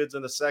 D1 kids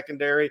in the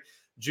secondary.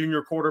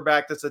 Junior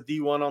quarterback that's a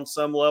D1 on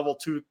some level.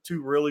 Two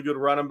really good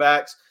running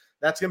backs.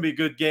 That's going to be a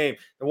good game.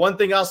 The one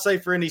thing I'll say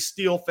for any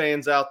Steel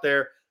fans out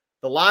there,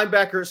 the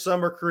linebacker at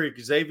Summer Creek,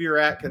 Xavier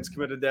Atkins,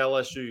 committed to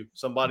LSU.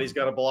 Somebody's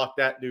got to block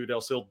that dude,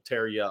 else he'll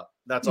tear you up.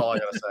 That's all I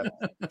got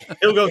to say.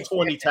 He'll go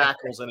 20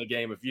 tackles in a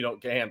game if you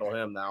don't handle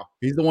him now.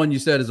 He's the one you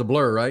said is a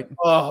blur, right?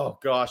 Oh,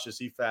 gosh, is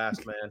he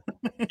fast, man.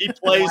 He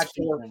plays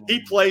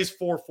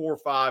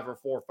 4.45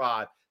 or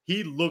 4.5.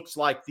 He looks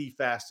like the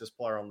fastest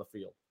player on the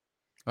field.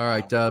 All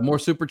right, more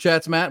super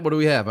chats, Matt. What do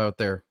we have out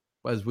there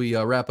as we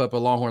wrap up a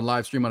Longhorn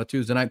live stream on a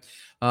Tuesday night?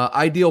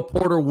 Ideal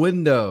Porter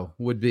window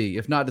would be,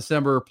 if not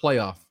December,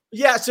 playoff.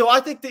 Yeah, so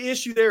I think the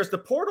issue there is the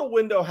portal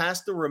window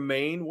has to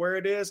remain where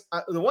it is.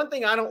 The one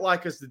thing I don't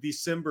like is the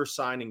December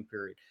signing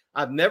period.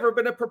 I've never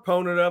been a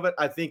proponent of it.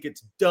 I think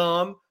it's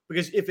dumb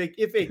because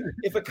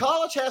if a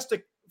college has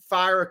to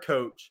fire a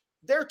coach,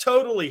 they're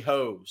totally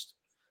hosed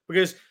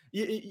because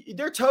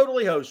they're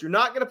totally hosed. You're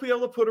not going to be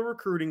able to put a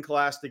recruiting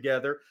class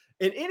together.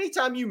 And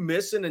anytime you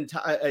miss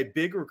a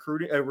big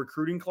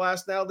recruiting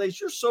class nowadays,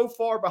 you're so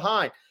far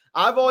behind.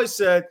 I've always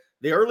said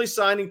the early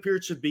signing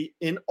period should be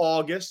in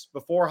August,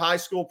 before high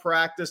school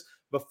practice,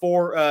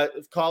 before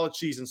college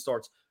season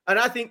starts. And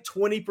I think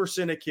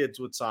 20% of kids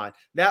would sign.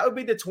 That would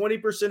be the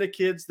 20% of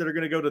kids that are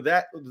going to go to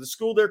the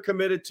school they're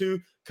committed to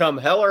come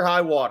hell or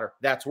high water.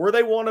 That's where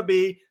they want to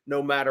be,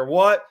 no matter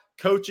what.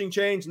 Coaching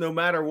change, no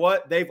matter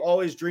what. They've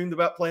always dreamed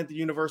about playing at the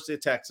University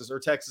of Texas or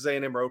Texas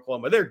A&M or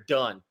Oklahoma. They're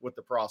done with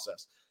the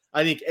process.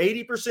 I think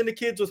 80% of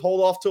kids would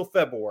hold off till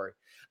February.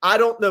 I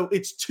don't know.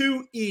 It's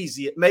too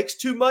easy. It makes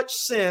too much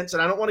sense,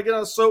 and I don't want to get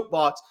on a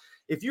soapbox.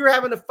 If you're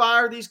having to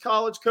fire these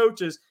college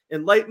coaches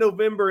in late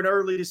November and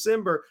early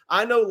December,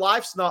 I know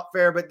life's not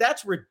fair, but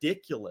that's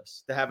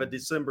ridiculous to have a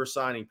December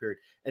signing period.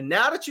 And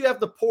now that you have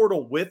the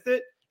portal with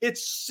it,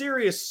 it's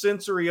serious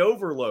sensory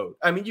overload.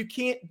 I mean, you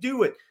can't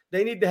do it.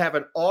 They need to have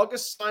an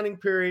August signing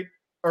period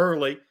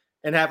early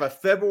and have a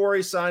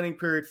February signing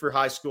period for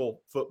high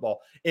school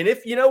football. And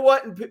if you know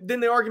what, then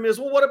the argument is,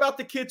 well, what about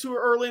the kids who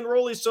are early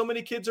enrollees? So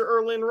many kids are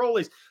early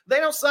enrollees. They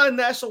don't sign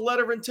national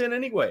letter of intent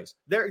anyways.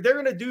 They're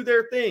going to do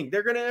their thing.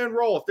 They're going to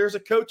enroll. If there's a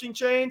coaching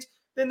change,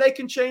 then they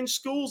can change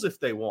schools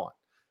if they want.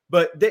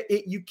 But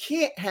you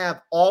can't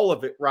have all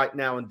of it right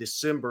now in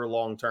December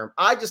long-term.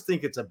 I just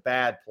think it's a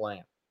bad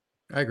plan.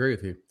 I agree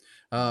with you.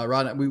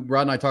 Rod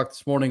and I talked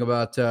this morning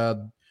about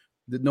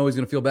no, he's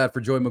going to feel bad for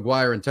Joey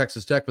McGuire and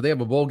Texas Tech, but they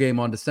have a bowl game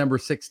on December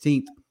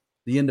 16th,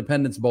 the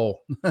Independence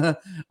Bowl.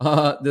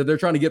 They're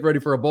trying to get ready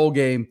for a bowl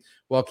game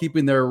while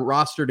keeping their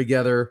roster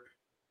together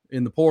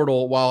in the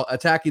portal, while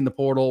attacking the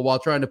portal, while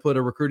trying to put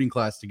a recruiting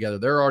class together.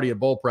 They're already at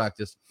bowl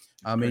practice.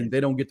 I mean, they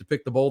don't get to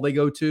pick the bowl they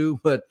go to,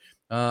 but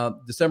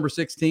December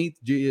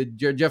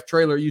 16th, Jeff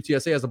Traylor at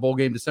UTSA has a bowl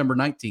game December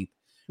 19th.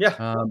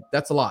 Yeah.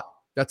 That's a lot.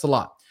 That's a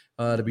lot.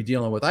 To be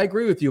dealing with. I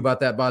agree with you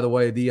about that, by the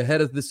way, the ahead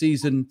of the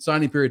season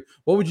signing period.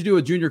 What would you do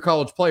with junior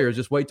college players?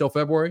 Just wait till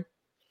February?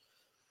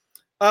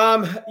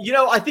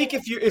 I think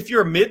if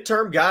you're a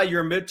midterm guy,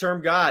 you're a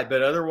midterm guy,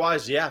 but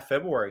otherwise, yeah,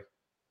 February.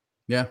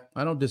 Yeah,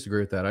 I don't disagree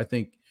with that. I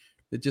think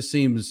it just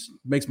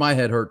makes my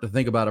head hurt to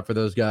think about it for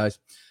those guys.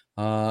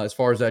 As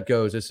far as that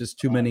goes, it's just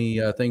too many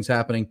things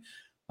happening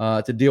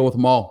to deal with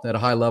them all at a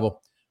high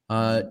level.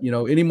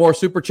 Any more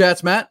super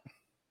chats, Matt?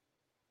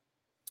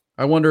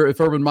 I wonder if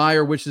Urban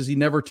Meyer wishes he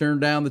never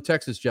turned down the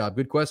Texas job.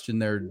 Good question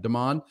there,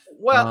 Damon.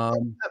 Well,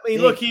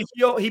 look,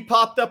 he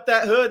popped up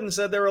that hood and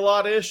said there were a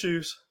lot of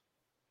issues.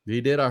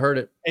 He did. I heard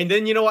it. And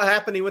then you know what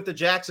happened? He went to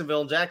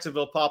Jacksonville, and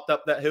Jacksonville popped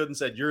up that hood and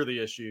said, "You're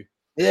the issue."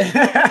 Yeah,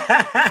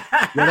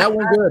 that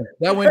went good.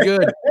 That went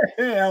good.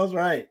 Yeah, that was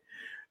right.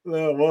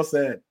 Well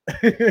said.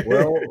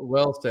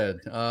 well said.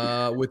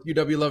 With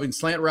UW loving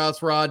slant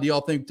routes, Rod, do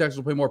y'all think Texas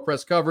will play more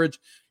press coverage?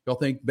 Y'all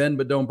think bend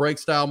but don't break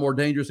style more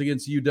dangerous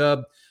against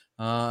UW?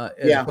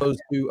 As opposed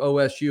to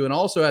OSU. And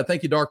also,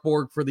 thank you,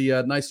 Darkborg, for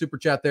the nice super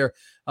chat there.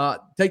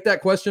 Take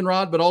that question,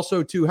 Rod, but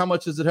also, too, how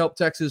much does it help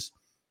Texas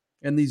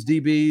and these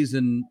DBs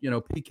and,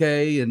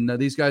 PK and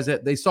these guys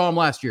that they saw them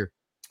last year?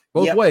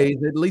 Both ways.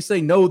 At least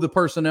they know the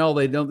personnel.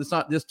 They don't. It's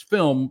not just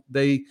film.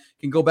 They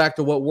can go back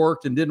to what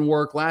worked and didn't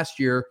work last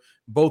year.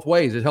 Both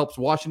ways. It helps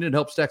Washington. It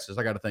helps Texas,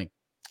 I got to think.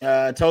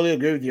 Totally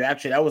agree with you.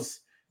 Actually, that was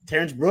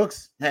Terrence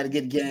Brooks had a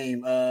good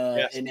game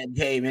Yes. in that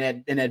game,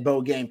 in that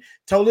bowl game.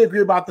 Totally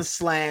agree about the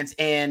slants.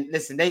 And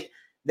listen,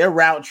 their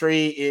route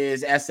tree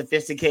is as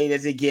sophisticated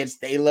as it gets.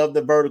 They love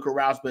the vertical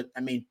routes, but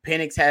I mean,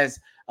 Penix has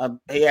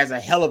a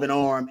hell of an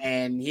arm,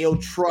 and he'll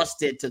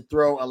trust it to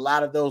throw a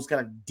lot of those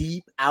kind of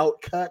deep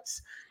out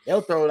cuts.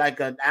 They'll throw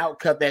like an out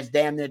cut that's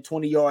damn near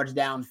 20 yards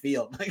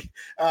downfield.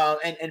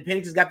 And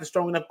Penix has got the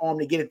strong enough arm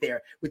to get it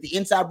there. With the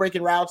inside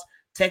breaking routes,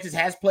 Texas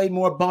has played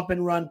more bump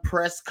and run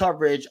press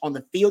coverage on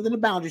the field and the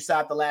boundary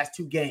side the last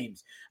 2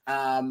 games.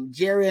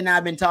 Jerry and I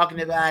have been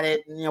talking about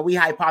it. You know, we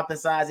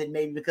hypothesize it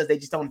maybe because they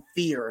just don't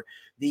fear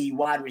the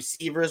wide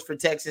receivers for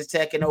Texas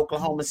Tech and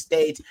Oklahoma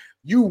State.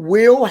 You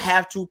will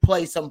have to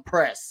play some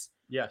press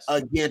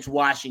against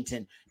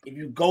Washington. If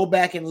you go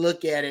back and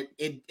look at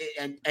it,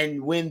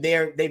 and when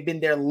they've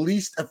been their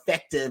least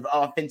effective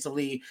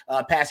offensively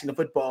passing the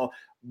football,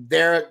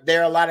 there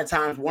are a lot of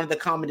times one of the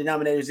common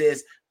denominators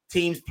is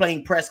teams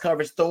playing press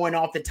coverage, throwing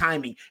off the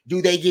timing.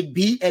 Do they get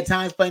beat at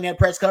times playing that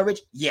press coverage?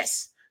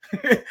 Yes.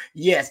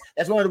 Yes.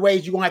 That's one of the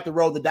ways you're going to have to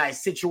roll the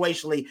dice.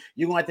 Situationally,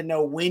 you're going to have to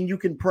know when you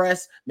can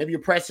press. Maybe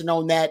you're pressing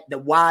on the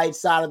wide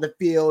side of the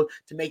field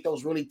to make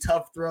those really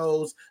tough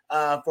throws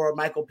for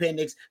Michael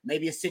Penix.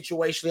 Maybe it's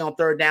situationally on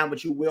third down,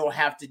 but you will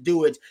have to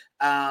do it.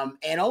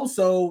 And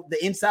also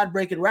the inside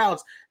breaking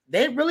routes.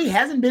 That really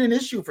hasn't been an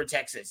issue for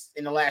Texas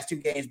in the last 2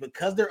 games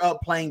because they're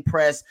up playing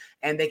press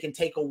and they can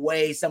take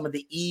away some of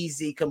the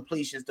easy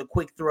completions, the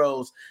quick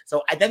throws.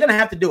 So they're going to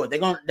have to do it.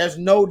 There's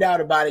no doubt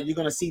about it. You're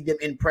going to see them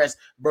in press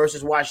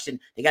versus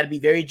Washington. They got to be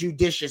very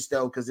judicious,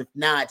 though, because if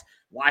not,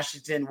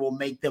 Washington will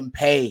make them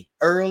pay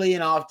early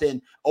and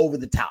often over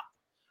the top.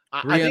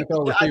 I think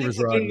the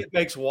thing that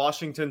makes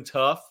Washington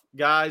tough,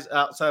 guys,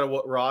 outside of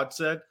what Rod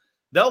said,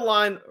 they'll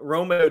line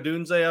Romeo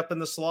Odunze up in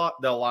the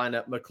slot. They'll line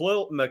up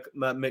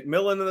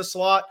McMillan in the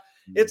slot.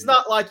 It's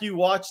not like you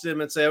watch them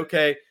and say,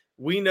 okay,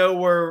 we know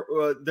where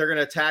they're going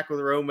to attack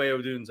with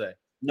Romeo Odunze.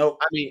 Nope.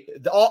 I mean,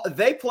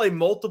 they play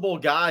multiple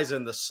guys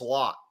in the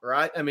slot,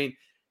 right? I mean,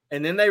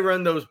 and then they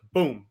run those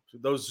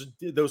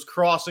those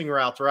crossing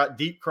routes, right?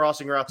 Deep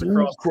crossing routes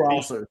across.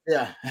 Crosser.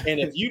 Yeah.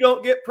 And if you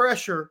don't get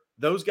pressure,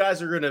 those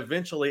guys are going to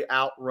eventually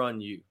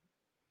outrun you.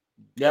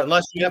 Yeah,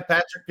 unless you have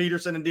Patrick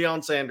Peterson and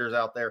Deion Sanders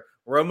out there.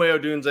 Romeo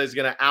Odunze is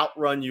going to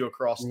outrun you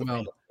across the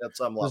field at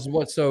some level. This is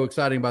what's so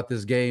exciting about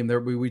this game.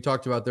 We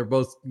talked about they're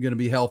both going to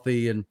be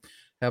healthy and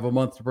have a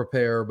month to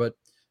prepare. But,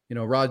 you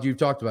know, Rod, you've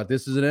talked about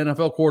this is an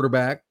NFL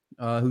quarterback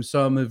who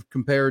some have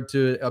compared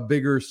to a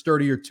bigger,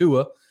 sturdier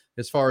Tua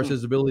as far as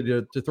his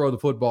ability to throw the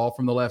football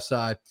from the left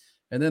side.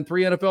 And then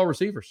 3 NFL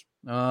receivers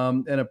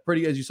and a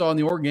pretty, as you saw in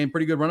the Oregon game,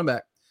 pretty good running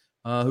back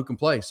who can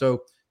play.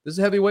 So this is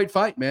a heavyweight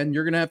fight, man.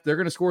 They're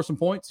going to score some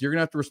points. You're going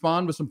to have to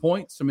respond with some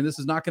points. I mean, this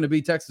is not going to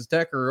be Texas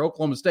Tech or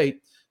Oklahoma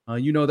State.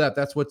 You know that.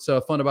 That's what's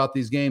fun about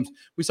these games.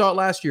 We saw it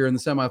last year in the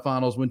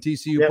semifinals when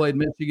TCU played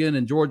Michigan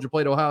and Georgia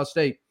played Ohio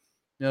State.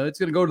 You know, it's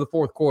going to go to the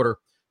fourth quarter.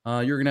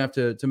 You're going to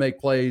have to make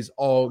plays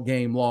all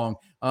game long.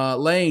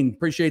 Lane,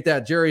 appreciate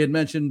that. Jerry had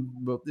mentioned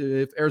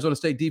if Arizona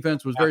State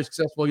defense was very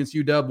successful against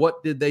UW,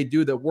 what did they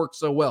do that worked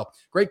so well?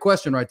 Great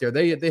question right there.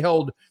 They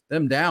held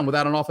them down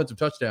without an offensive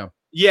touchdown.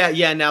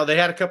 Yeah. Now they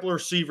had a couple of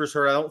receivers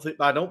hurt.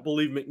 I don't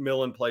believe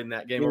McMillan played in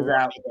that game.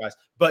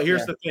 But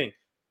here's the thing,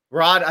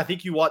 Rod. I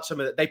think you watched some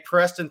of it. They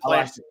pressed and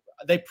played.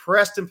 They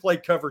pressed and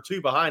played cover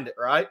 2 behind it,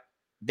 right?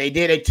 They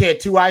did. They had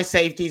 2 eye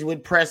safeties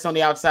with press on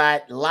the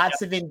outside.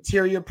 Lots of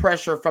interior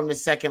pressure from the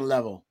second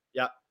level.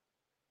 Yep.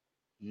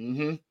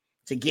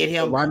 To get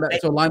him.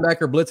 So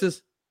linebacker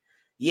blitzes.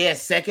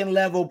 Yes, second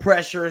level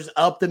pressures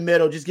up the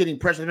middle, just getting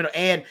pressure in the middle.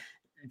 And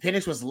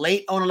Penix was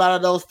late on a lot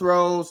of those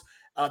throws.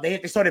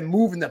 They started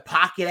moving the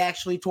pocket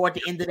actually toward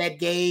the end of that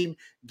game,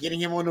 getting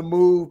him on the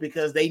move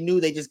because they knew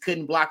they just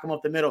couldn't block him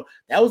up the middle.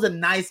 That was a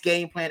nice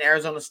game plan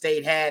Arizona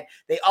State had.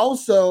 They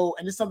also,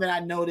 and this is something I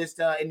noticed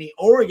in the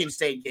Oregon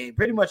State game,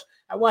 pretty much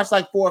I watched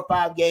like 4 or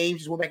 5 games,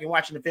 just went back and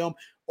watching the film.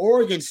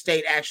 Oregon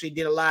State actually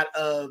did a lot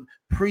of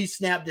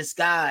pre-snap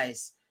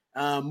disguise,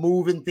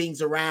 moving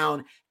things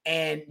around,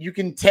 and you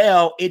can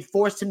tell it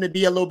forced him to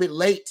be a little bit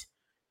late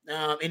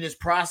in his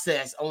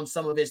process on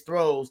some of his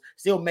throws.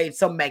 Still made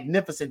some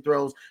magnificent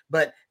throws,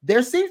 but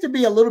there seems to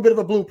be a little bit of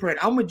a blueprint.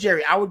 I'm with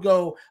Jerry. I would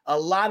go a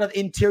lot of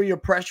interior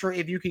pressure.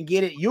 If you can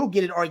get it, you'll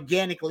get it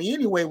organically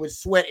anyway with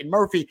Sweat and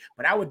Murphy,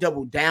 but I would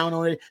double down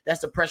on it.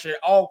 That's the pressure that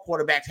all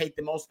quarterbacks hate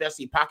the most,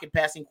 especially pocket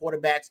passing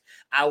quarterbacks.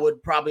 I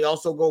would probably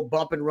also go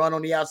bump and run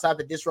on the outside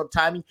to disrupt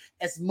timing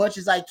as much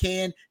as I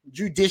can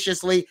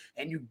judiciously,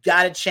 and you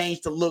got to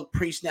change to look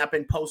pre-snap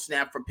and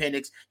post-snap for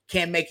Penix.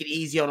 Can't make it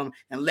easy on him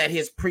and let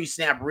his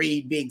pre-snap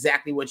read be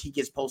exactly what he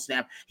gets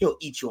post-snap. He'll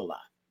eat you alive.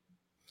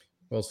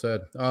 Well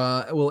said.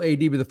 Will AD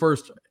be the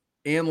first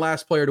and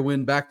last player to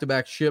win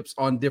back-to-back ships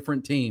on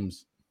different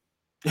teams?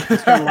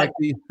 It's kind of like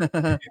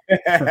the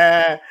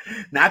I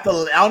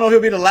don't know if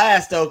he'll be the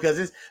last though,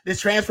 because this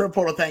transfer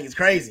portal thing is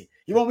crazy.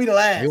 He won't be the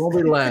last. He won't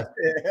be the last.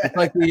 It's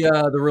like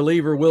the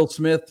reliever Will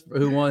Smith,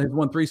 who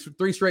won 3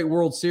 straight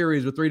World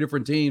Series with 3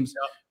 different teams.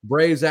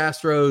 Braves,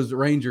 Astros,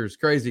 Rangers.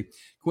 Crazy.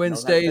 Quinn No,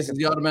 stays.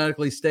 He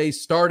automatically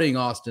stays starting,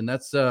 Austin.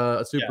 That's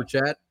a super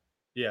chat.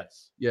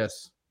 Yes.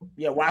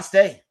 Yeah, why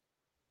stay?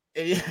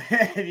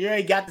 If you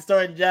ain't got the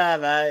starting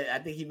job, I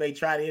think he may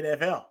try the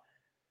NFL.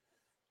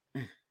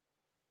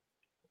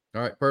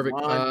 All right, perfect.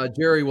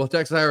 Jerry, will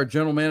Texas hire a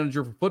general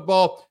manager for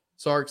football?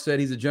 Sark said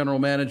he's a general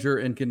manager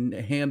and can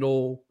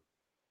handle,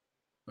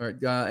 all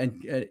right,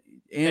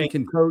 and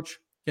can coach.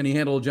 Can he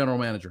handle a general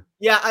manager?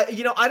 Yeah,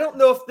 I don't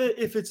know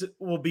if it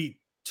will be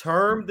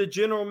termed the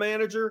general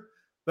manager,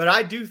 but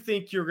I do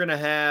think you're going to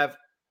have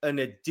an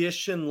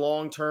addition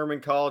long term in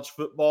college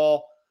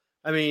football.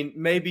 I mean,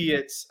 maybe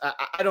it's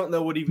I don't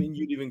know what you'd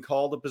even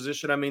call the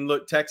position. I mean,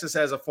 look, Texas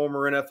has a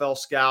former NFL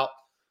scout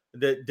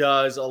that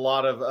does a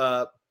lot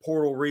of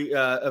portal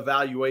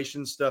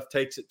evaluation stuff,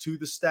 takes it to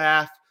the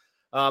staff.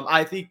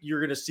 I think you're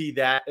going to see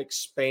that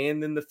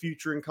expand in the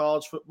future in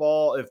college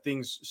football if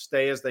things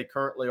stay as they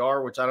currently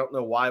are, which I don't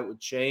know why it would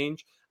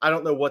change. I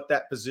don't know what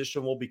that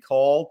position will be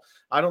called.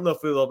 I don't know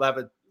if it'll have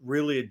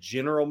really a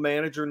general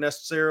manager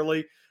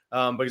necessarily,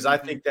 because I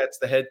think that's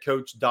the head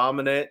coach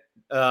dominant.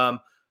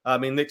 I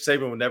mean, Nick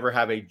Saban would never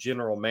have a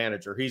general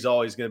manager. He's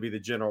always going to be the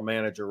general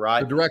manager,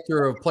 right? The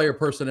director of player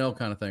personnel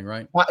kind of thing,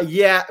 right? But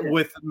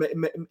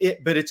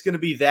it's going to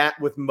be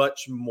that with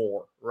much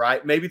more,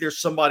 right? Maybe there's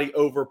somebody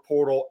over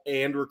portal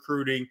and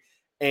recruiting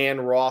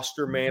and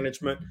roster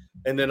management.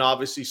 And then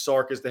obviously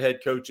Sark is the head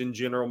coach and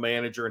general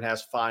manager and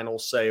has final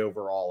say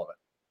over all of it.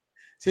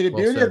 See, the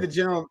beauty of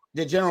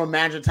the general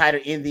manager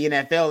title in the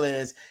NFL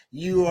is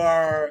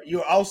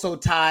you're also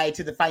tied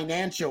to the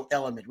financial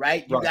element,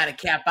 right? You got a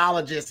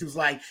capologist who's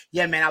like,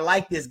 yeah, man, I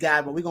like this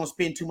guy, but we're going to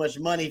spend too much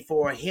money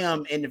for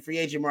him in the free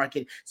agent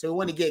market. So we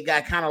want to get a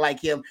guy kind of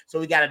like him. So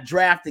we got to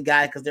draft the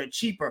guy because they're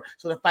cheaper.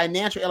 So the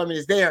financial element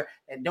is there.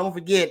 And don't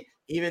forget,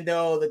 even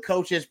though the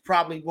coaches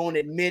probably won't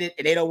admit it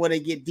and they don't want to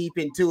get deep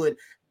into it,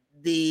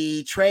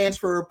 the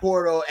transfer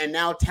portal and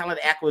now talent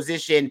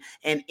acquisition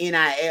and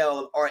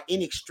NIL are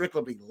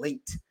inextricably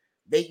linked.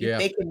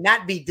 They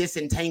cannot be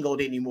disentangled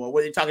anymore.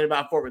 Whether you're talking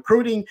about for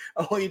recruiting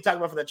or whether you're talking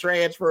about for the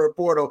transfer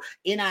portal,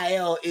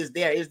 NIL is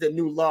the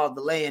new law of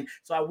the land.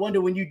 So I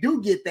wonder when you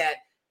do get that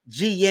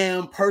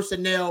GM,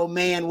 personnel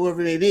man,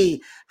 whoever it may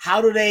be,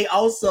 how do they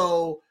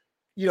also,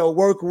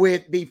 work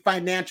with the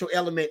financial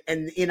element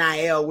and the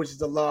NIL, which is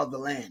the law of the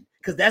land?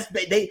 Because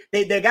they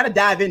got to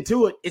dive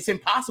into it. It's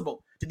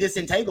impossible to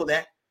disentangle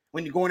that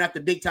when you're going after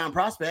big time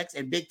prospects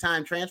and big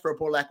time transfer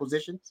portal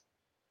acquisitions.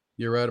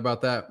 You're right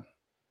about that.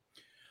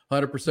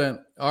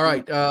 100%. All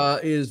right.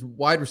 Is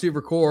wide receiver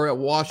core at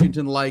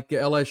Washington like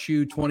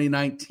LSU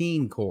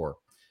 2019 core?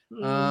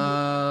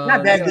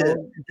 Not that good.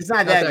 It's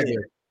not that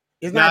good.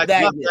 It's not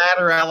that good. That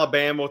or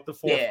Alabama with the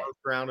four first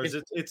rounders.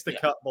 It's the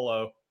cut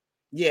below.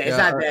 Yeah, it's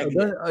not that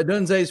good.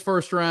 Dunze's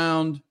first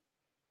round.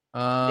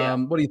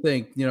 What do you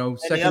think?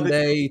 Second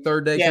day,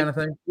 third day kind of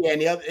thing. Yeah,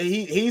 and the other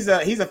he's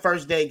a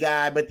first day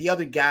guy, but the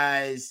other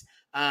guys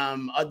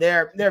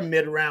they're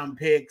mid round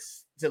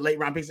picks to late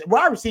round picks.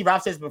 Wide receiver,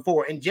 I've said this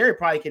before, and Jerry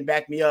probably can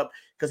back me up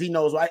because he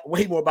knows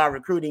way more about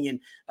recruiting and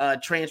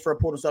transfer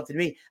portal stuff than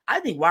me. I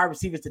think wide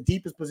receiver is the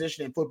deepest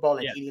position in football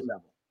at any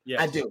level. Yes.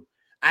 I do.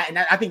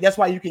 I think that's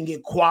why you can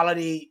get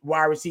quality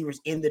wide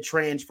receivers in the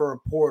transfer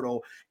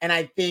portal. And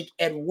I think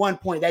at one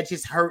point that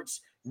just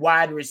hurts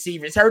wide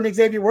receivers. It's hurting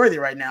Xavier Worthy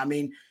right now. I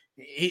mean,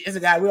 he's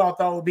a guy we all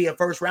thought would be a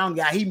first round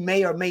guy. He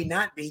may or may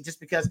not be just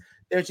because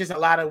there's just a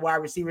lot of wide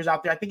receivers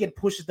out there. I think it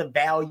pushes the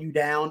value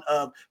down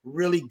of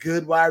really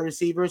good wide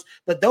receivers.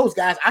 But those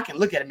guys, I can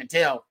look at them and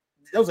tell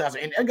those guys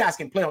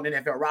can play on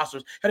NFL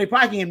rosters. And they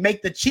probably can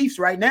make the Chiefs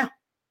right now.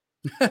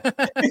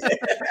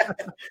 The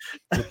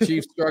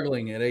Chiefs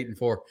struggling at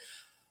 8-4.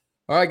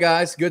 All right,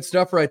 guys, good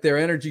stuff right there.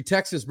 Energy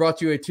Texas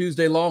brought you a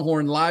Tuesday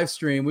Longhorn live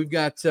stream. We've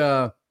got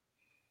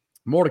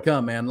more to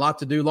come, man. A lot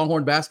to do.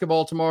 Longhorn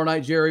basketball tomorrow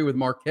night, Jerry, with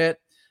Marquette.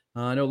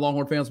 I know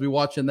Longhorn fans will be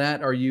watching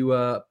that. Are you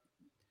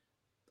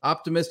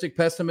optimistic,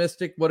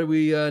 pessimistic? What do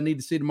we need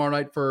to see tomorrow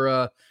night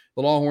for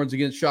the Longhorns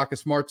against Shaka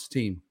Smart's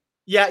team?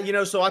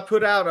 Yeah, so I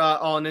put out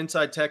on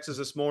Inside Texas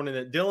this morning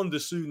that Dylan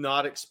Dessou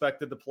not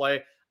expected to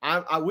play.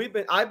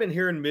 I've been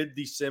hearing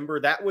mid-December.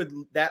 That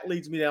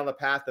leads me down the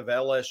path of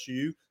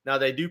LSU. Now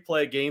they do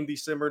play a game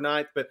December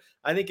 9th, but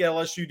I think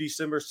LSU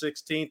December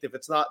 16th. If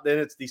it's not, then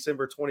it's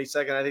December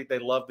 22nd. I think they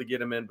love to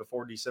get him in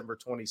before December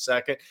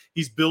 22nd.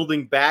 He's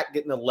building back,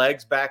 getting the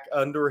legs back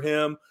under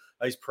him.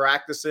 He's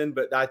practicing,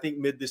 but I think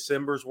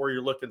mid-December is where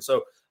you're looking.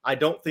 So I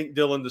don't think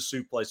Dylan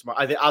Dessou plays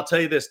tomorrow. I'll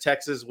tell you this,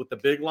 Texas with the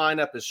big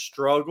lineup has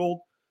struggled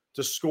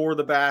to score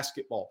the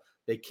basketball.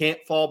 They can't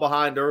fall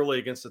behind early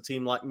against a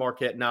team like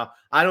Marquette. Now,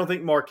 I don't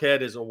think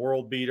Marquette is a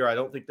world beater. I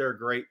don't think they're a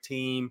great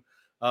team.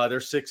 They're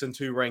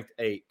 6-2, ranked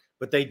 8.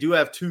 But they do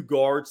have two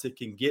guards that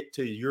can get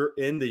to your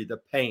end of the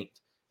paint.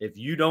 If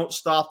you don't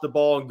stop the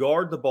ball and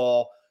guard the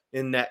ball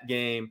in that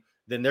game,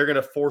 then they're going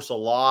to force a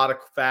lot of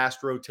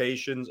fast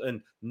rotations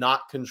and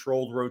not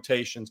controlled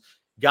rotations.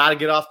 Got to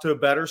get off to a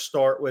better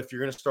start if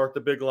you're going to start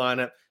the big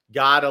lineup.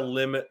 Got to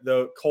limit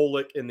the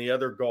Kolick and the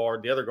other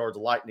guard. The other guard's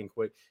lightning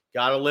quick.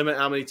 Got to limit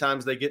how many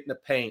times they get in the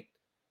paint.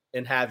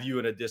 and have you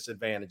at a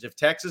disadvantage. If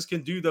Texas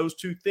can do those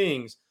two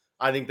things,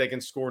 I think they can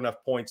score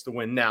enough points to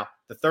win. Now,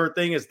 the third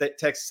thing is that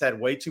Texas had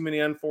way too many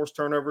unforced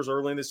turnovers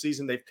early in the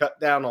season. They've cut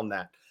down on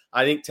that.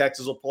 I think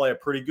Texas will play a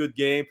pretty good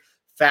game.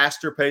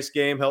 Faster paced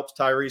game helps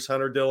Tyrese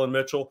Hunter, Dylan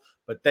Mitchell,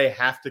 but they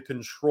have to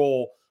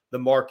control the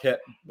Marquette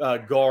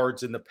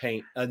guards in the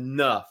paint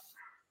enough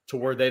to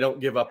where they don't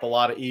give up a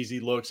lot of easy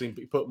looks and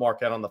put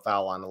Marquette on the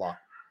foul line a lot.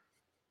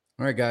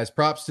 All right, guys.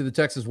 Props to the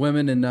Texas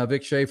women and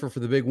Vic Schaefer for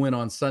the big win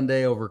on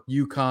Sunday over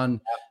UConn.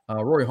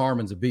 Rory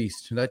Harmon's a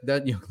beast.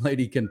 That young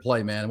lady can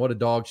play, man. What a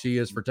dog she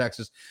is for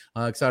Texas.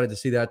 Excited to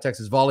see that.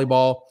 Texas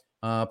volleyball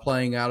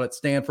playing out at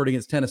Stanford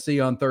against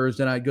Tennessee on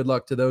Thursday night. Good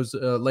luck to those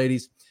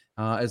ladies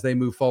as they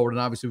move forward. And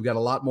obviously, we've got a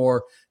lot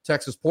more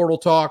Texas portal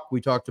talk.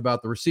 We talked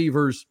about the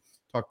receivers,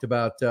 talked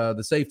about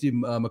the safety,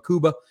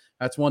 Makuba.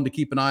 That's one to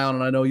keep an eye on.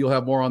 And I know you'll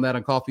have more on that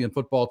on Coffee and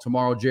Football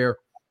tomorrow, Jer.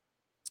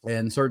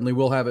 And certainly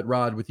we'll have it,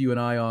 Rod, with you and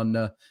I on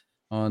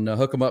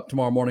Hook 'em Up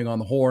tomorrow morning on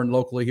the Horn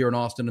locally here in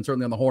Austin, and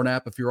certainly on the Horn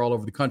app if you're all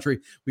over the country.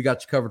 We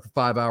got you covered for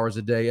 5 hours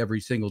a day every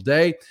single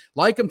day.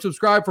 Like and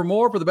subscribe for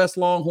more for the best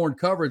Longhorn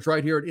coverage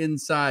right here at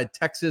Inside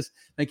Texas.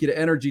 Thank you to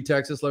Energy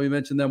Texas. Let me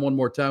mention them one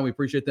more time. We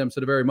appreciate them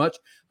so very much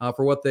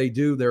for what they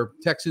do. They're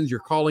Texans. You're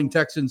calling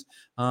Texans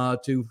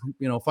to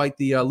fight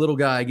the little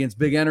guy against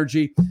big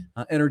energy.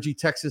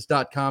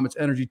 EnergyTexas.com. It's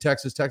Energy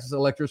Texas, Texas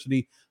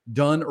electricity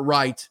done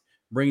right.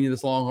 Bringing you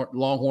this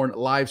Longhorn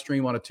live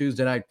stream on a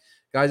Tuesday night.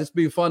 Guys, it's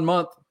be a fun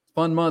month.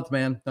 Fun month,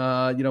 man.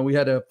 We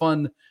had a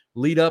fun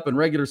lead up and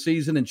regular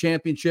season and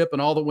championship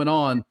and all that went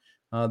on.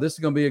 This is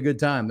going to be a good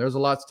time. There's a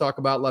lot to talk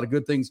about, a lot of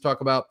good things to talk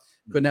about.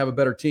 Couldn't have a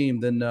better team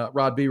than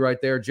Rod B right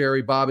there,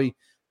 Jerry, Bobby,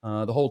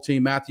 the whole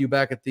team, Matthew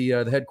back at the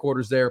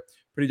headquarters there.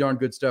 Pretty darn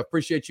good stuff.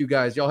 Appreciate you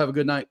guys. Y'all have a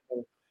good night.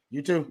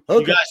 You too.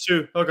 You guys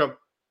too. Hook 'em.